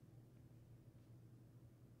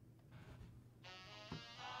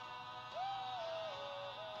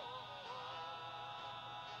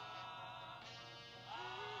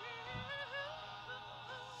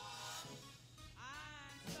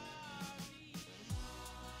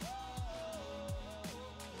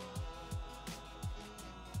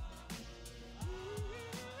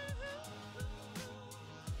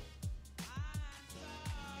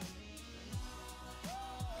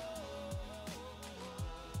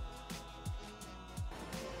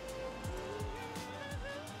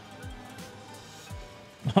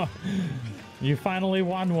 You finally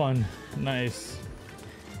won one. Nice.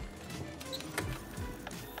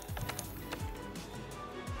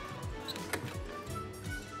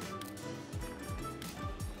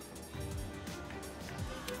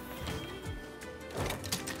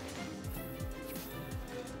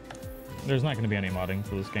 There's not going to be any modding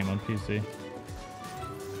for this game on PC.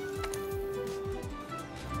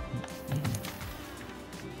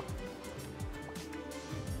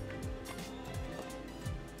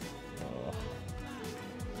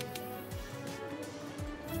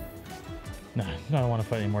 Nah, I don't want to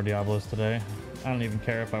fight any more Diablos today. I don't even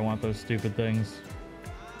care if I want those stupid things.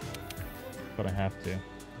 But I have to.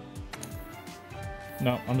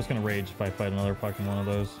 No, I'm just going to rage if I fight another fucking one of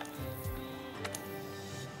those.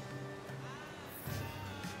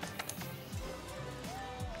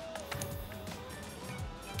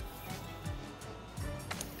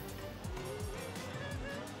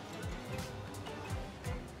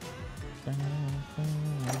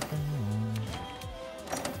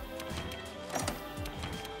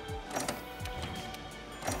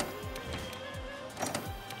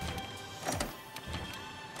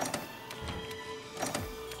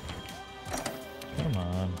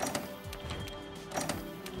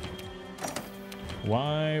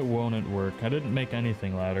 Why won't it work? I didn't make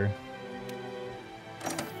anything louder.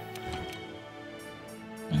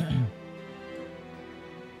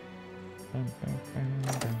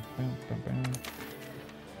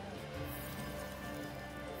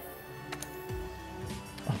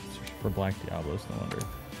 Oh, for Black Diablos, no wonder.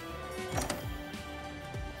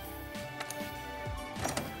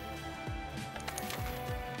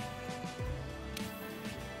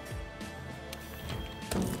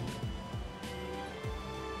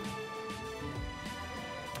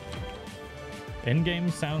 In-game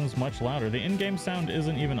sounds much louder. The in-game sound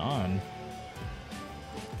isn't even on.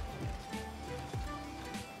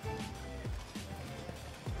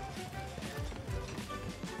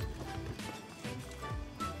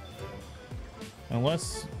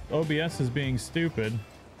 Unless OBS is being stupid.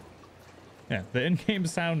 Yeah, the in-game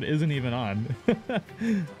sound isn't even on.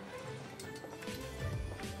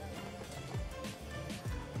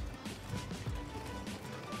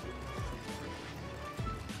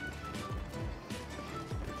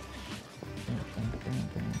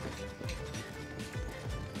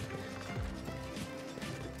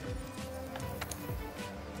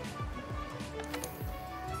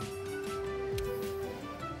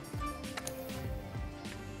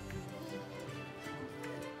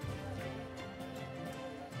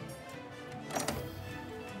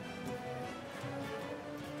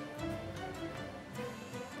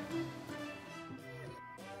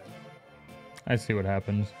 I see what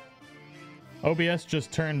happens. OBS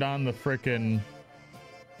just turned on the frickin'...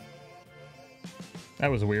 That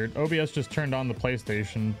was weird. OBS just turned on the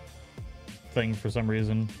PlayStation thing for some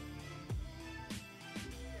reason.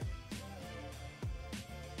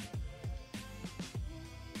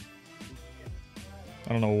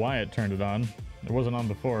 I don't know why it turned it on. It wasn't on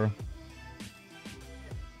before.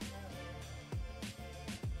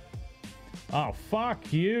 Oh,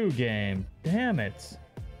 fuck you, game. Damn it.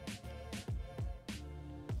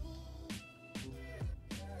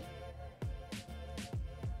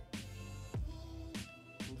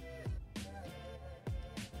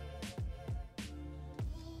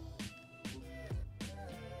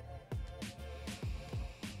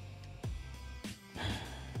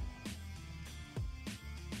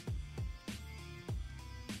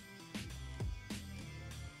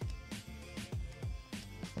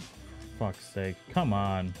 Fuck's sake. Come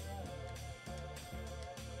on.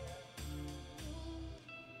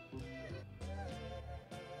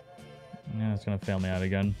 Yeah, it's gonna fail me out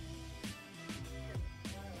again.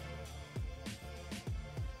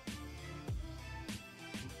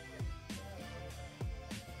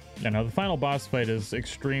 Yeah, no, the final boss fight is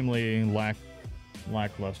extremely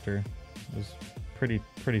lackluster. It was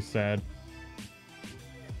pretty sad.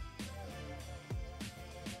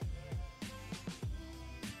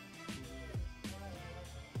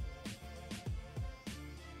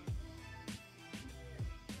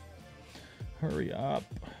 Hurry up.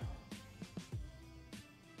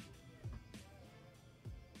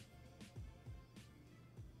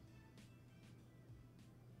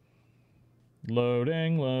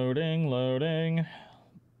 Loading, loading, loading.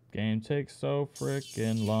 Game takes so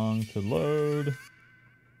frickin' long to load.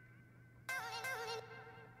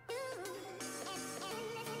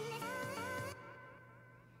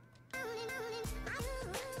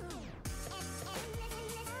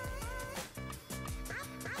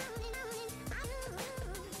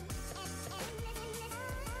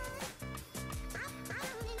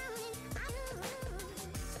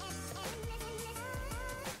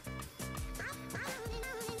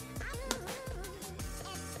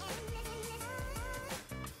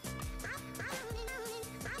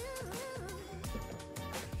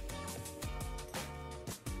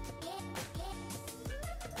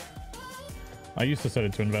 I used to set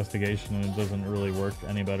it to investigation and it doesn't really work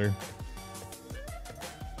any better.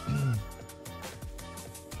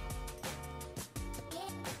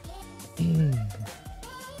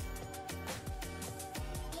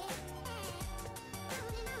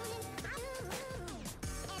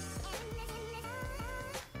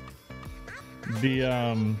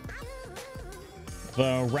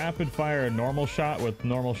 The rapid fire normal shot with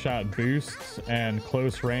normal shot boosts and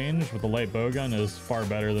close range with the light bowgun is far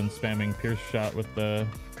better than spamming pierce shot with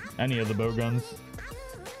any of the bowguns.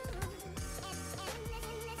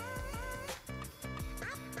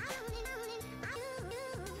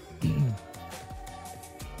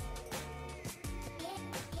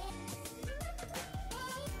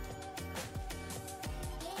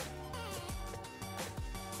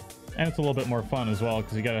 And it's a little bit more fun as well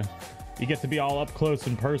because you get to be all up close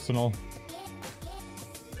and personal.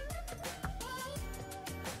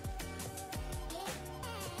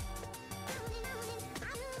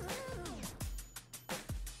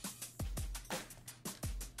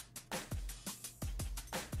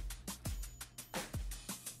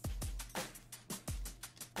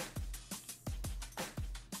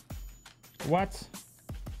 What?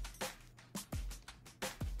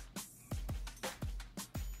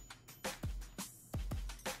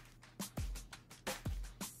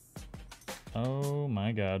 Oh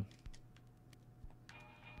my god.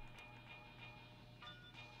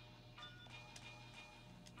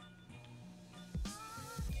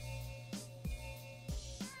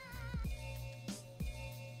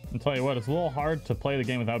 I'll tell you what, it's a little hard to play the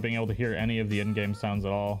game without being able to hear any of the in-game sounds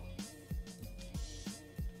at all.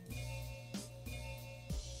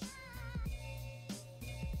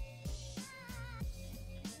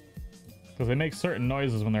 Because they make certain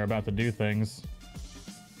noises when they're about to do things.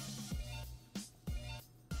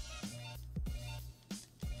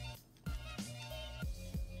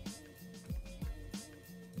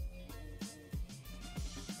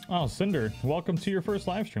 Oh, Cinder, welcome to your first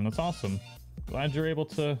live stream. That's awesome. Glad you're able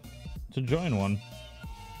to join one.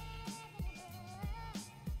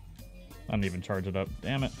 I didn't even charge it up.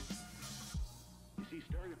 Damn it. You see,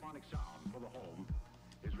 stereophonic sound for the home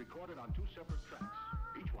is recorded on two separate tracks,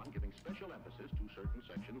 each one giving special emphasis to certain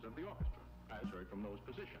sections of the orchestra, as heard from those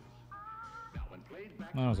positions. Now, when played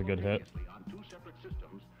back that was a good hit. on two separate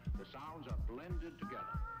systems, the sounds are blended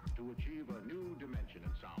together to achieve a new dimension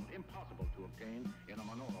in sound, impossible to obtain in a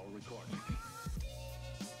monaural recording.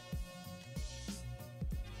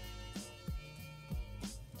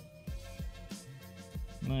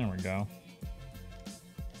 There we go.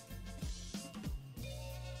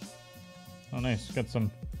 Oh, nice. Got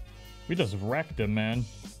some... We just wrecked him, man.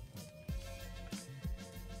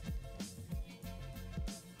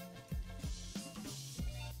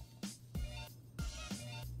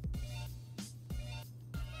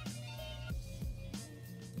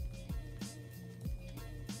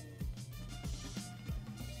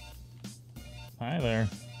 Hi there.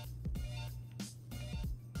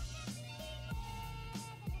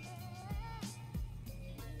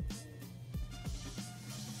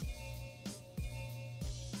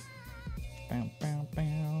 Bow, bow,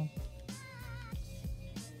 bow.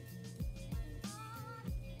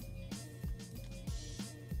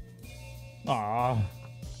 Aw.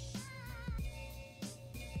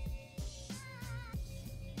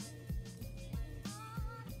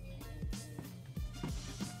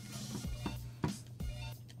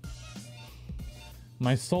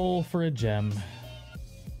 My soul for a gem.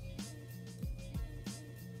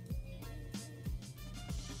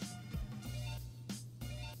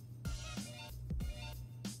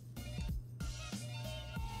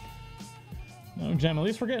 No gem. At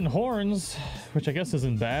least we're getting horns, which I guess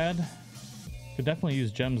isn't bad. Could definitely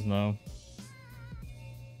use gems though.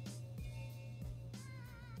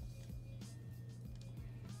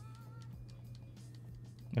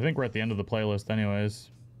 I think we're at the end of the playlist anyways.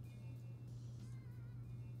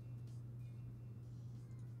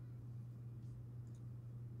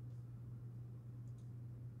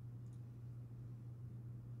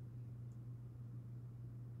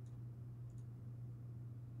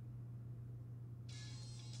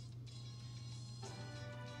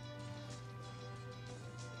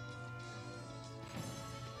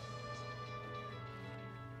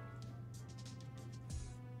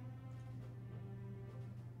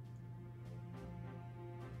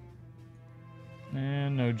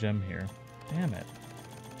 And no gem here. Damn it.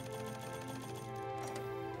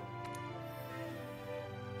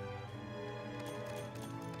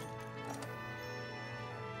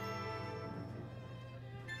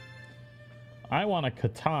 I want a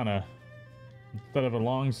katana instead of a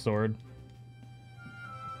longsword.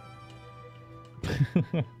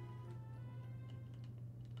 I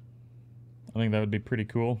think that would be pretty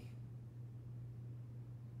cool.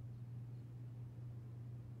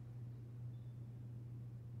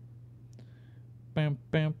 Bam,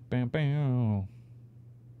 bam, bam, bam.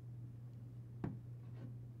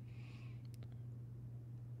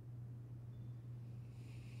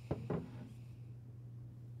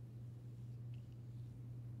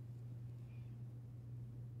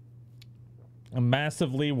 A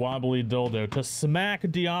massively wobbly dildo to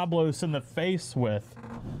smack Diablos in the face with.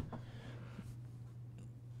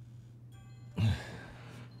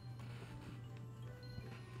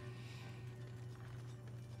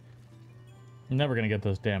 I'm never gonna get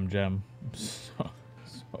this damn gem. I'm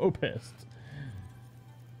so pissed.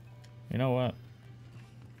 You know what?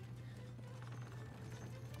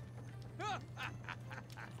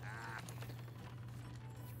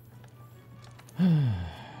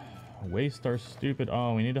 Waste our stupid...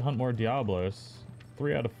 Oh, we need to hunt more Diablos.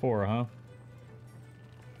 3 out of 4, huh?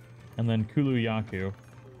 And then Kuluyaku.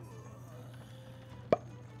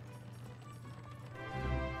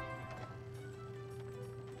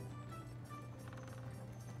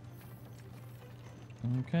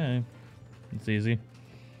 Okay. It's easy.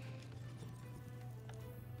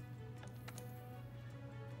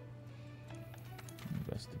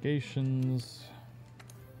 Investigations.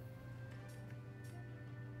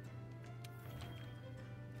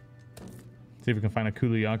 See if we can find a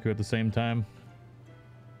Kuluyaku at the same time.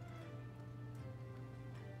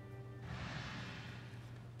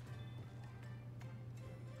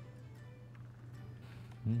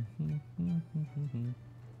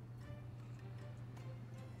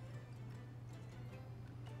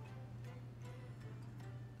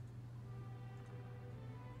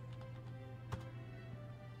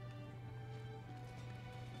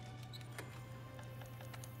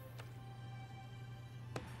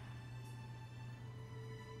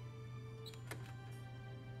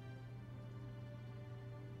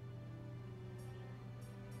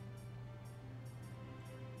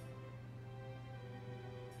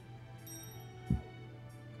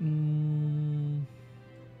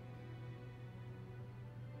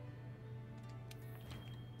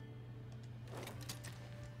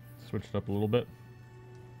 Switch it up a little bit.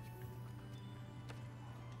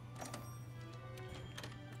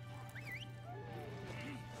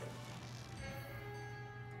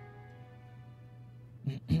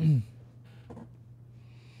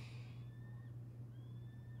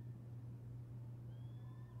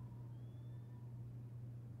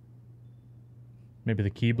 Maybe the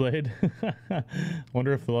Keyblade?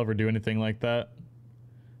 Wonder if they'll ever do anything like that.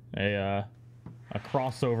 A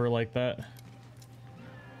crossover like that.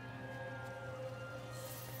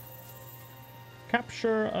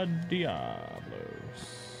 Capture a Diablos.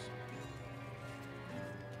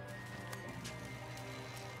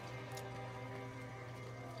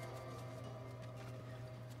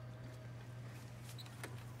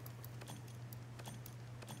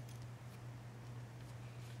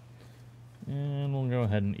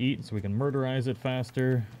 ahead and eat so we can murderize it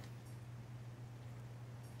faster.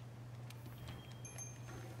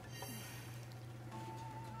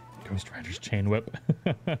 Ghost Rider's chain whip.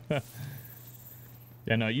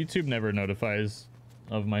 Yeah, no, YouTube never notifies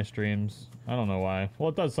of my streams. I don't know why. Well,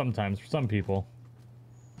 it does sometimes for some people.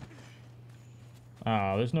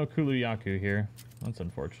 Ah, there's no Kuluyaku here. That's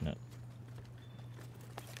unfortunate.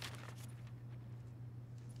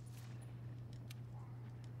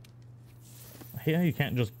 Yeah, you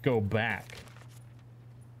can't just go back.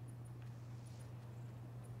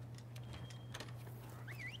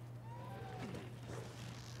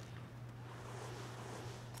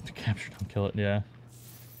 Capture, don't kill it, yeah.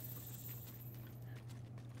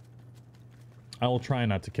 I will try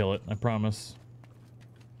not to kill it, I promise.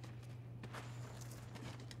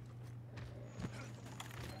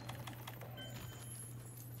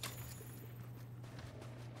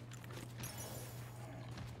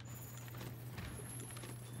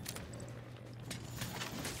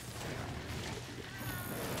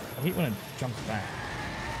 I hate when it jumps back.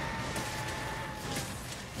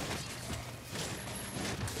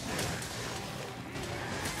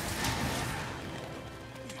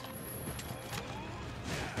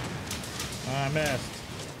 I missed.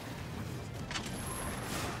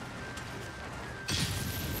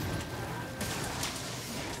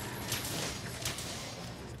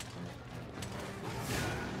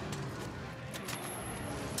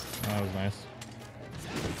 Oh, that was nice.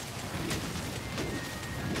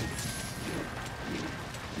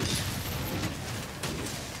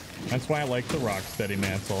 That's why I like the Rocksteady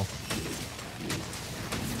mantle.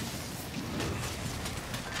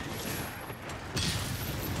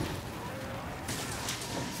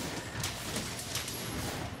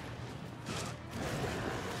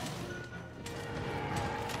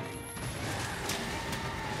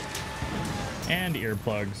 And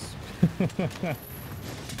earplugs.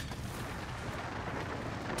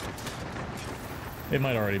 It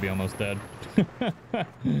might already be almost dead.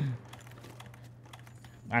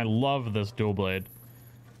 I love this dual blade.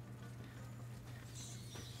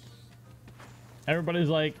 Everybody's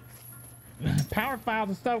like, power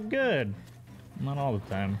files are so good. Not all the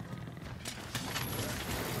time.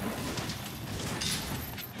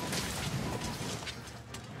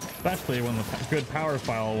 Especially when the good power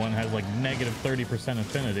file one has like negative 30%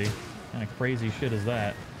 affinity. What kind of crazy shit is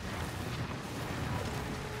that?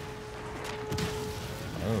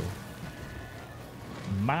 Oh.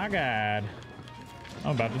 My God.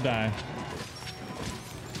 I'm about to die.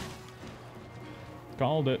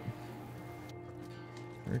 Called it.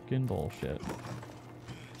 Freaking bullshit.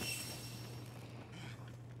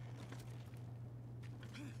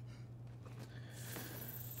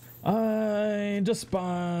 I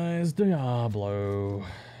despise Diablo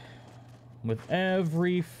with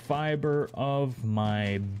every fiber of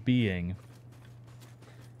my being.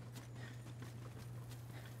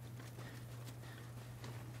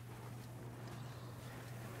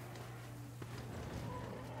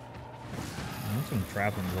 That's when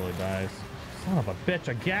trap him until he dies. Son of a bitch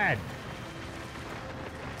again!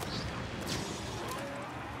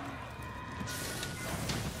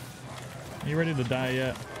 Are you ready to die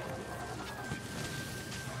yet?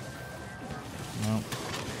 No.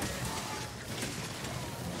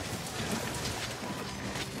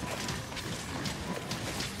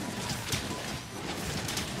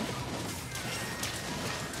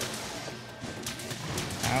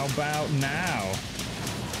 How about now?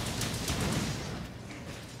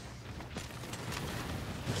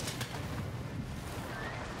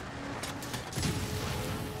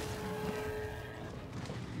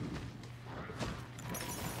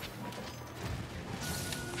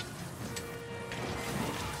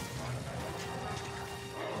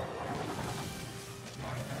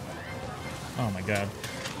 Oh my God.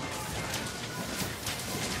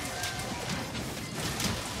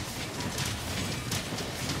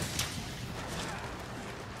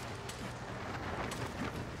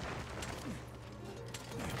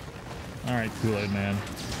 All right, Kool-Aid man.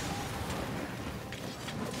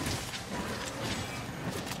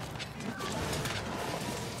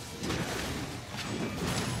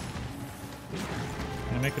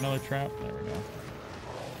 Can I make another trap? There we go.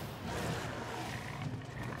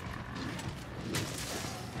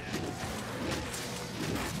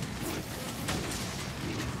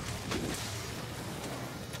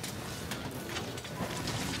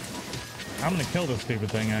 I'm gonna kill this stupid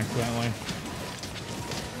thing accidentally.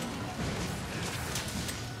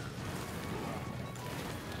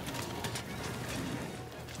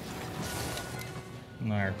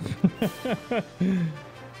 There.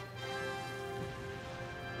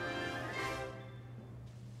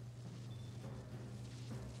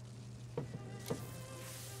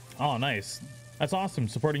 Oh, nice. That's awesome.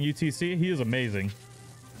 Supporting UTC. He is amazing.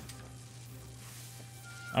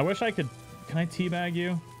 I wish I could... Can I teabag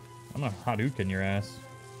you? I'm gonna Hadouken your ass.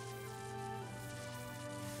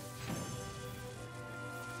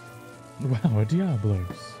 Wow,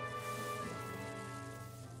 Diablos.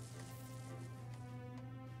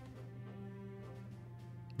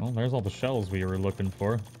 Well, there's all the shells we were looking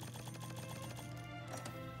for.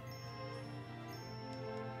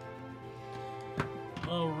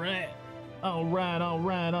 Alright. Alright,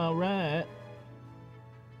 alright, alright.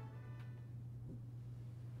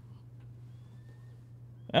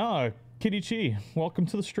 Ah, Kitty Chi, welcome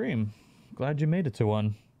to the stream. Glad you made it to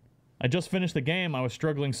one. I just finished the game. I was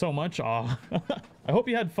struggling so much. Aw. I hope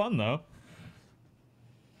you had fun, though.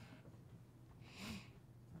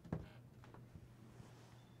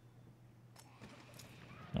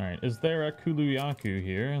 Alright, is there a Kuluyaku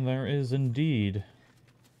here? There is indeed.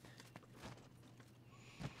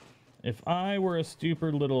 If I were a if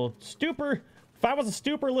I was a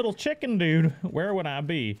stupid little chicken dude, where would I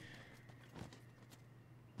be?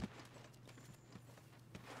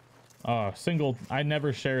 I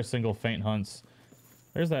never share single faint hunts.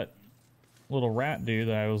 There's that little rat dude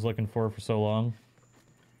that I was looking for so long.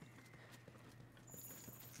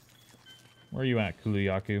 Where are you at,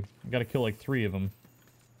 Kuluyaku? I gotta kill like 3 of them.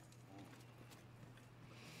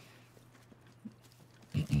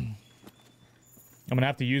 I'm gonna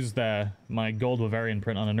have to use my gold Bavarian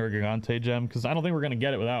print on a Nergigante gem, because I don't think we're gonna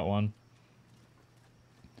get it without one.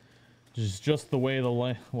 It's just the way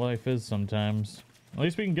the life is sometimes. At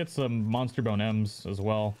least we can get some Monster Bone M's as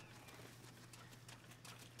well.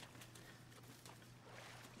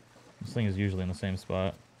 This thing is usually in the same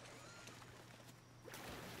spot.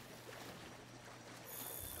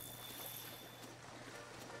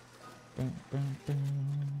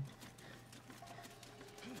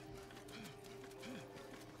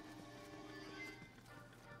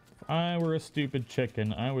 If I were a stupid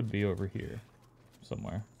chicken, I would be over here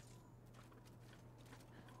somewhere.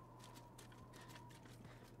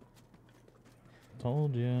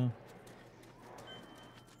 Told ya.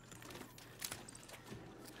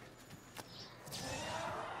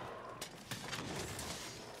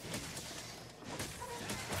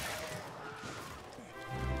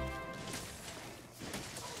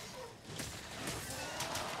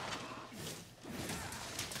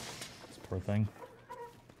 This poor thing.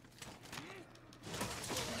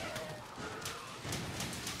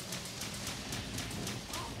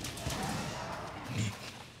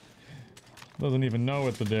 Doesn't even know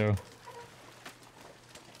what to do.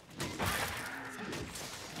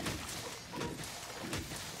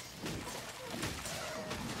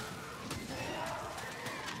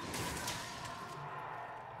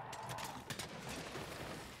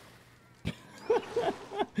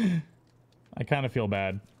 I kind of feel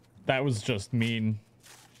bad. That was just mean.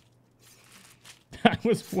 That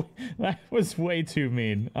was way too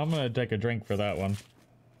mean. I'm gonna take a drink for that one.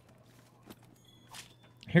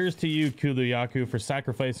 Here's to you, Kuluyaku, for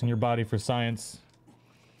sacrificing your body for science.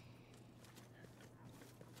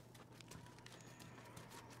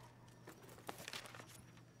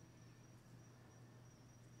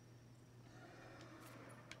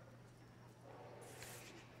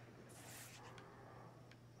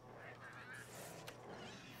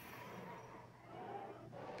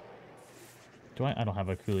 I don't have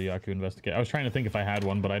a Kuluyaku investigate. I was trying to think if I had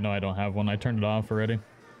one, but I know I don't have one. I turned it off already.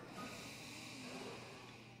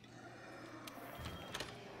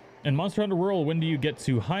 In Monster Hunter World, when do you get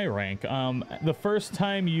to high rank? The first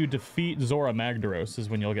time you defeat Zora Magdaros is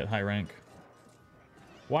when you'll get high rank.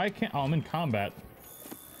 Why can't... Oh, I'm in combat.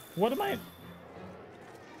 What am I...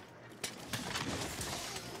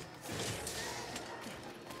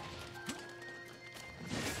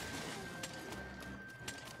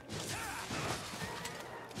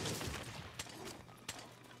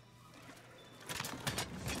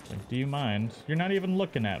 Like, do you mind? You're not even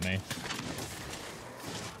looking at me.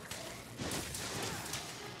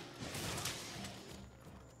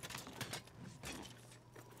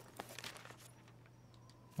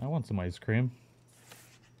 I want some ice cream.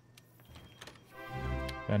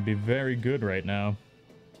 That'd be very good right now.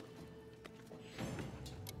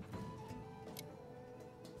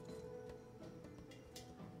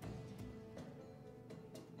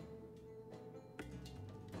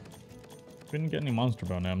 Didn't get any Monster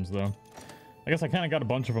Bone M's though. I guess I kind of got a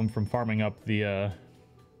bunch of them from farming up the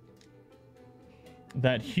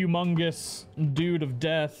that humongous dude of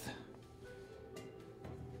death.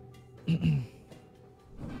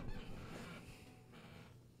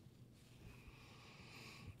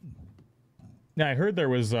 Yeah, I heard there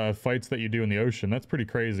was fights that you do in the ocean. That's pretty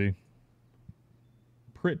crazy.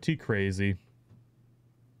 pretty crazy.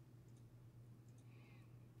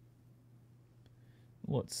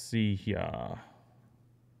 Let's see here.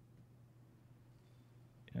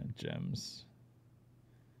 Yeah, gems.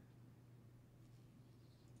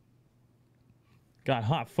 Got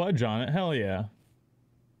hot fudge on it. Hell yeah.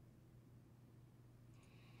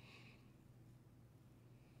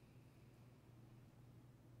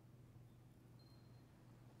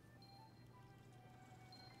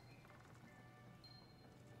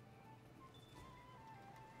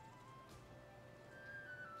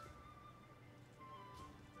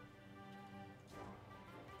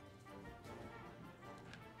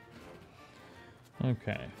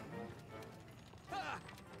 Okay.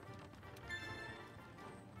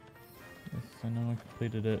 Yes, I know I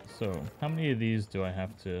completed it. So, how many of these do I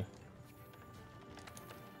have to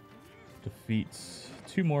defeat?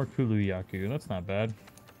 2 more Kuluyaku. That's not bad.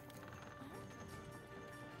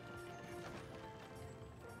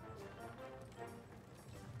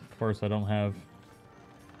 Of course, I don't have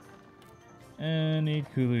any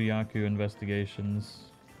Kuluyaku investigations.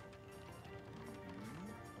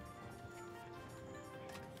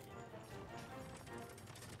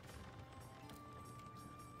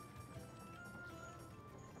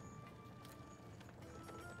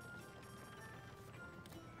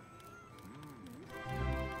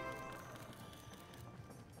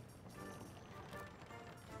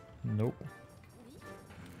 Nope.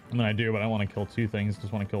 I mean, I do, but I want to kill 2 things.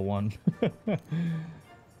 Just want to kill 1.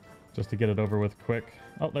 Just to get it over with quick.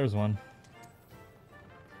 Oh, there's one.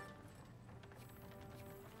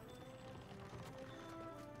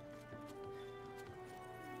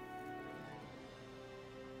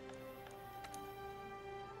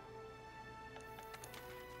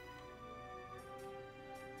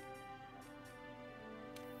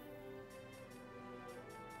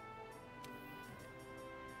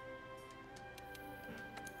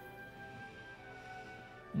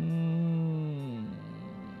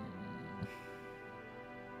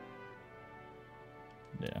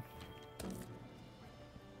 Yeah.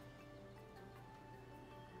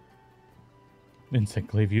 Insect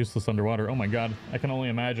glaive useless underwater. Oh my god. I can only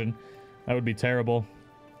imagine. That would be terrible.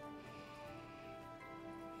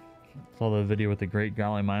 Saw the video with the Great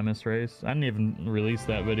Gallimimus race. I didn't even release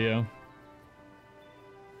that video.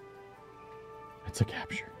 It's a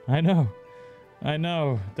capture. I know. I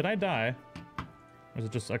know. Did I die? Or is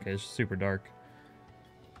it just... Okay, it's just super dark.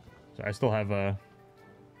 So I still have a...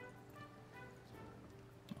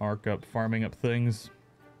 arc up, farming up things.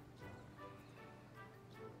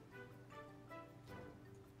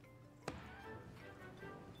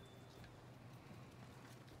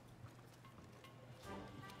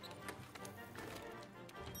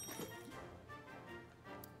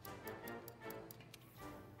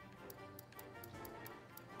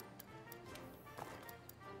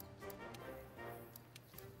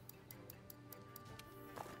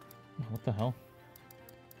 What the hell?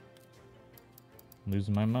 I'm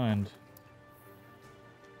losing my mind.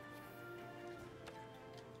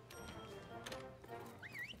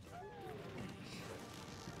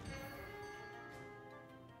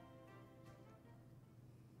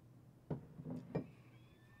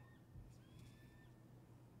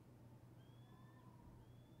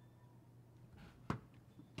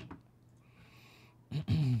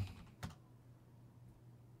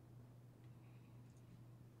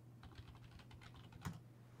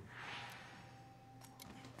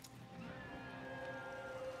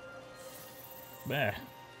 Bah,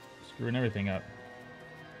 screwing everything up.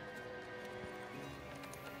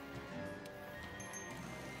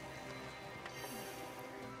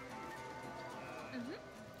 I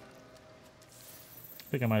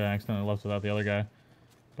think I might have accidentally left without the other guy,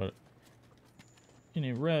 but you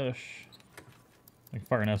need rush. I can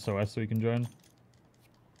fire an SOS so you can join.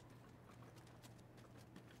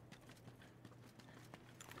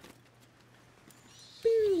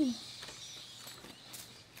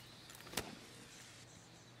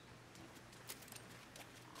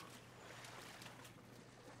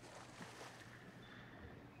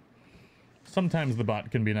 Sometimes the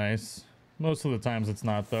bot can be nice. Most of the times it's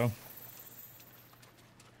not, though.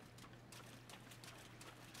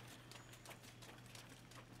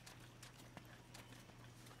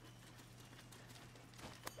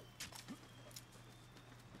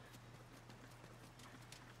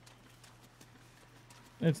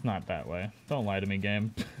 It's not that way. Don't lie to me,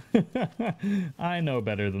 game. I know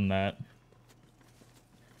better than that.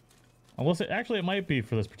 Unless it might be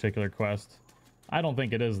for this particular quest. I don't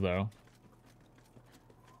think it is, though.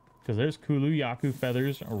 Because there's Kuluyaku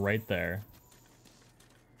feathers right there.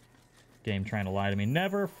 Game trying to lie to me.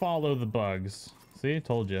 Never follow the bugs. See,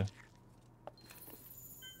 told you.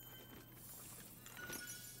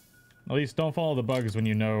 At least don't follow the bugs when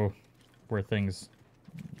you know where things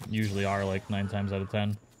usually are, like 9 times out of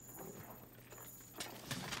 10.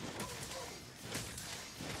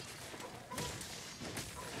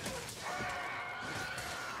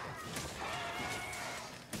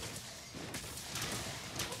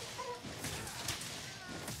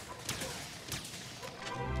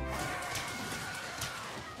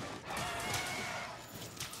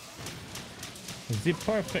 The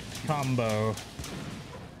perfect combo.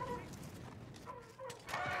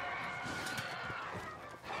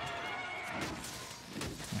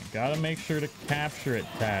 I gotta make sure to capture it,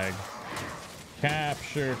 tag.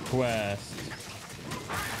 Capture quest.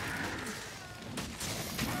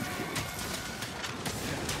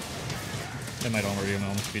 They might already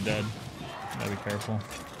almost be dead. Gotta be careful.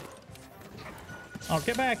 Oh,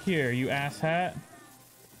 get back here, you asshat.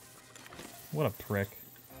 What a prick.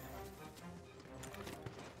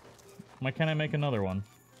 Why can't I make another one?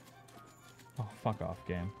 Oh, fuck off,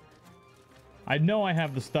 game. I know I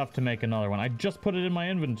have the stuff to make another one. I just put it in my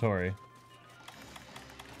inventory.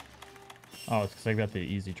 Oh, it's because I got the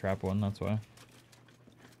easy trap one, that's why.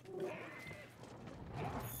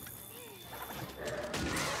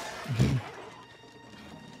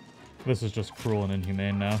 This is just cruel and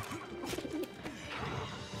inhumane now.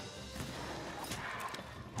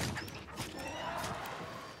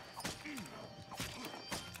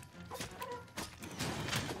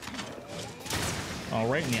 Oh,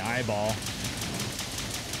 right in the eyeball.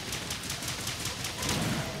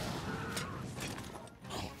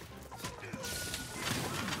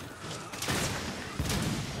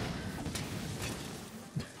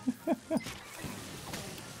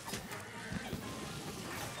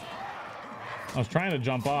 I was trying to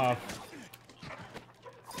jump off.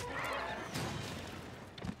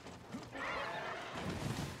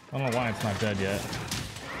 I don't know why it's not dead yet.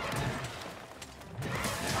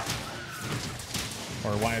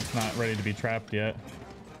 Or why it's not ready to be trapped yet.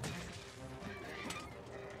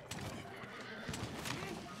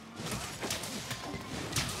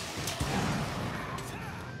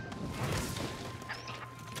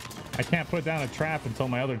 I can't put down a trap until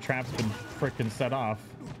my other trap's been frickin' set off.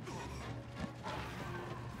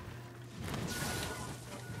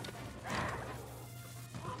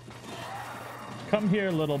 Come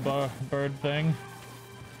here, little bird thing.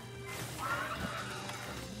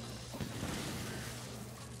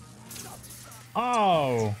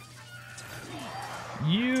 Oh!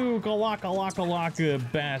 You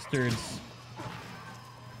galaka bastards.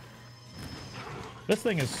 This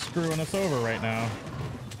thing is screwing us over right now.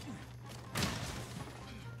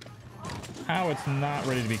 How it's not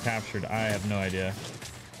ready to be captured, I have no idea.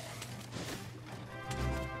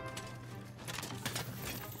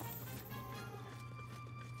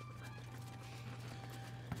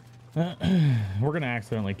 We're gonna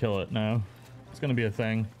accidentally kill it now. It's gonna be a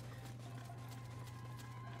thing.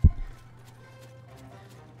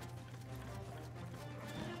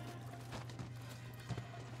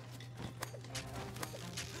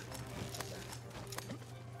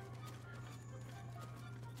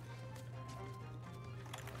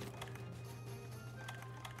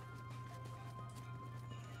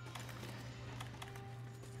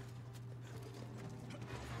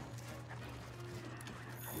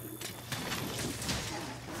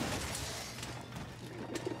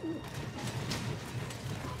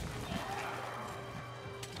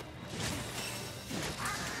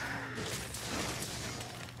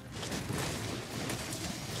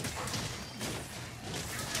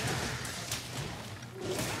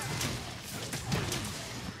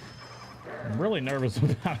 Really nervous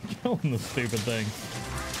about killing the stupid thing.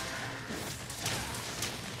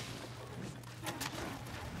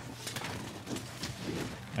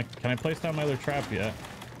 Can I place down my other trap yet?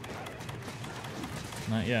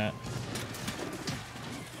 Not yet.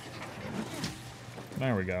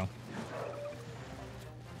 There we go.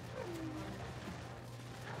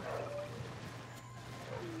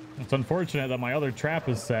 It's unfortunate that my other trap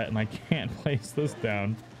is set and I can't place this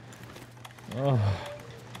down. Ugh.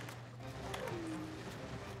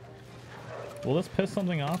 Will this piss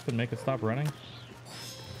something off and make it stop running?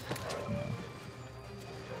 No.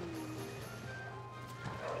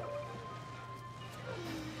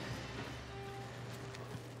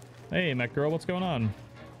 Hey, mech girl, what's going on?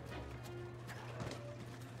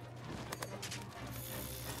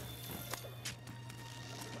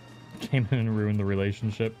 Came in and ruined the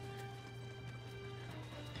relationship.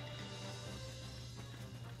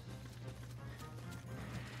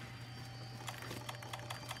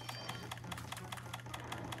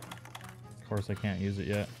 Of course, I can't use it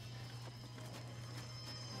yet.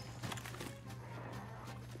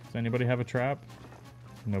 Does anybody have a trap?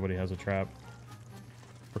 Nobody has a trap.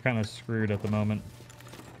 We're kind of screwed at the moment.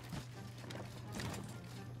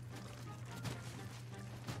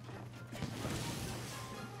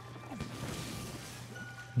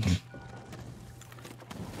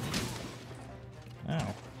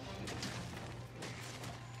 Ow.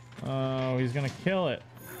 Oh, he's gonna kill it.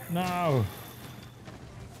 No.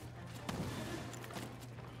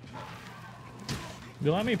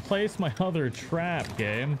 You let me place my other trap,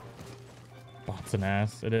 game. Bot's an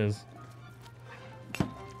ass. It is. Can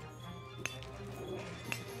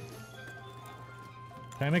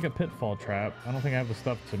I make a pitfall trap? I don't think I have the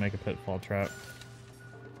stuff to make a pitfall trap.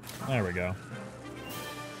 There we go.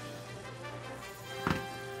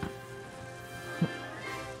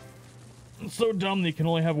 It's so dumb that you can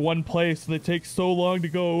only have one place and they take so long to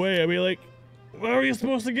go away. I mean, like, where are you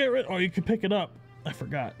supposed to get rid? Oh, you can pick it up. I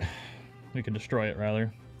forgot. We can destroy it,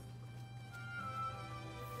 rather.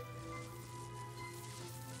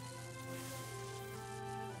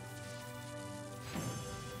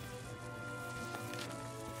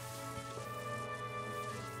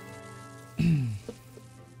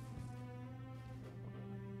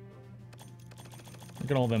 Look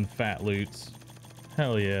at all them fat loots.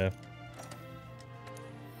 Hell yeah.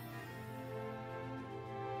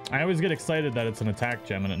 I always get excited that it's an attack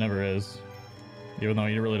gem, and it never is. Even though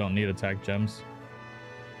you really don't need attack gems.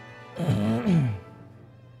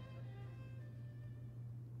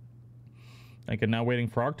 Like, now waiting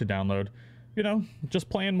for Ark to download. You know, just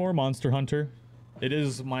playing more Monster Hunter. It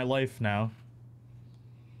is my life now.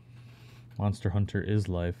 Monster Hunter is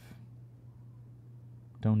life.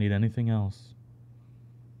 Don't need anything else.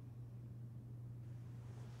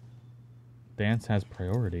 Dance has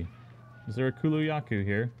priority. Is there a Kuluyaku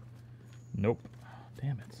here? Nope.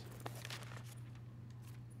 Damn it.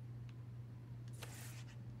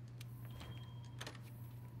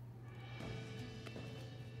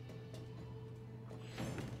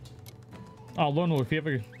 Oh, Lone Wolf, you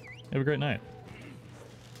have a great night.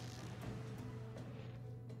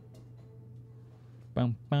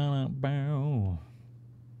 Bow, bow, bow.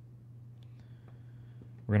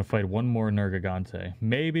 We're gonna fight one more Nergigante.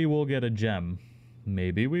 Maybe we'll get a gem.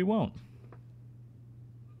 Maybe we won't.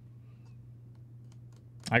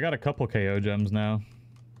 I got a couple KO gems now.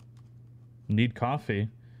 Need coffee.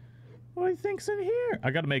 What do you think's in here?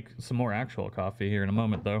 I gotta make some more actual coffee here in a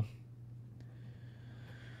moment, though.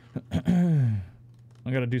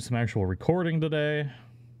 I gotta do some actual recording today.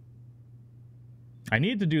 I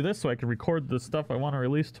need to do this so I can record the stuff I want to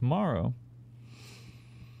release tomorrow.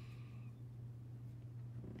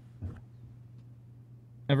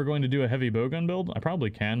 Ever going to do a heavy bowgun build? I probably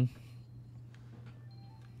can.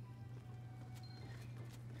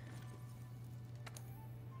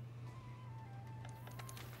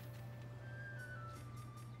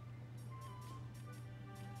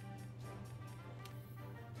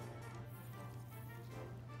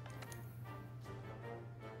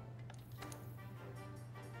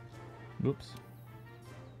 Whoops.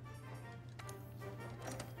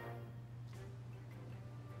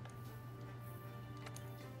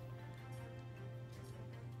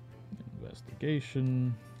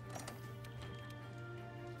 Investigation.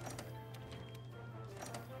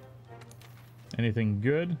 Anything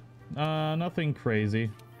good? Nothing crazy.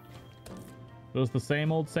 It was the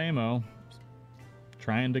same old same-o.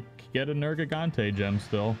 Trying to get a Nergigante gem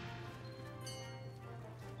still.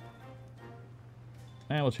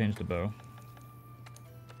 And we'll change the bow.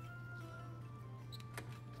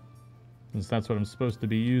 Since that's what I'm supposed to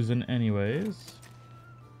be using anyways.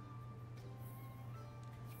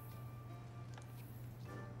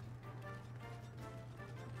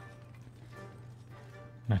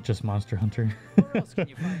 Not just Monster Hunter. Where else can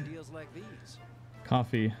you find deals like these?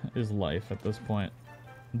 Coffee is life at this point.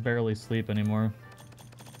 Barely sleep anymore.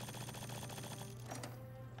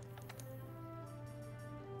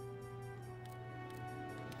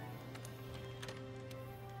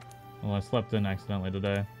 Well, I slept in accidentally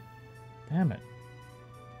today. Damn it.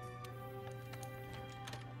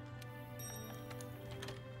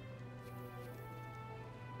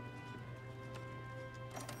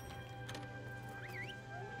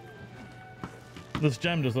 This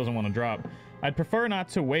gem just doesn't want to drop. I'd prefer not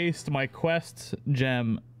to waste my quest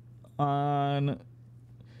gem on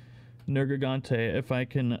Nergigante if I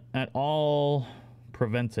can at all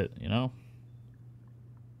prevent it, you know?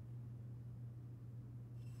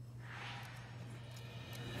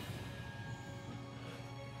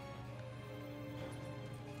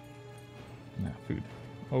 Nah, food.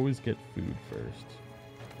 Always get food first.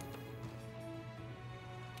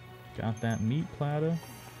 Got that meat platter.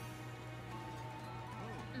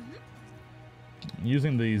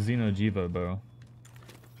 Using the Xenojiva bow.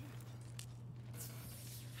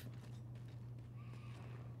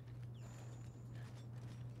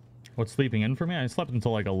 What's sleeping in for me? I slept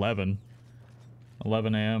until like 11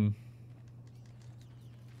 a.m.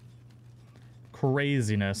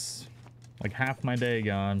 Craziness. Like half my day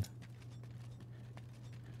gone.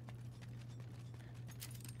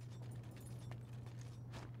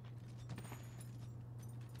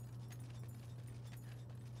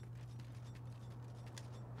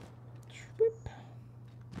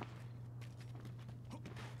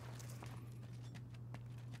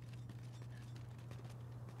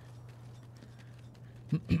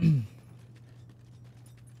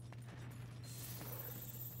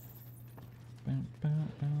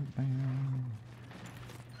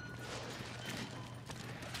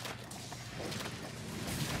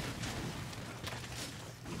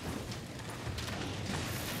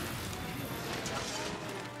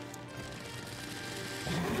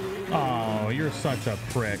 Oh, you're such a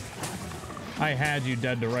prick. I had you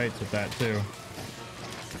dead to rights with that too.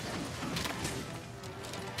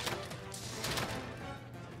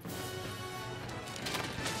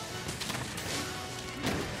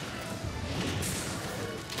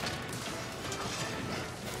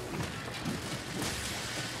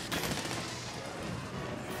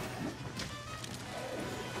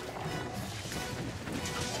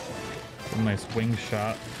 A nice wing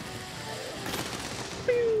shot.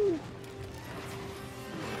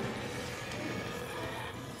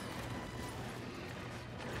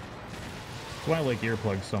 That's why I like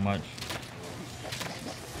earplugs so much.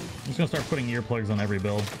 I'm just gonna start putting earplugs on every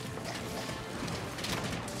build.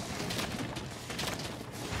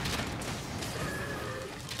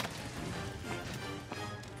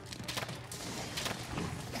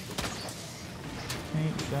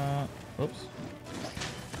 Paint shot. Oops.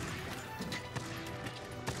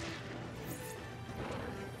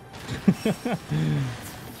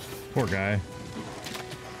 Poor guy.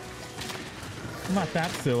 I'm not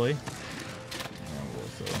that silly.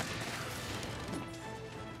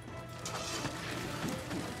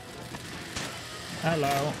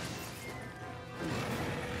 Hello.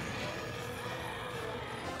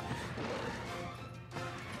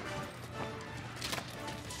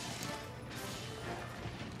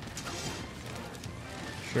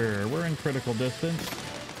 Sure, we're in critical distance.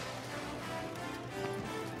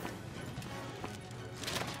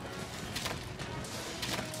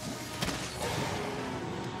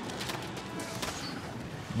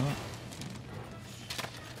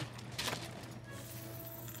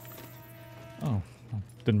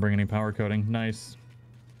 Didn't bring any power coating. Nice.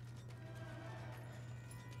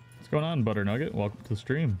 What's going on, Butter Nugget? Welcome to the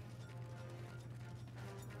stream.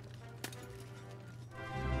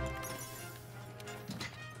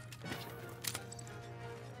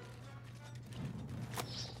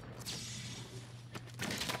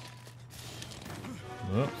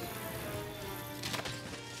 Whoops.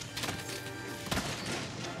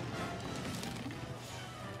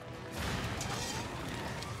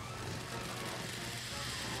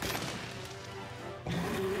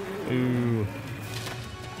 Ooh.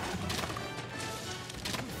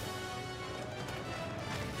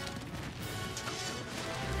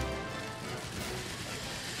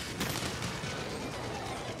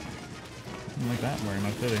 I don't like that very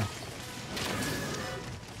much, did he?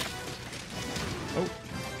 Oh,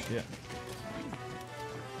 shit.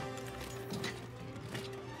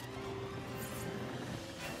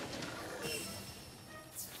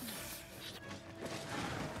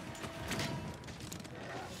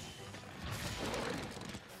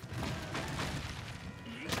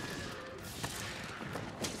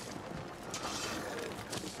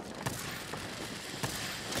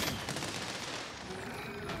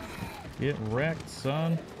 Get wrecked,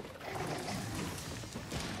 son.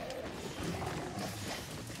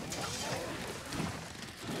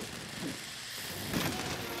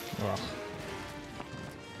 Ugh.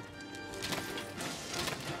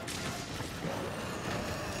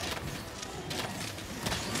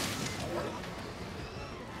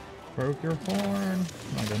 Broke your horn.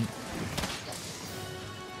 No, I didn't.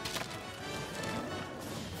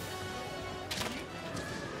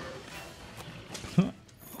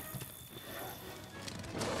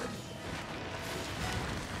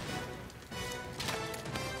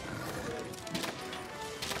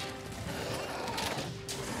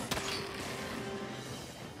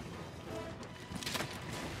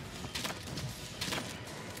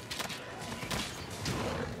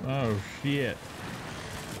 Oh, shit.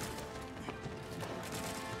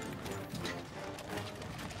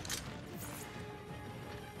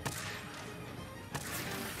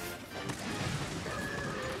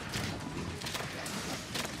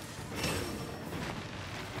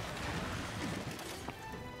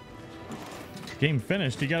 Game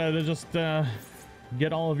finished. You gotta just,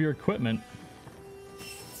 get all of your equipment.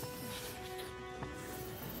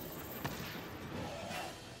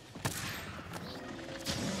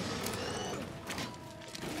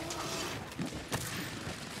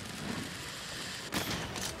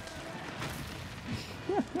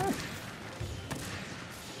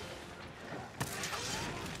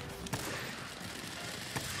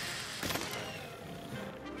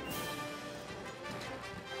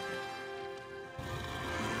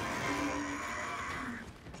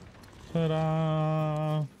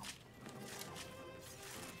 Ta-da!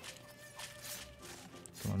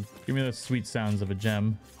 Come on, give me the sweet sounds of a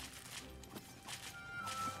gem.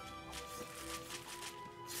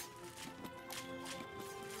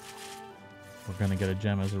 We're gonna get a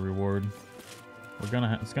gem as a reward.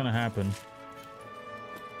 It's gonna happen.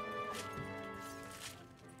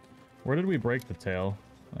 Where did we break the tail?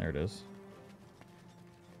 There it is.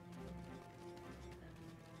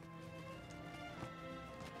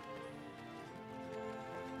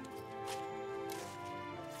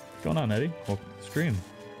 What's going on, Eddie? Welcome to the stream.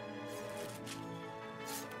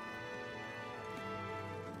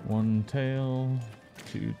 1 tail,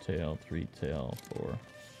 2 tail, 3 tail, 4.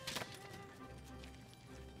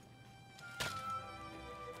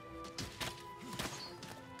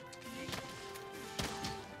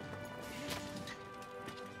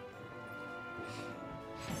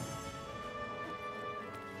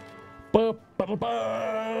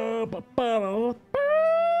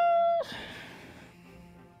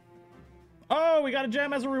 Oh, we got a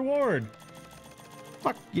gem as a reward.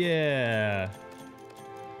 Fuck yeah.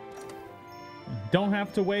 Don't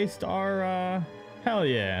have to waste our, hell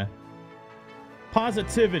yeah.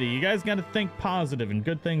 Positivity. You guys gotta think positive and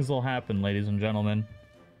good things will happen, ladies and gentlemen.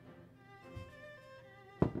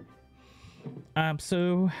 I'm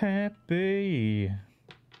so happy.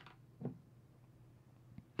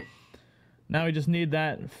 Now we just need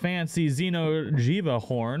that fancy Xenojiva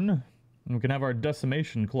horn, and we can have our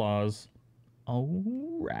decimation claws. All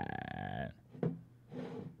right.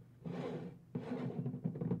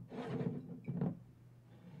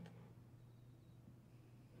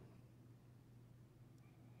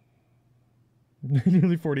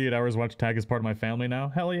 Nearly 48 hours watch tag as part of my family now.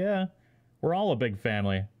 Hell yeah. We're all a big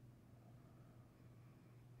family.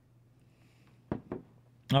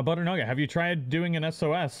 Butternugget, have you tried doing an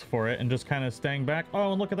SOS for it and just kind of staying back?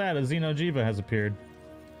 Oh, and look at that. A Xenojiva has appeared.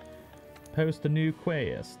 Post a new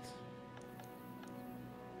quest.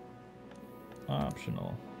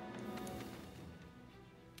 Optional.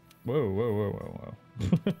 Whoa, whoa, whoa, whoa,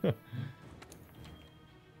 whoa.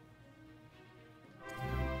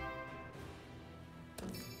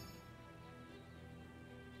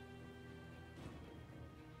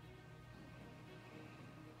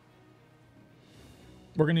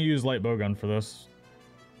 We're going to use light bowgun for this.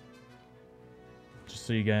 Just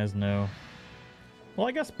so you guys know. Well,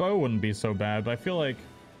 I guess bow wouldn't be so bad, but I feel like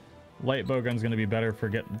light bowgun's going to be better for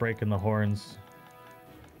breaking the horns.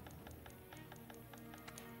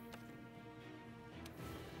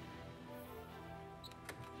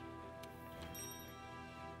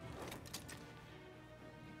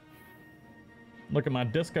 Look at my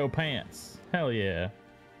disco pants. Hell yeah.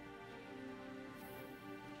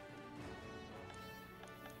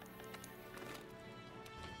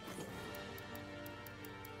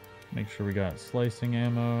 Make sure we got slicing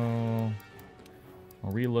ammo.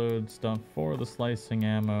 I'll reload stuff for the slicing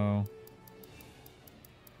ammo.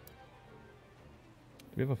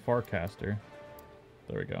 Do we have a Farcaster?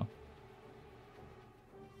 There we go.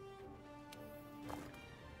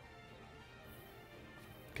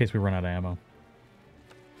 In case we run out of ammo.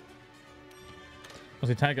 I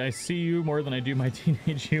say, Tag, I see you more than I do my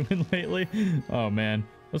teenage human lately. Oh man.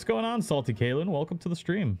 What's going on, Salty Kaylin? Welcome to the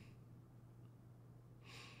stream.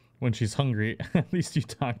 When she's hungry, at least you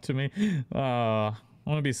talk to me. I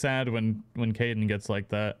want to be sad when Caden gets like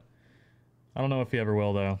that. I don't know if he ever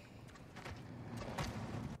will, though.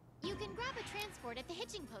 You can grab a transport at the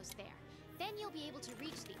hitching post there. Then you'll be able to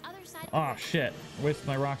reach the other side. Oh shit! Wasted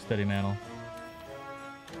my Rocksteady mantle.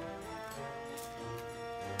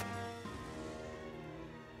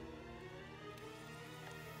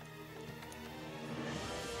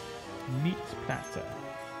 Meat platter.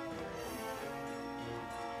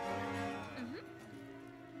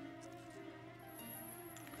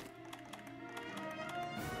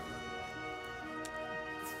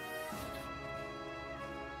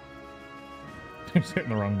 I'm just hitting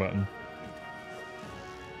the wrong button.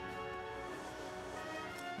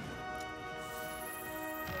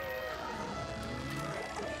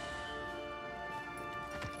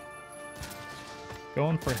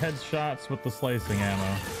 Going for headshots with the slicing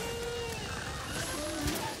ammo.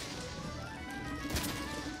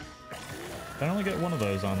 Did I only get one of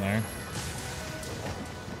those on there?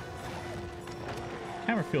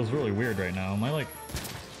 Camera feels really weird right now. Am I like...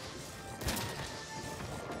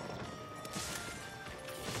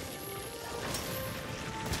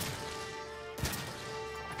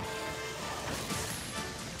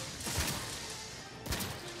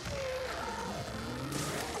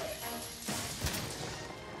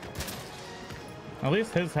 At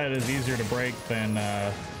least his head is easier to break than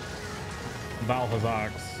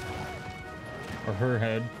Valhazak's. Or her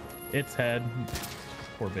head. Its head.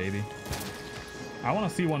 Poor baby. I want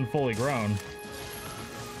to see one fully grown.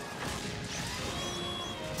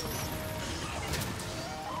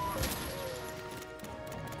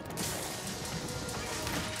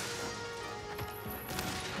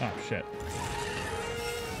 Oh, shit.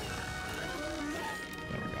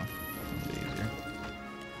 There we go. A bit easier.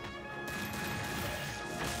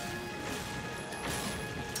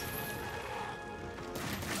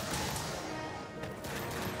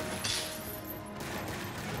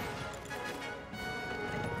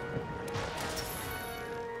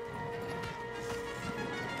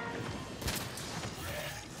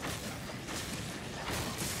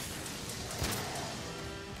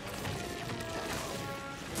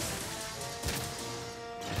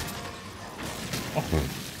 Oh,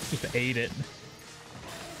 just ate it.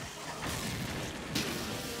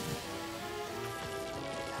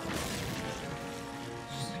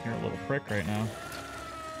 Just hear a little prick right now.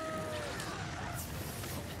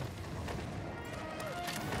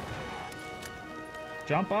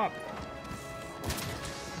 Jump up.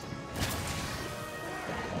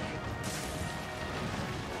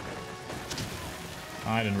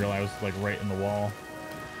 I didn't realize I was like right in the wall.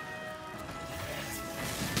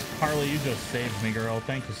 Harley, you just saved me, girl.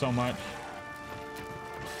 Thank you so much.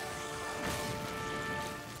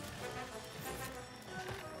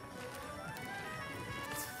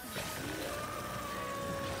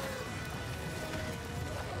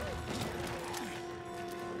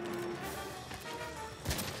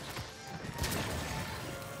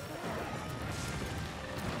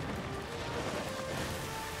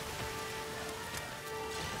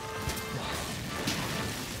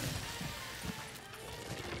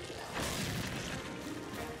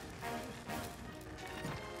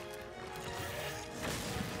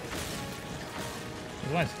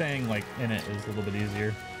 Why staying like in it is a little bit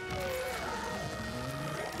easier.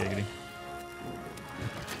 Giggity.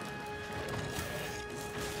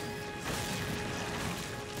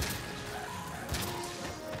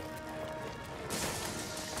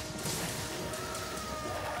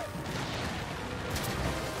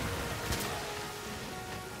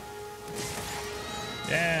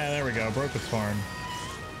 Yeah, there we go. Broke its horn.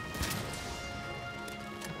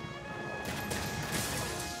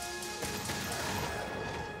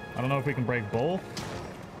 I don't know if we can break both.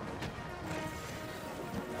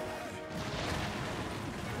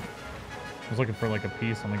 I was looking for like a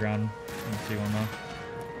piece on the ground. I didn't see one though.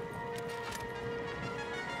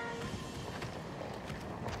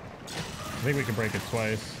 I think we can break it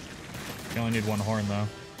twice. You only need one horn though.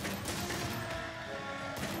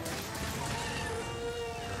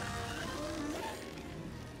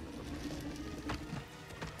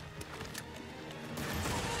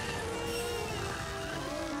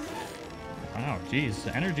 Wow, geez.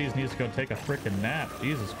 Energies needs to go take a frickin' nap.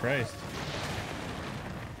 Jesus Christ.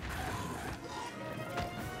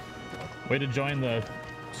 Way to join the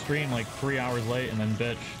stream like 3 hours late and then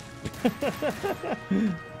bitch.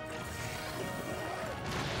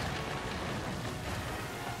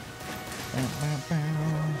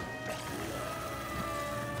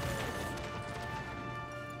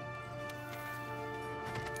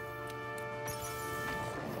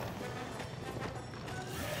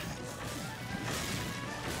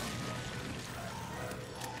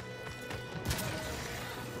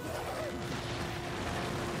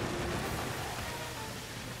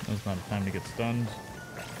 That's not a time to get stunned.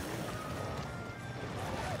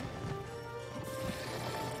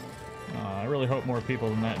 I really hope more people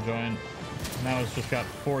than that join. Now it's just got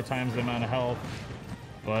 4 times the amount of health,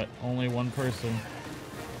 but only one person,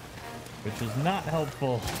 which is not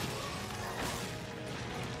helpful.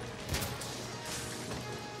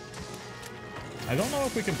 I don't know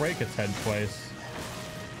if we can break its head twice.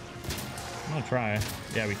 I'm gonna try.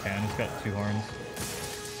 Yeah, we can. It's got 2 horns.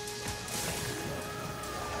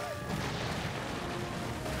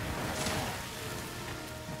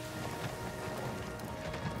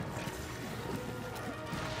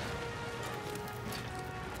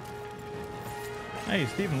 Hey,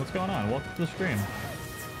 Steven, what's going on? Welcome to the stream.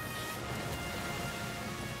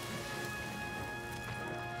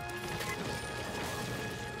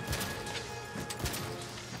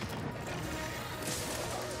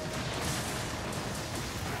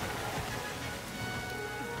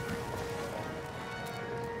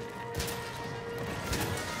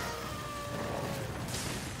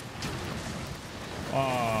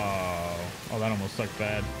 almost sucked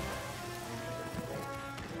bad.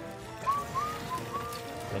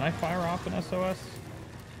 Did I fire off an SOS?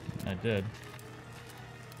 I did.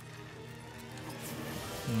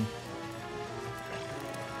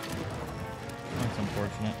 That's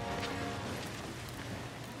unfortunate.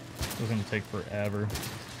 This is gonna take forever.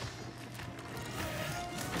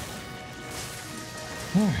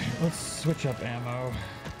 Alright, let's switch up ammo.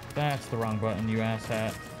 That's the wrong button, you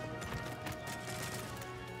asshat.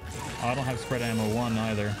 Oh, I don't have spread ammo 1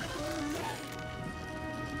 either.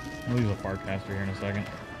 I'll use a Farcaster here in a second.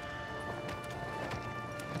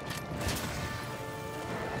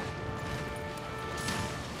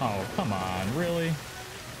 Oh, come on, really?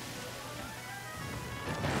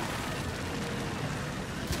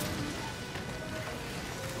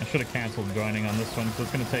 I should have canceled joining on this one, so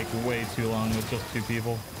it's going to take way too long with just 2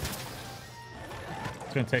 people.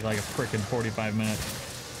 It's going to take like a frickin' 45 minutes.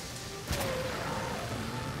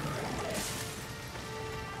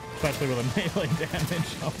 Especially with a melee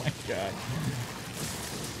damage. Oh my god.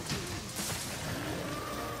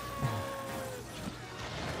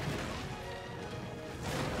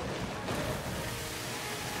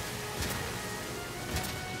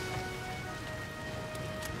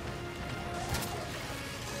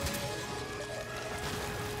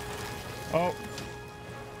 Oh.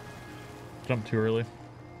 Jumped too early.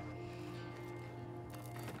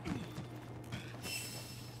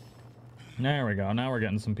 There we go. Now we're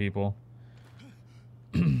getting some people.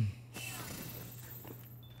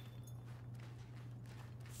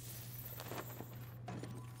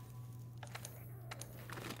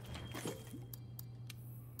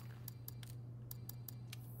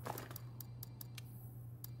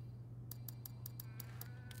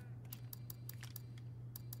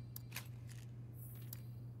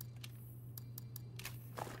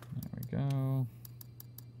 Go.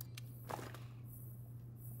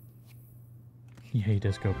 Yay,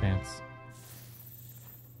 disco pants.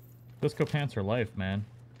 Disco pants are life, man.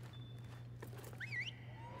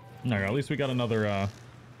 No, at least we got another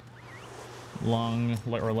long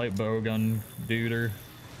or light bow gun duder.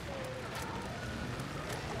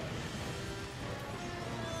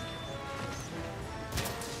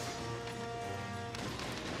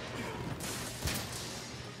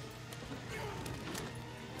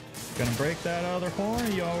 Gonna break that other horn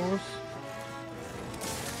of yours.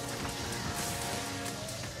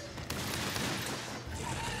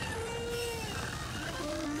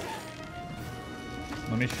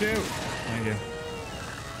 Let me shoot. Thank you.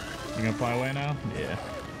 You gonna fly away now? Yeah.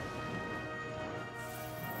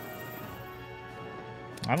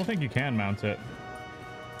 I don't think you can mount it.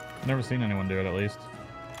 Never seen anyone do it, at least.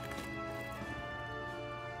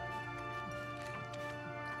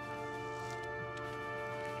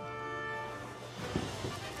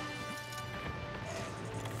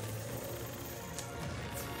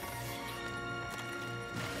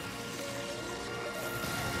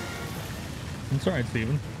 It's alright,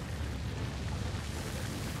 Steven.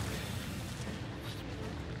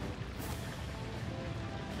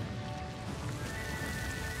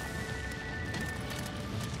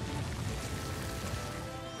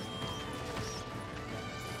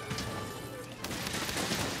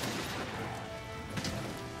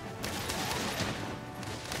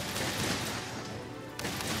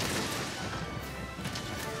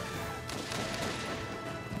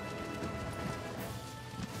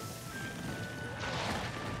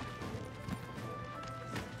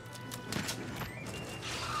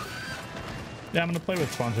 Yeah, I'm gonna play with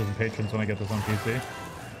sponsors and patrons when I get this on PC.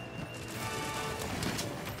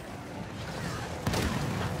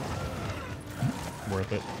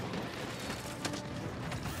 Worth it.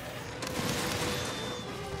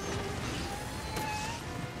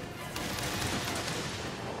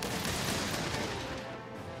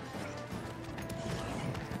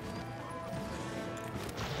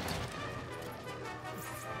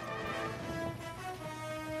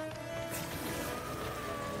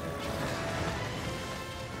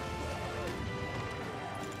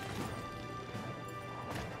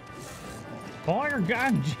 Oh your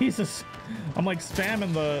god, Jesus. I'm like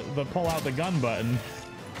spamming the pull out the gun button.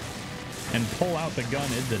 And pull out the gun,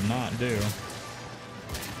 it did not do.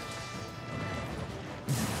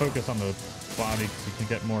 Focus on the body so you can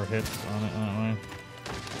get more hits on it. I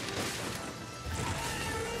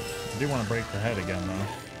do want to break the head again though.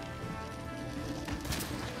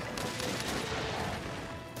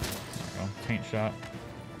 There we go. Taint shot.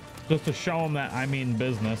 Just to show them that I mean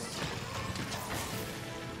business.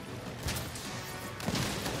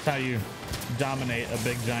 That's how you dominate a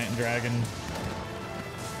big giant dragon.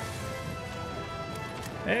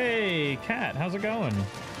 Hey, cat, how's it going?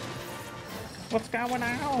 What's going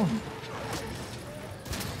on?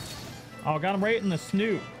 Oh, got him right in the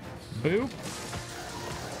snoot. Boop.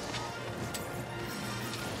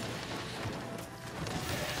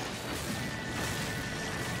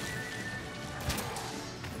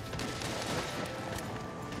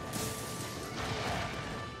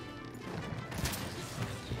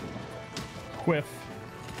 Quiff.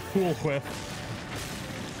 Cool quiff.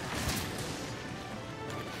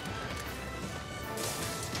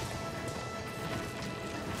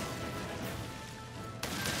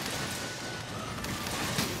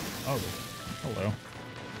 Oh, hello.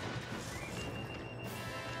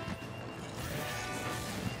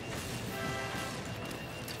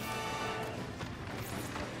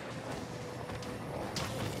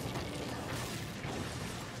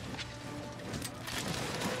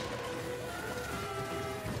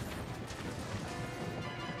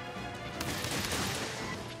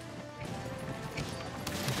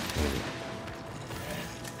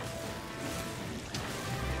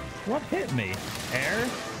 What hit me? Air?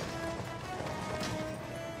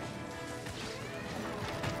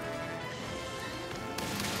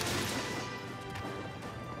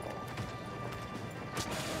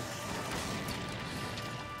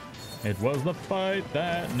 It was the fight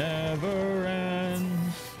that never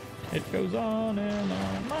ends. It goes on and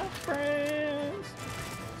on, my friends.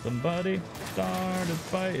 Somebody started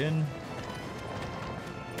fighting,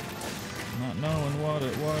 not knowing what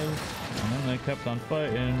it was, and then they kept on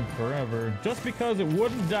fighting forever just because it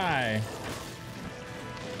wouldn't die.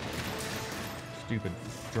 Stupid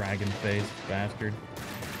dragon face bastard.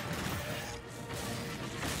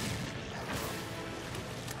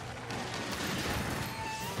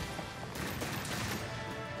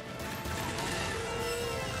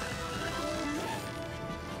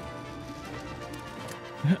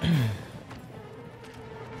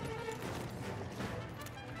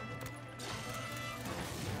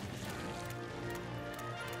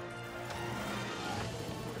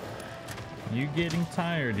 You getting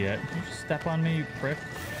tired yet? You just step on me, you prick.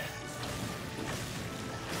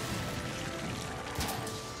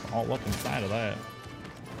 All up inside of that.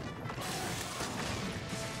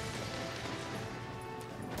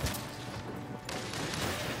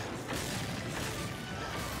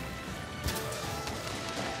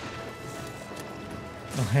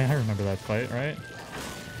 Oh, hey, I remember that fight, right?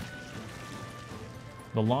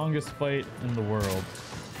 The longest fight in the world.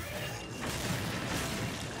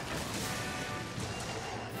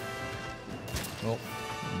 Oh,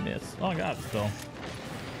 miss. Oh, I got it still.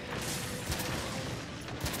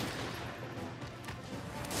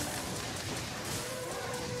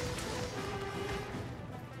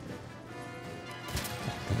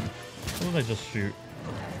 What did I just shoot?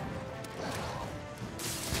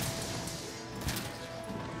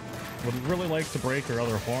 Would really like to break your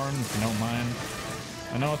other horn, if you don't mind.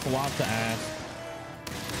 I know it's a lot to ask.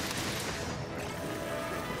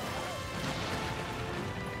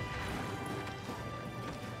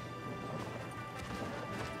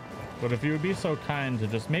 But if you would be so kind to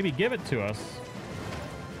just maybe give it to us,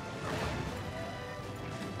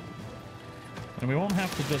 and we won't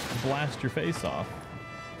have to just blast your face off.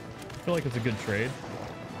 I feel like it's a good trade.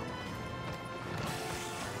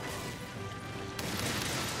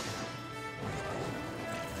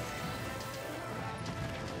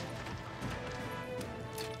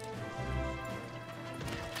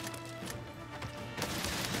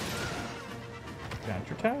 Got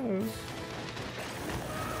your toes.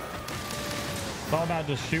 It's all about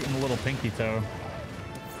just shooting the little pinky toe.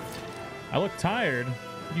 I look tired.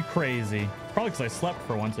 You crazy. Probably because I slept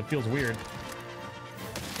for once. It feels weird.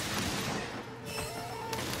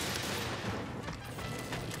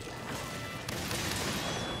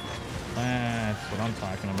 That's what I'm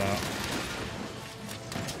talking about.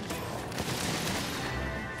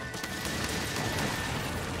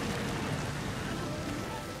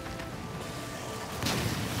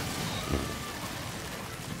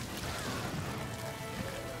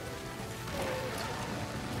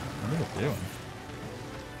 What is it doing?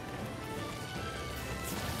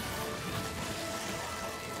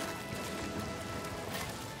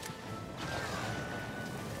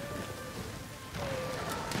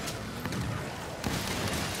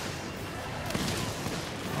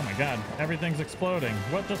 God, everything's exploding.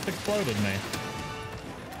 What just exploded me?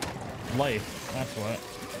 Life, that's what.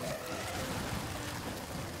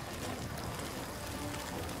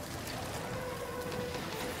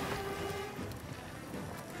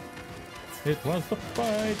 It was the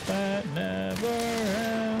fight that never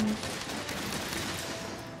ends.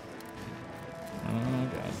 Oh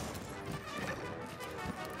God.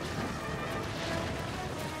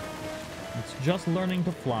 It's just learning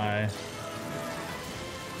to fly.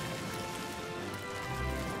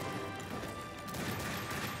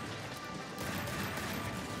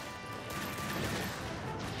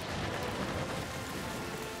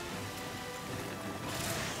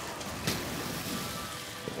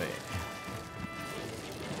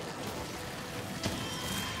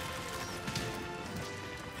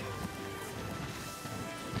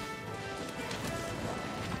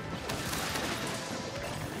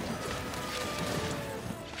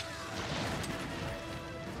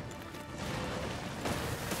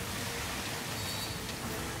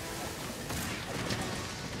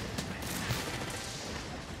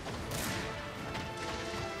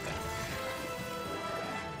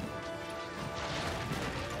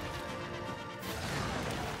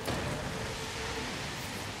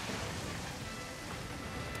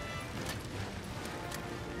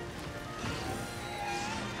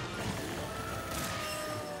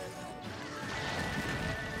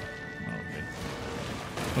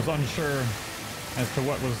 Was unsure as to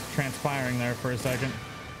what was transpiring there for a second.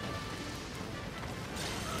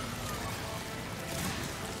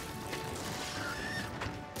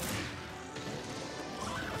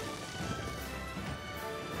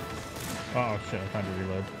 Oh shit, I tried to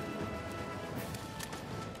reload.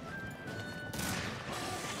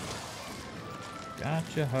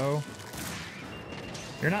 Gotcha, ho.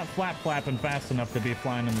 You're not flap-flapping fast enough to be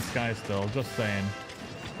flying in the sky still, just saying.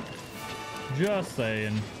 Just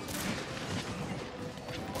saying.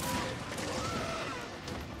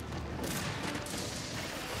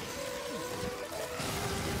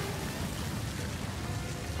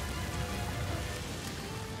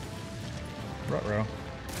 Ruh-roh.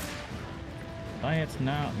 That's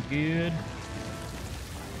not good.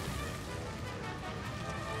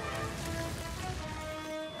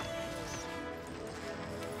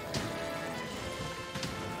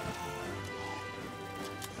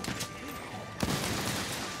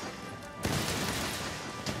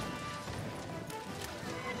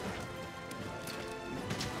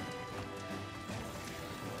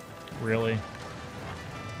 Really?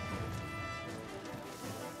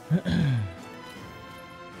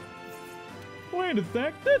 Wait a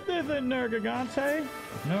sec, this isn't Nergigante.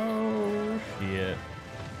 No shit.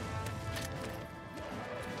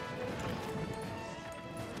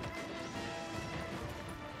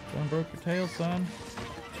 Done broke your tail, son.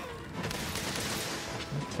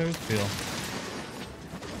 How's toes feel?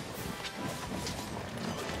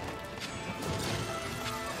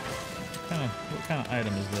 What kind of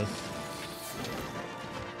item is this?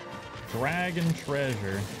 Dragon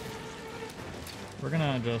treasure. We're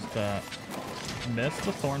gonna just miss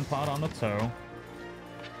the thorn pot on the toe.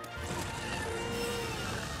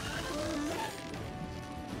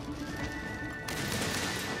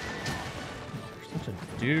 You're such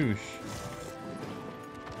a douche.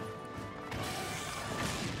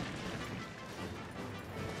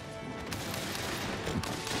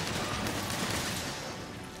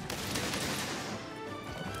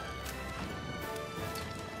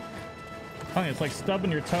 Funny, it's like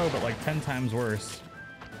stubbing your toe, but like 10 times worse.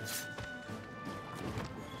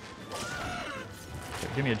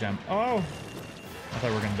 Give me a gem. Oh! I thought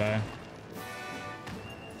we were gonna die.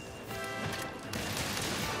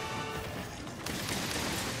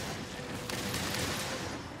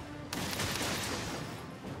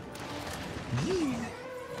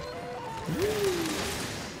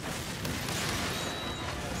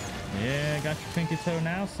 Yeah, got your pinky toe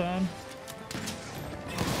now, son.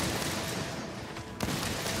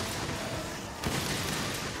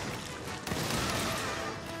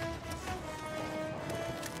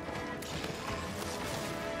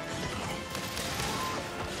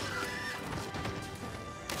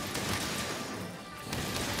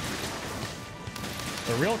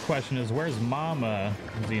 The real question is, where's Mama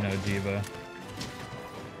Xenojiva?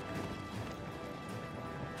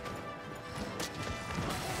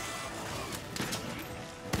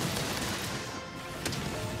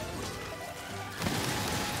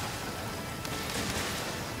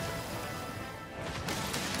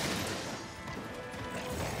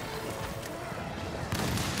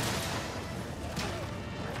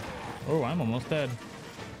 Oh, I'm almost dead.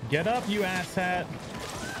 Get up, you asshat!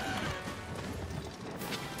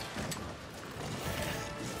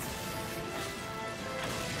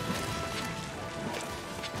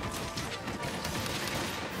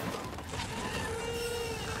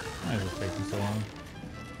 Why is this taking so long?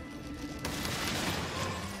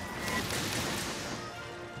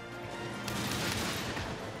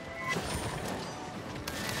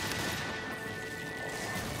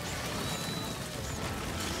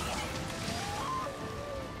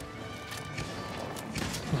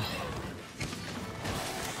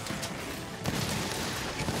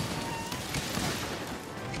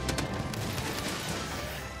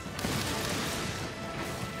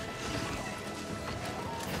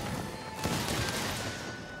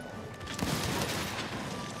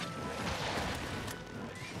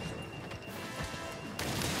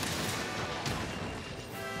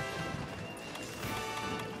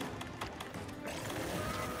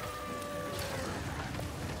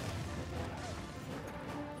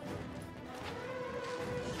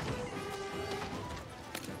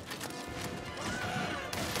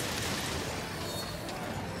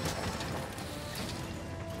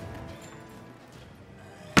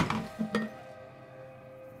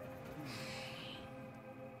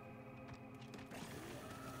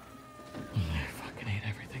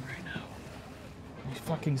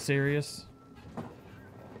 Fucking serious?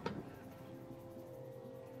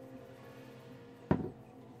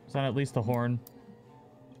 Is that at least a horn?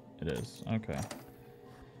 It is. Okay.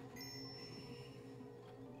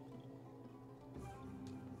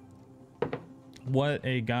 What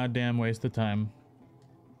a goddamn waste of time.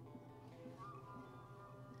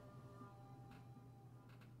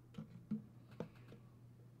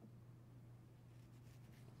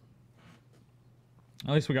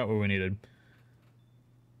 At least we got what we needed.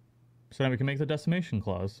 So now we can make the decimation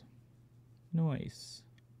clause. Nice.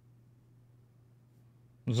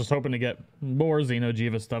 I was just hoping to get more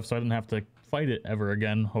Xeno'jiiva stuff so I didn't have to fight it ever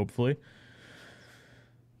again, hopefully.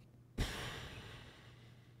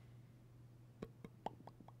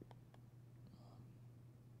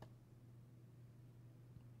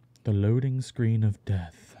 The loading screen of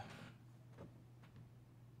death.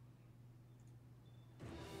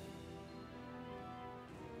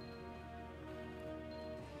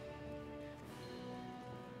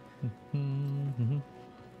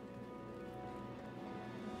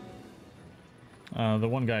 The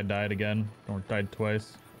one guy died again, or died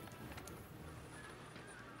twice.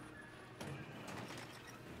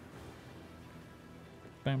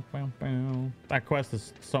 Bam, bam, bam. That quest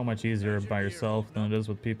is so much easier by yourself than it is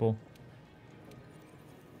with people.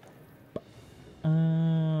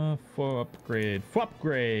 For upgrade. For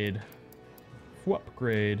upgrade. For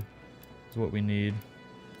upgrade is what we need.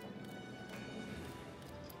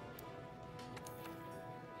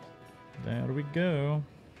 There we go.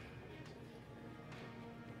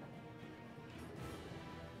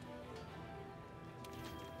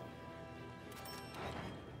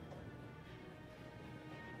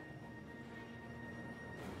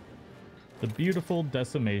 The beautiful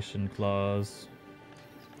decimation clause.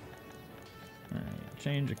 All right,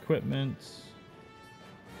 change equipment.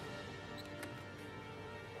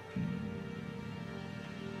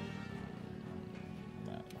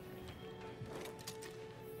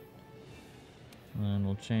 And then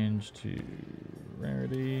we'll change to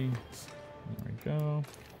rarity. There we go.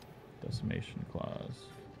 Decimation clause.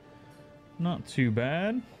 Not too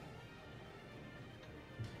bad.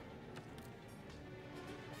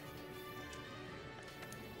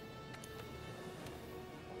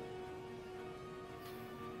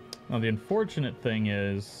 Now the unfortunate thing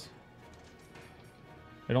is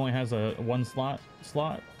it only has a one slot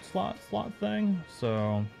thing,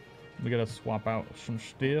 so we gotta swap out some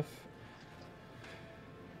stuff.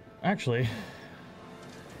 Actually,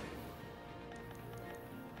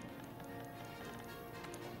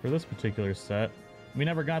 for this particular set, we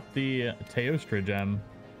never got the Teostra gem,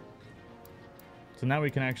 so now we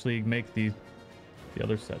can actually make the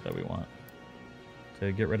other set that we want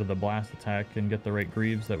to get rid of the blast attack and get the right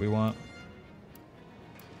greaves that we want.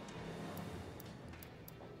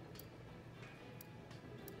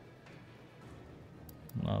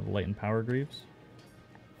 The light and power greaves.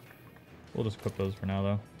 We'll just equip those for now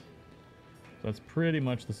though. So that's pretty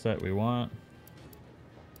much the set we want.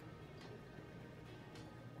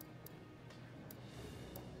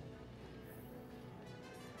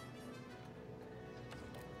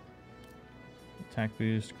 Attack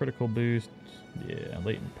boost, critical boost, yeah,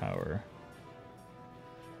 latent power.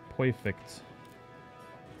 Perfect.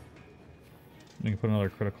 We can put another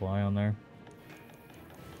critical eye on there.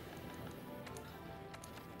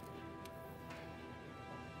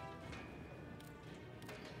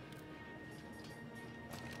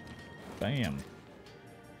 Bam.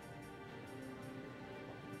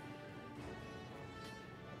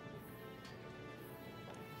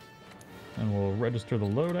 And we'll register the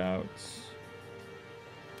loadouts.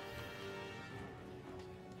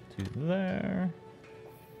 To there.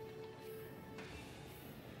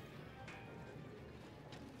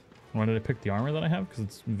 Why did I pick the armor that I have? Because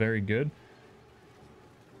it's very good.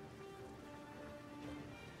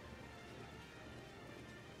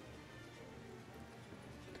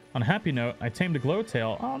 On a happy note, I tamed a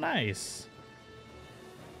glowtail. Oh, nice.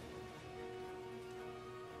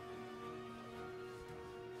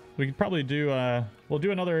 We could probably do, we'll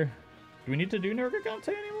do another. Do we need to do Nergigante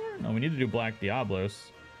anymore? No, we need to do Black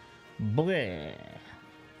Diablos. Bleh.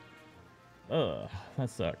 Ugh, that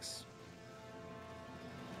sucks.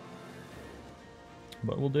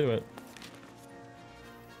 But we'll do it.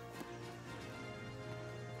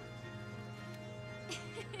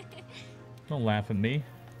 Don't laugh at me.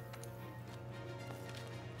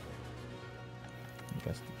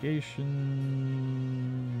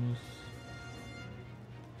 Investigations.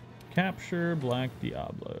 Capture Black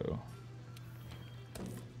Diablo.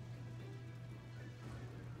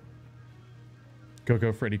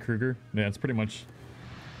 Go Freddy Krueger. Yeah, it's pretty much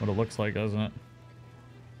what it looks like, doesn't it?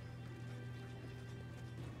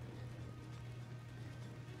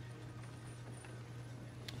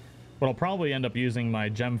 What I'll probably end up using my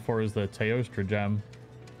gem for is the Teostra gem.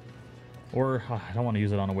 Or, I don't want to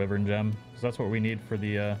use it on a Wyvern gem, because that's what we need for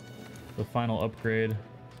the final upgrade.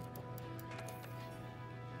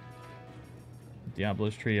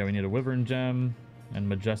 Diablo's Trio. We need a Wyvern Gem and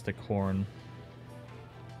Majestic Horn.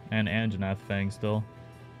 And Anjanath Fang still.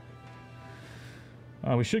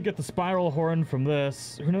 We should get the Spiral Horn from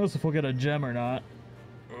this. Who knows if we'll get a gem or not.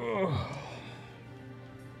 Ugh.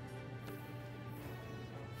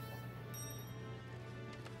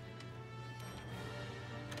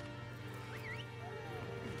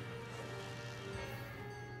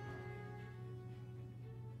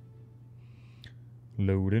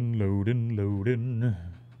 Loading, loading, loading.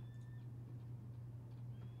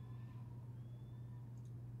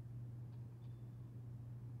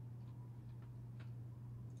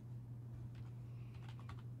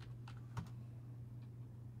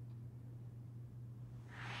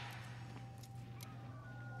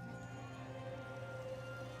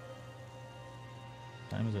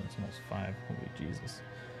 Time is it? It's almost 5. Holy Jesus.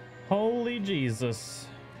 Holy Jesus.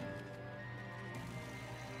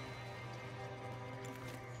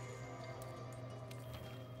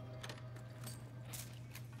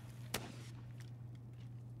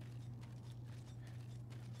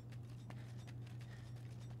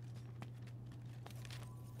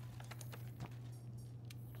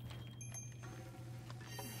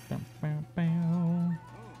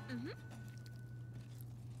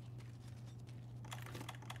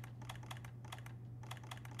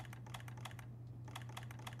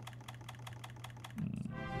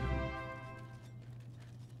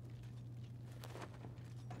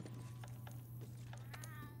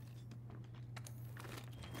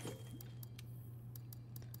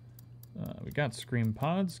 We got Scream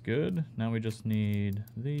Pods, good. Now we just need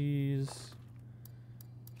these.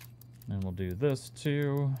 And we'll do this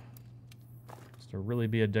too. Just to really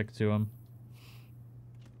be a dick to him.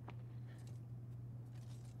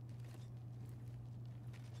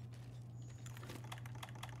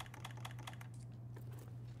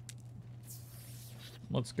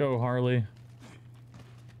 Let's go, Harley.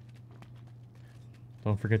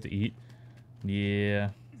 Don't forget to eat. Yeah.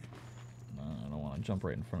 I don't want to jump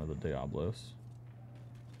right in front of the Diablos.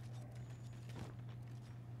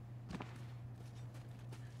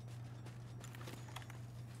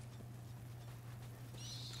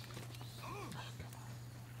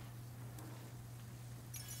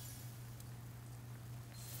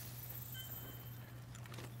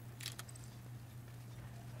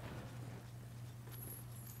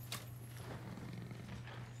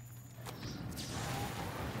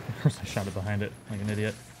 Of course I shot it behind it like an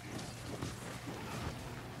idiot.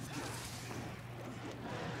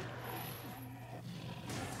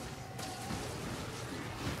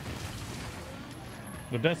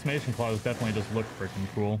 The Decimation Claws definitely just look freaking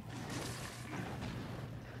cool.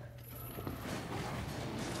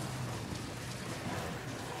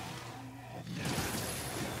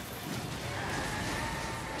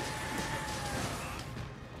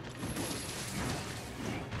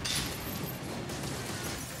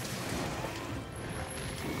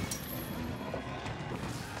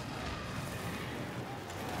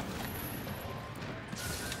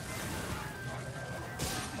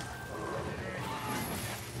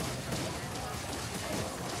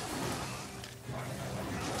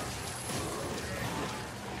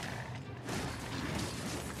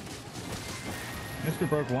 We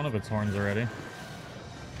broke one of its horns already.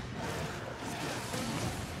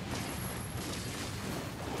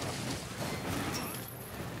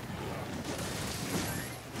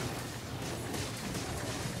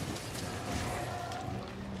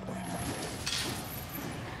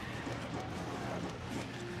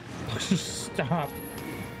 Stop.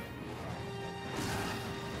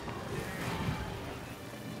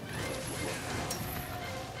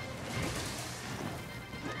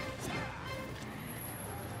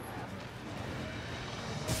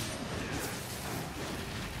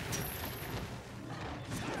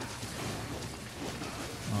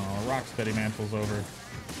 Steady Mantle's over.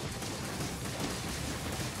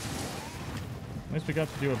 At least we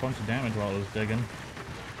got to do a bunch of damage while it was digging.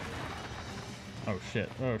 Oh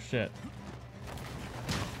shit, oh shit.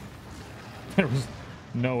 There was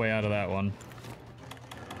no way out of that one.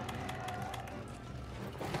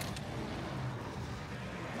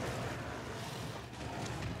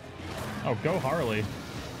 Oh, go Harley.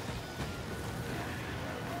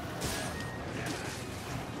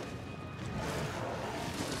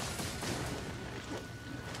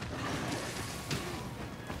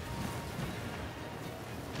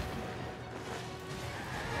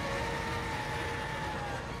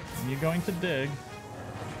 Going to dig.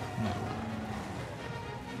 No.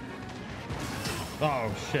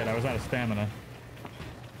 Oh shit, I was out of stamina.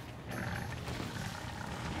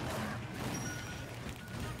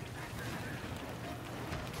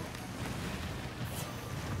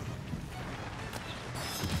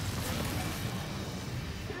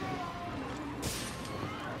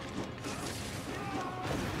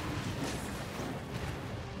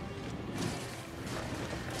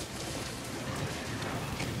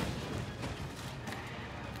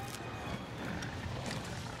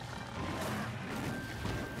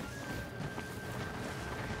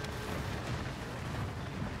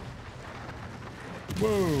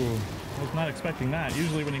 Whoa. I was not expecting that.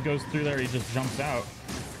 Usually when he goes through there, he just jumps out.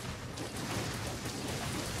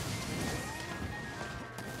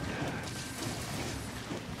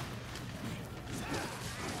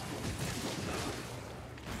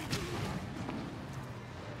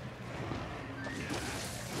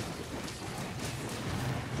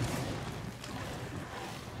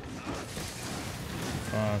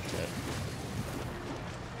 Oh, shit.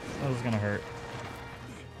 That was gonna hurt.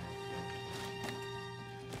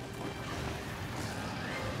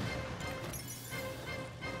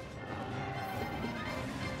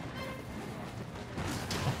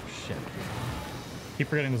 Keep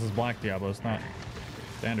forgetting this is Black Diablo, it's not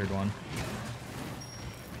standard one.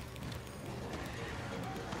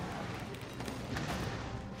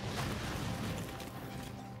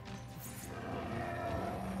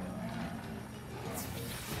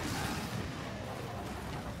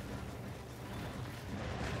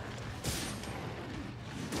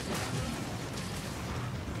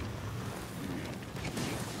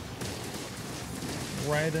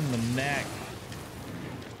 Right in the neck.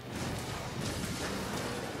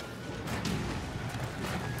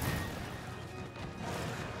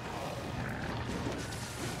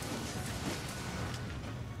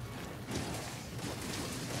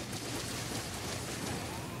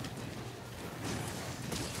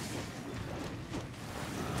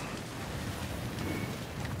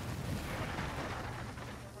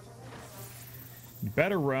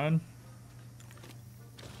 Better run.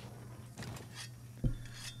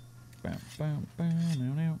 Bam, bam,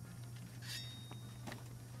 bam, now, now.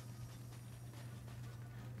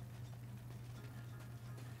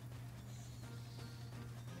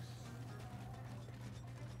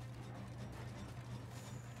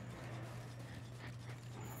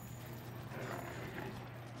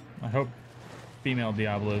 I hope female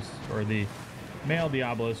Diablos or the male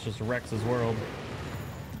Diablos just wrecks his world.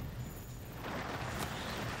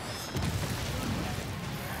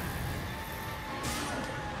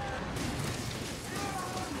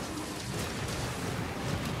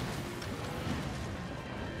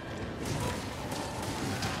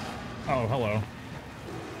 Oh, hello.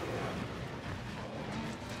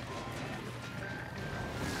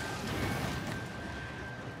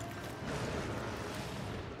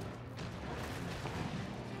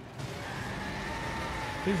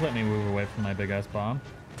 Please let me move away from my big ass bomb.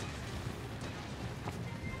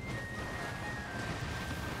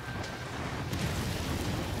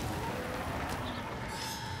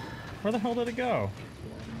 Where the hell did it go?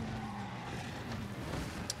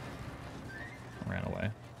 Ran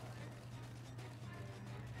away.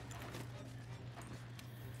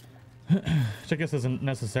 Which I guess isn't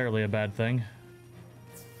necessarily a bad thing.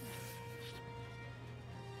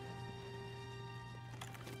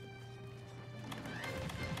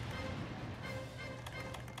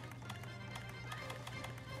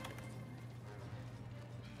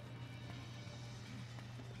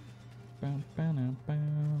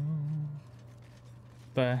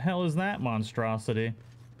 The hell is that monstrosity?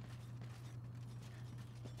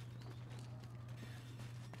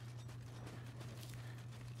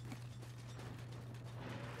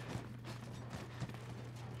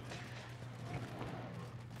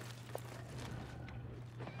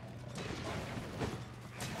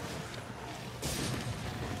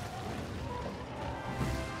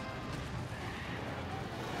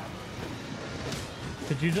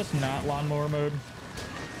 Could you just not lawnmower mode?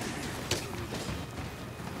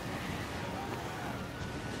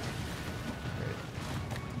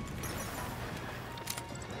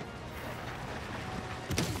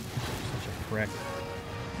 Such a prick.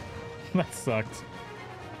 That sucked.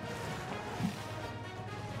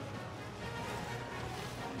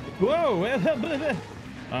 Whoa!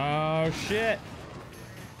 Oh shit!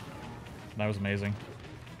 That was amazing.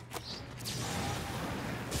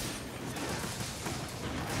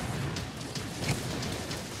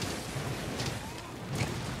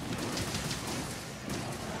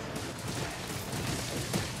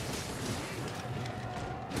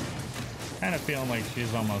 Kind of feeling like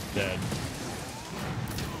she's almost dead.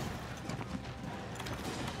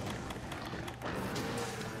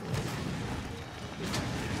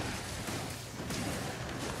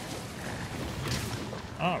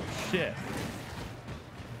 Oh shit.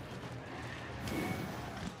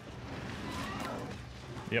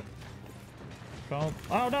 Yep. Called.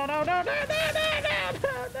 Oh no no no no no no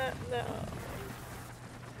no no no.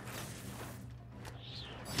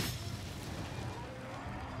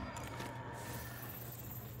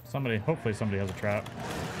 Somebody, hopefully somebody has a trap.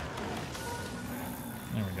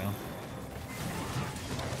 There we go.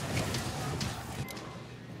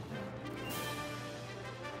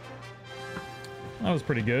 That was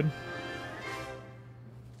pretty good.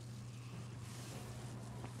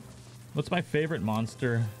 What's my favorite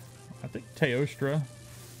monster? I think Teostra.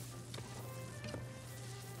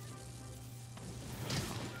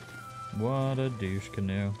 What a douche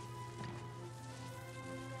canoe.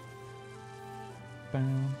 Bow,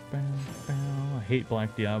 bow, bow. I hate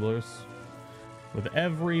Black Diablos. With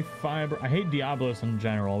every fiber... I hate Diablos in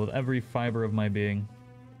general, with every fiber of my being.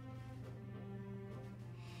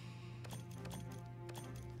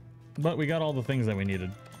 But we got all the things that we needed.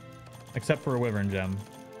 Except for a Wyvern Gem.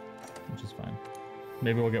 Which is fine.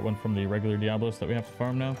 Maybe we'll get one from the regular Diablos that we have to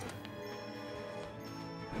farm now.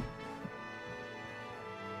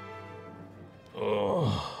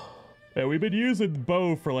 Ugh. Yeah, we've been using the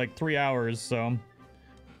bow for like 3 hours, so I'm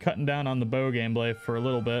cutting down on the bow gameplay for a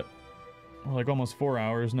little bit. Like almost 4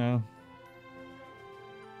 hours now.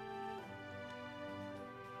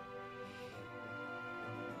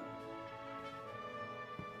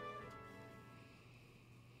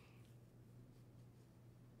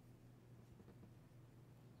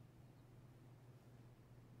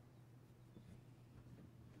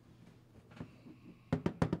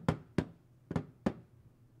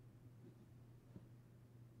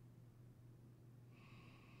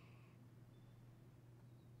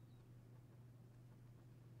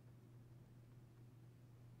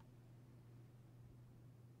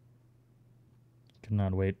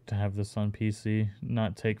 Cannot wait to have this on PC.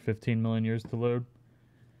 Not take 15 million years to load.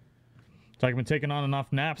 So I've been taking on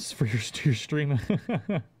enough naps for your stream.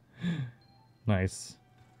 Nice.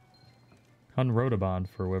 Hunt Rotobond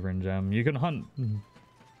for Wyvern Gem. You can hunt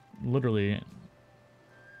literally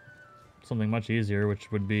something much easier,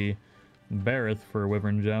 which would be Bareth for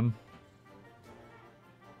Wyvern Gem.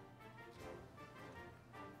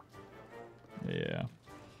 Yeah.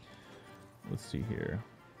 Let's see here.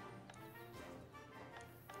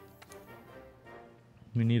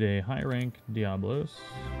 We need a high rank Diablos.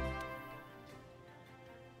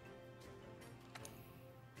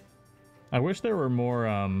 I wish there were more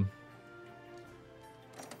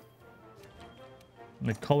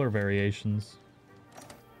like color variations.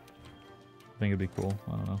 I think it'd be cool.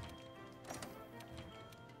 I don't know.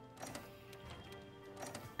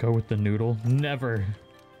 Go with the noodle? Never.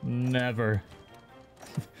 Never.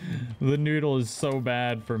 The noodle is so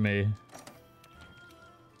bad for me.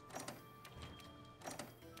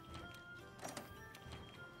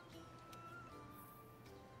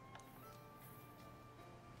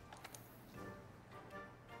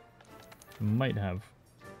 Might have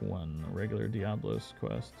one regular Diablos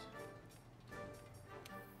quest.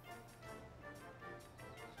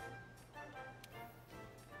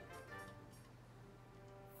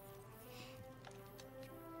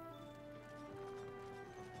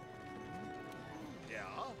 Yeah.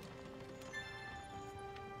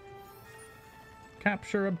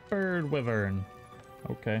 Capture a bird wyvern.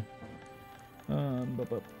 Okay. Manage.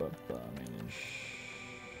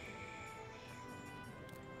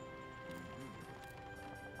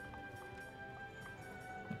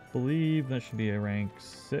 Believe that should be a rank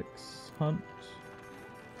 6 hunt.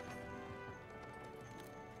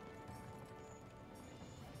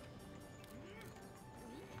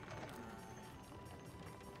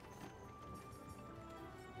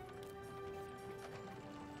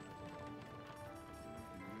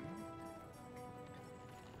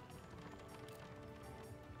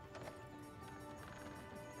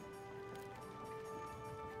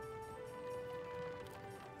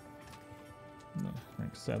 No,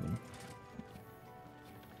 rank 7.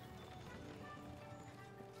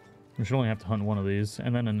 We should only have to hunt one of these,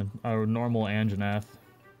 and then a normal Anjanath.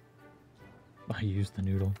 I used the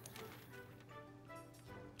noodle.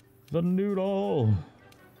 The noodle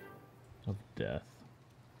of death.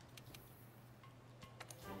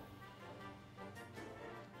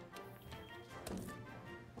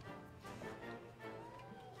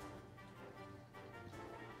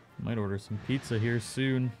 Might order some pizza here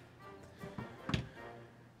soon.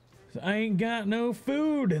 I ain't got no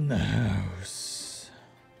food in the house.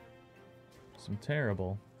 Some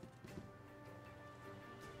terrible.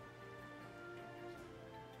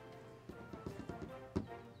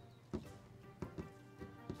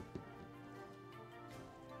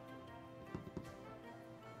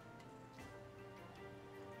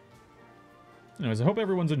 Anyways, I hope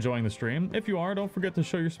everyone's enjoying the stream. If you are, don't forget to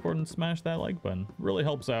show your support and smash that like button. Really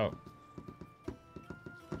helps out.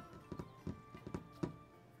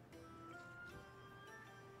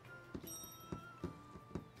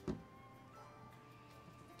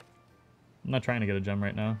 I'm not trying to get a gem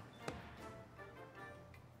right now.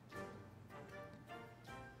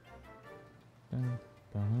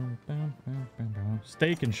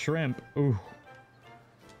 Steak and shrimp. Ooh.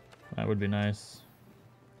 That would be nice.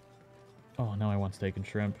 Oh, now I want steak and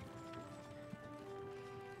shrimp.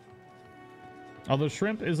 Although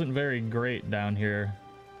shrimp isn't very great down here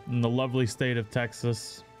in the lovely state of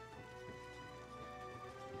Texas.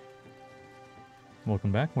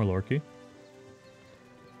 Welcome back, Morlorky.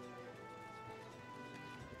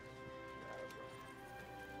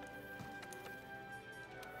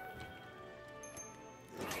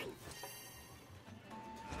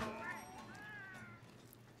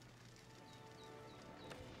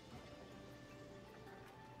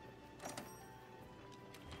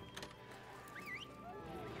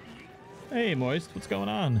 Hey, Moist, what's going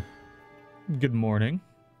on? Good morning.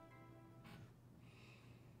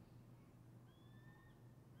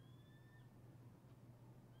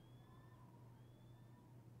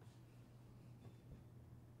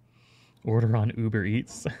 Order on Uber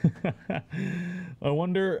Eats. I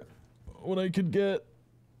wonder what I could get.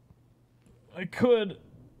 I could.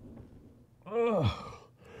 Ugh.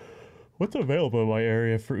 What's available in my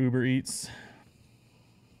area for Uber Eats?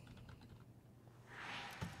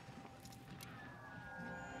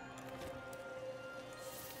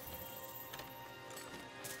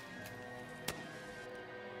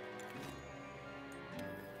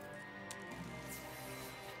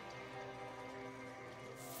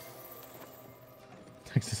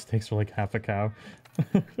 Texas steaks for like half a cow.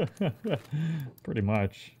 Pretty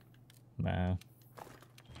much. Nah.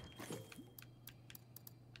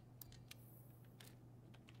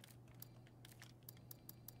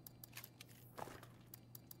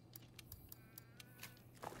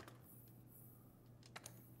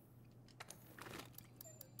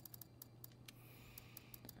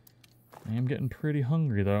 I am getting pretty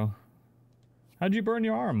hungry though. How'd you burn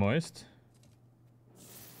your arm, Moist?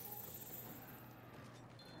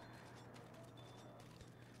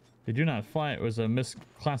 They do not fly. It was a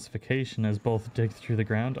misclassification as both dig through the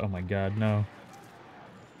ground. Oh my god, no.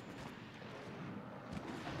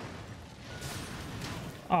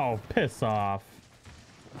 Oh, piss off.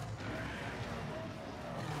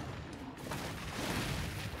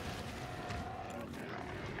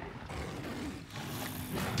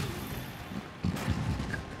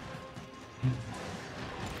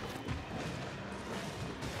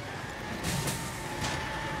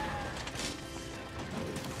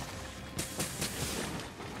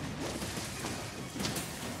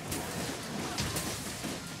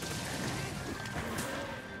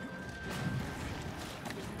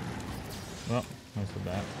 Well, most of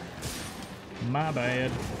that. My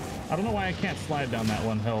bad. I don't know why I can't slide down that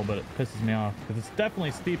one hill, but it pisses me off because it's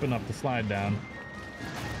definitely steep enough to slide down.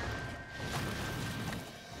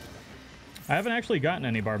 I haven't actually gotten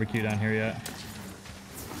any barbecue down here yet.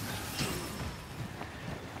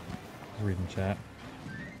 Reading chat.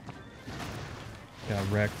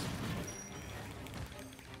 Got wrecked.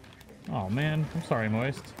 Oh man, I'm sorry,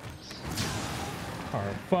 Moist. For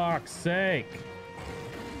fuck's sake.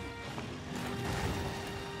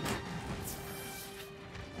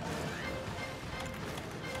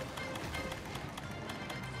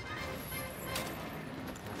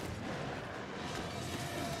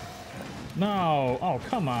 No! Oh,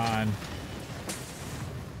 come on.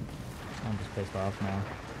 I'm just pissed off now.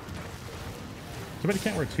 Somebody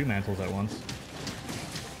can't wear two mantles at once.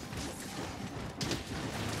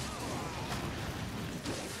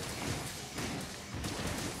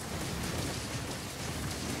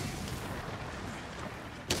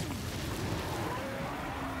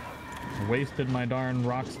 Wasted my darn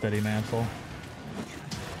Rocksteady mantle.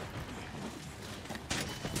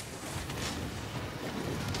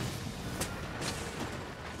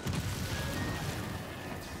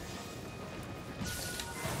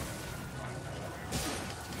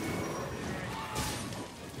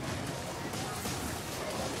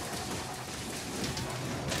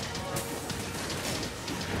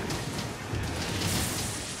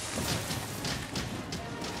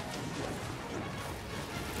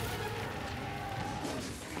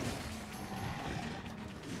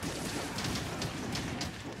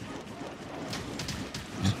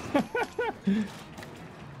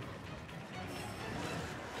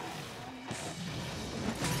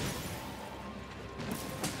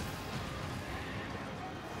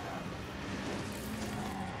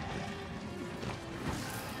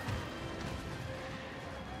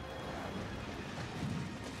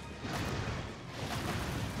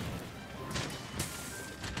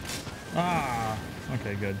 Ah,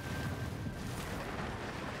 okay, good.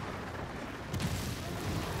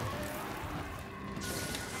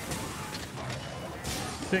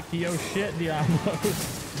 Sick to your shit,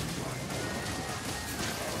 Diablos.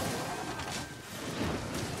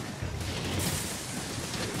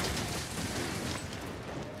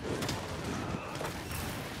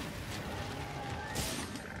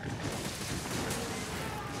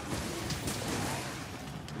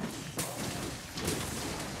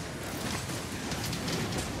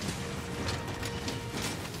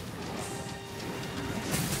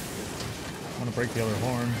 break the other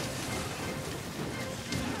horn.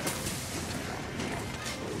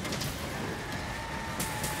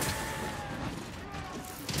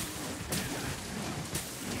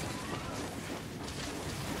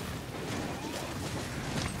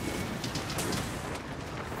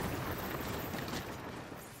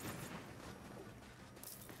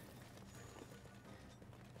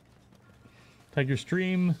 Tag your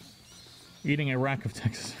stream eating a rack of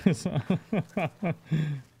Texas.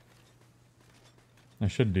 I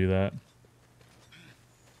should do that.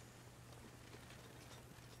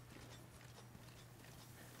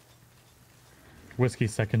 Whiskey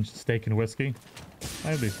second steak and whiskey.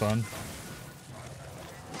 That'd be fun.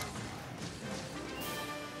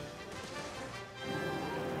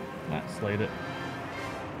 That slayed it.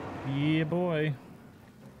 Yeah, boy.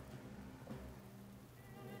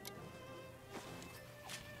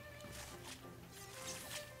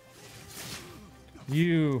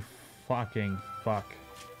 You fucking fuck.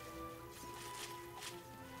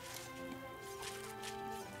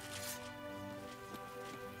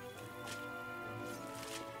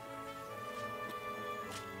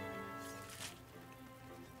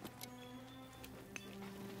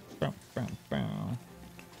 Bow, bow, bow.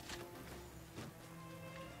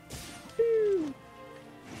 Woo.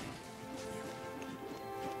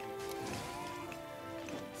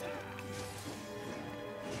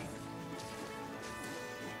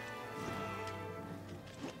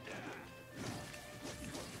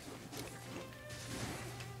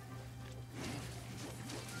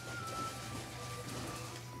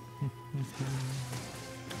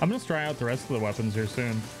 I'm gonna try out the rest of the weapons here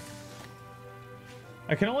soon.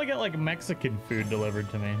 I can only get like Mexican food delivered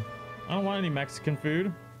to me. I don't want any Mexican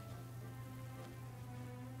food.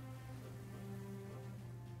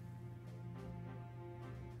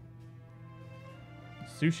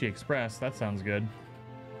 Sushi Express, that sounds good.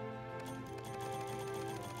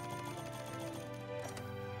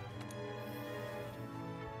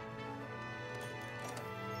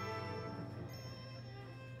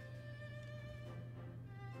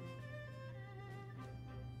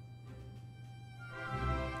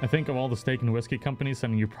 I think of all the steak and whiskey companies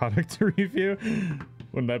sending you product to review.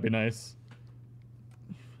 Wouldn't that be nice?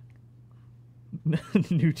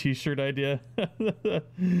 New t-shirt idea.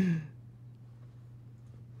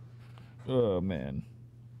 Oh, man.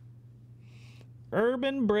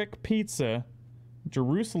 Urban Brick Pizza.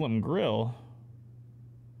 Jerusalem Grill.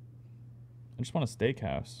 I just want a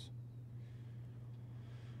steakhouse.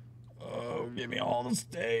 Oh, give me all the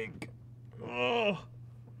steak. Oh.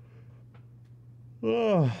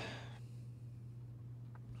 Oh.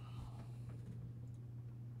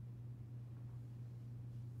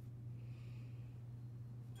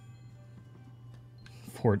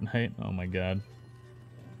 Fortnite. Oh my god.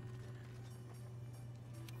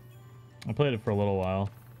 I played it for a little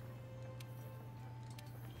while.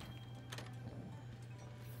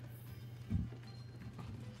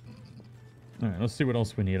 Alright, let's see what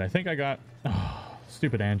else we need. I think I got... Oh,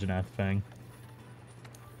 stupid Anjanath thing.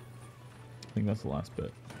 I think that's the last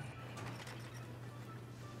bit.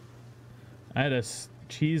 I had a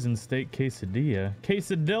cheese and steak quesadilla.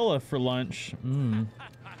 Quesadilla for lunch.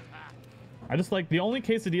 I just like... The only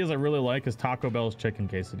quesadillas I really like is Taco Bell's chicken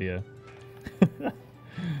quesadilla.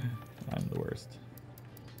 I'm the worst.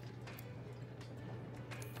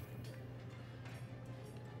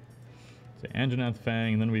 So Anjanath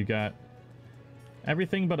Fang, and then we've got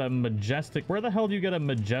everything but a majestic... Where the hell do you get a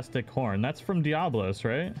majestic horn? That's from Diablos,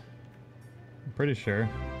 right? I'm pretty sure.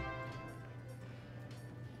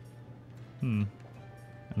 And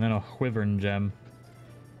then a Wyvern gem.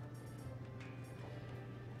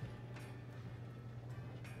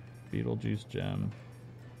 Beetlejuice gem.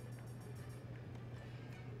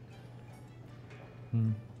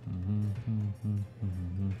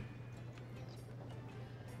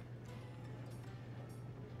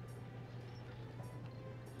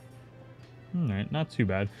 Alright, not too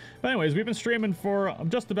bad. But anyways, we've been streaming for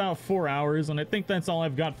just about 4 hours, and I think that's all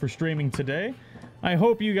I've got for streaming today. I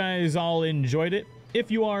hope you guys all enjoyed it.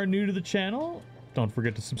 If you are new to the channel, don't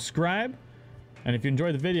forget to subscribe. And if you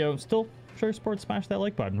enjoyed the video, still show your support, smash that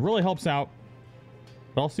like button. It really helps out.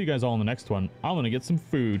 But I'll see you guys all in the next one. I'm gonna get some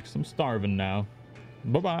food, because I'm starving now.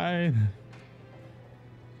 Bye-bye.